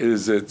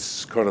is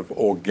its kind of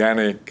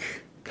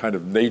organic kind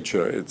of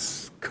nature.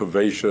 It's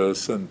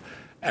curvaceous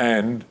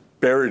and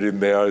buried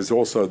in there is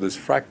also this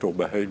fractal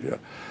behavior.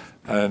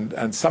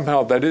 And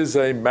somehow that is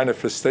a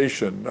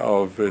manifestation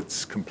of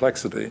its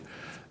complexity.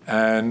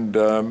 And,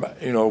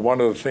 one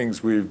of the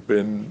things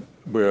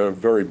we're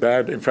very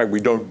bad, in fact,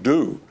 we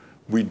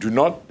do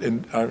not,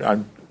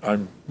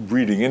 I'm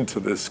reading into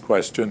this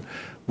question,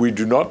 we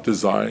do not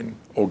design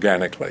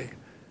organically.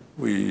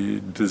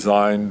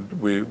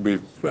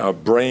 Our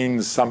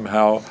brains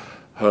somehow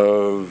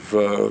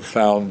have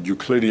found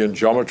Euclidean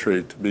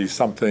geometry to be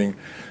something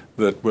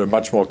that we're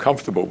much more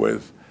comfortable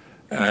with.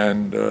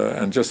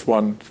 And just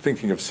one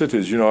thinking of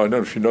cities, I don't know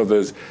if you know,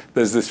 there's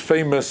this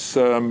famous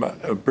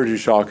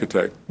British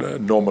architect,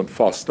 Norman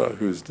Foster,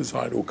 who's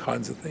designed all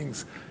kinds of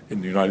things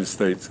in the United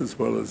States as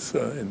well as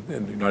in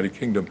the United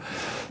Kingdom.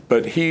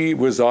 But he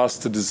was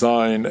asked to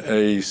design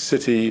a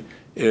city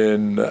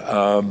in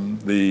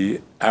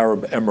the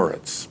Arab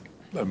Emirates,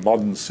 a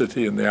modern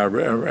city in the Arab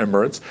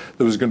Emirates.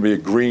 There was going to be a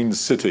green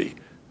city.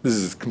 This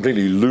is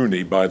completely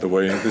loony, by the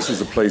way. This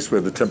is a place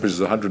where the temperature is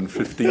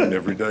 115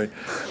 every day.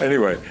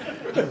 Anyway,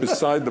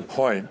 beside the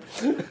point,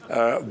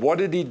 what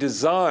did he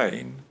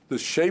design? The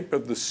shape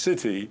of the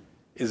city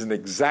is an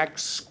exact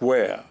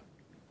square,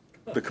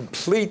 the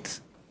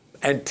complete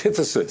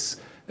antithesis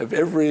of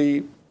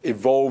every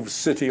evolved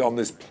city on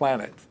this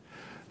planet.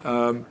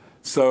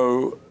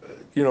 So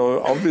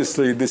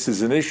obviously this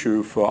is an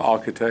issue for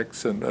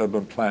architects and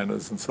urban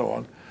planners and so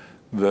on,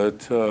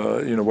 that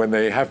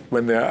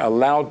when they're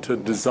allowed to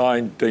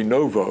design de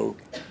novo,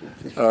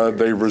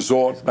 they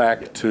resort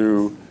back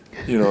to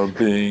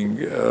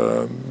being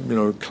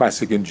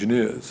classic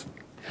engineers.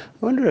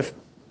 I wonder if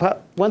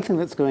one thing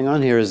that's going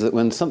on here is that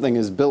when something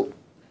is built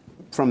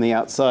from the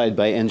outside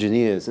by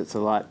engineers, it's a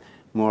lot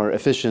more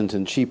efficient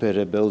and cheaper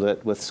to build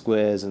it with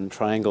squares and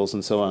triangles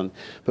and so on.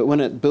 But when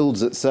it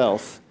builds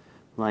itself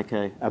like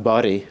a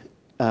body,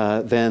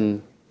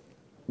 then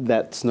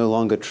that's no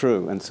longer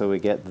true. And so we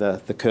get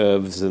the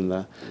curves and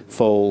the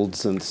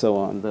folds and so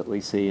on that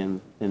we see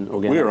in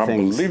organic We're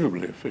things.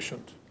 Unbelievably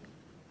efficient.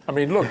 I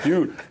mean, look,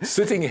 you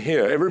sitting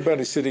here,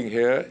 everybody sitting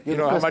here, You're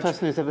know the how first much...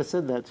 person who's ever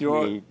said that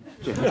to me.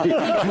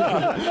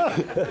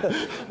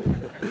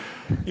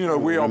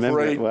 we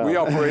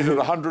operate at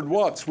 100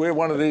 watts. We're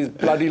one of these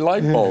bloody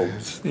light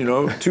bulbs.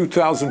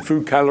 2,000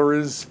 food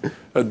calories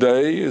a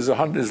day is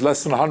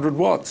less than 100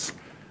 watts.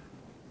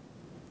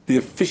 The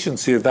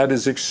efficiency of that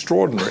is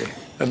extraordinary.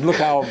 And look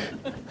how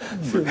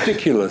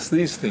ridiculous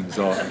these things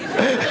are.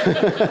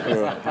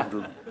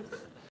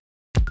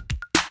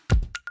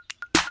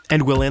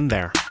 And we'll end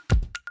there.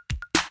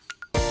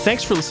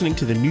 Thanks for listening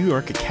to the New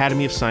York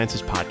Academy of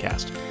Sciences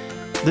podcast.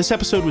 This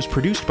episode was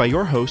produced by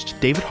your host,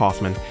 David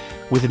Hoffman,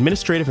 with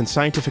administrative and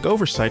scientific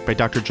oversight by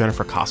Dr.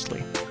 Jennifer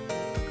Costley.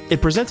 It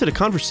presented a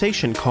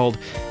conversation called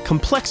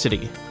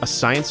Complexity, a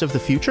Science of the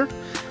Future,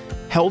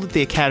 held at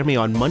the Academy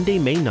on Monday,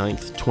 May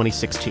 9th,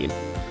 2016.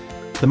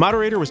 The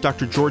moderator was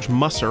Dr. George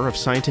Musser of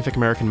Scientific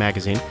American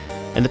magazine,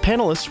 and the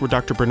panelists were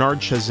Dr. Bernard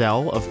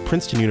Chazelle of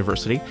Princeton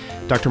University,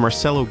 Dr.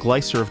 Marcelo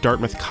Gleiser of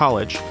Dartmouth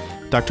College,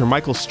 Dr.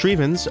 Michael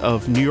Strevens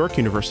of New York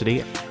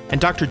University, and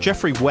Dr.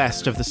 Jeffrey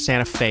West of the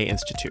Santa Fe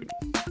Institute.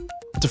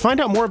 To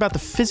find out more about the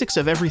Physics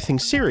of Everything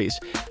series,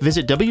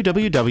 visit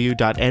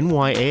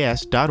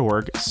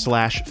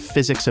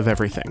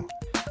www.nyas.org/physicsofeverything.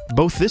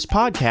 Both this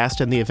podcast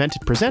and the event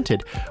it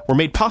presented were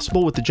made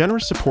possible with the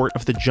generous support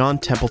of the John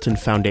Templeton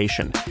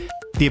Foundation.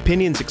 The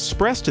opinions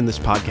expressed in this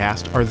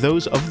podcast are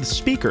those of the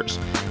speakers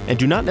and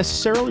do not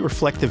necessarily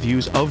reflect the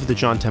views of the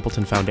John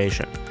Templeton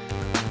Foundation.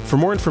 For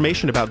more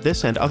information about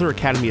this and other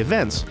Academy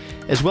events,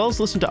 as well as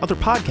listen to other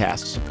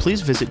podcasts,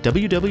 please visit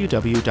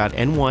www.nyas.org.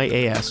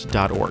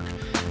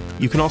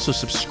 You can also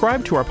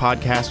subscribe to our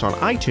podcast on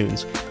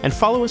iTunes and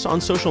follow us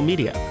on social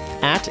media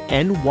at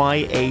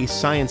NYA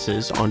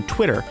Sciences on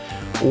Twitter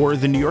or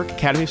the New York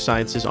Academy of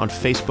Sciences on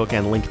Facebook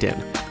and LinkedIn.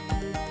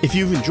 If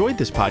you've enjoyed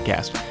this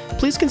podcast,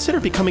 please consider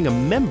becoming a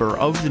member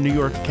of the New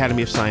York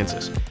Academy of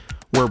Sciences,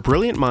 where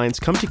brilliant minds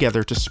come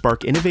together to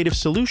spark innovative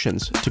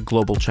solutions to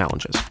global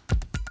challenges.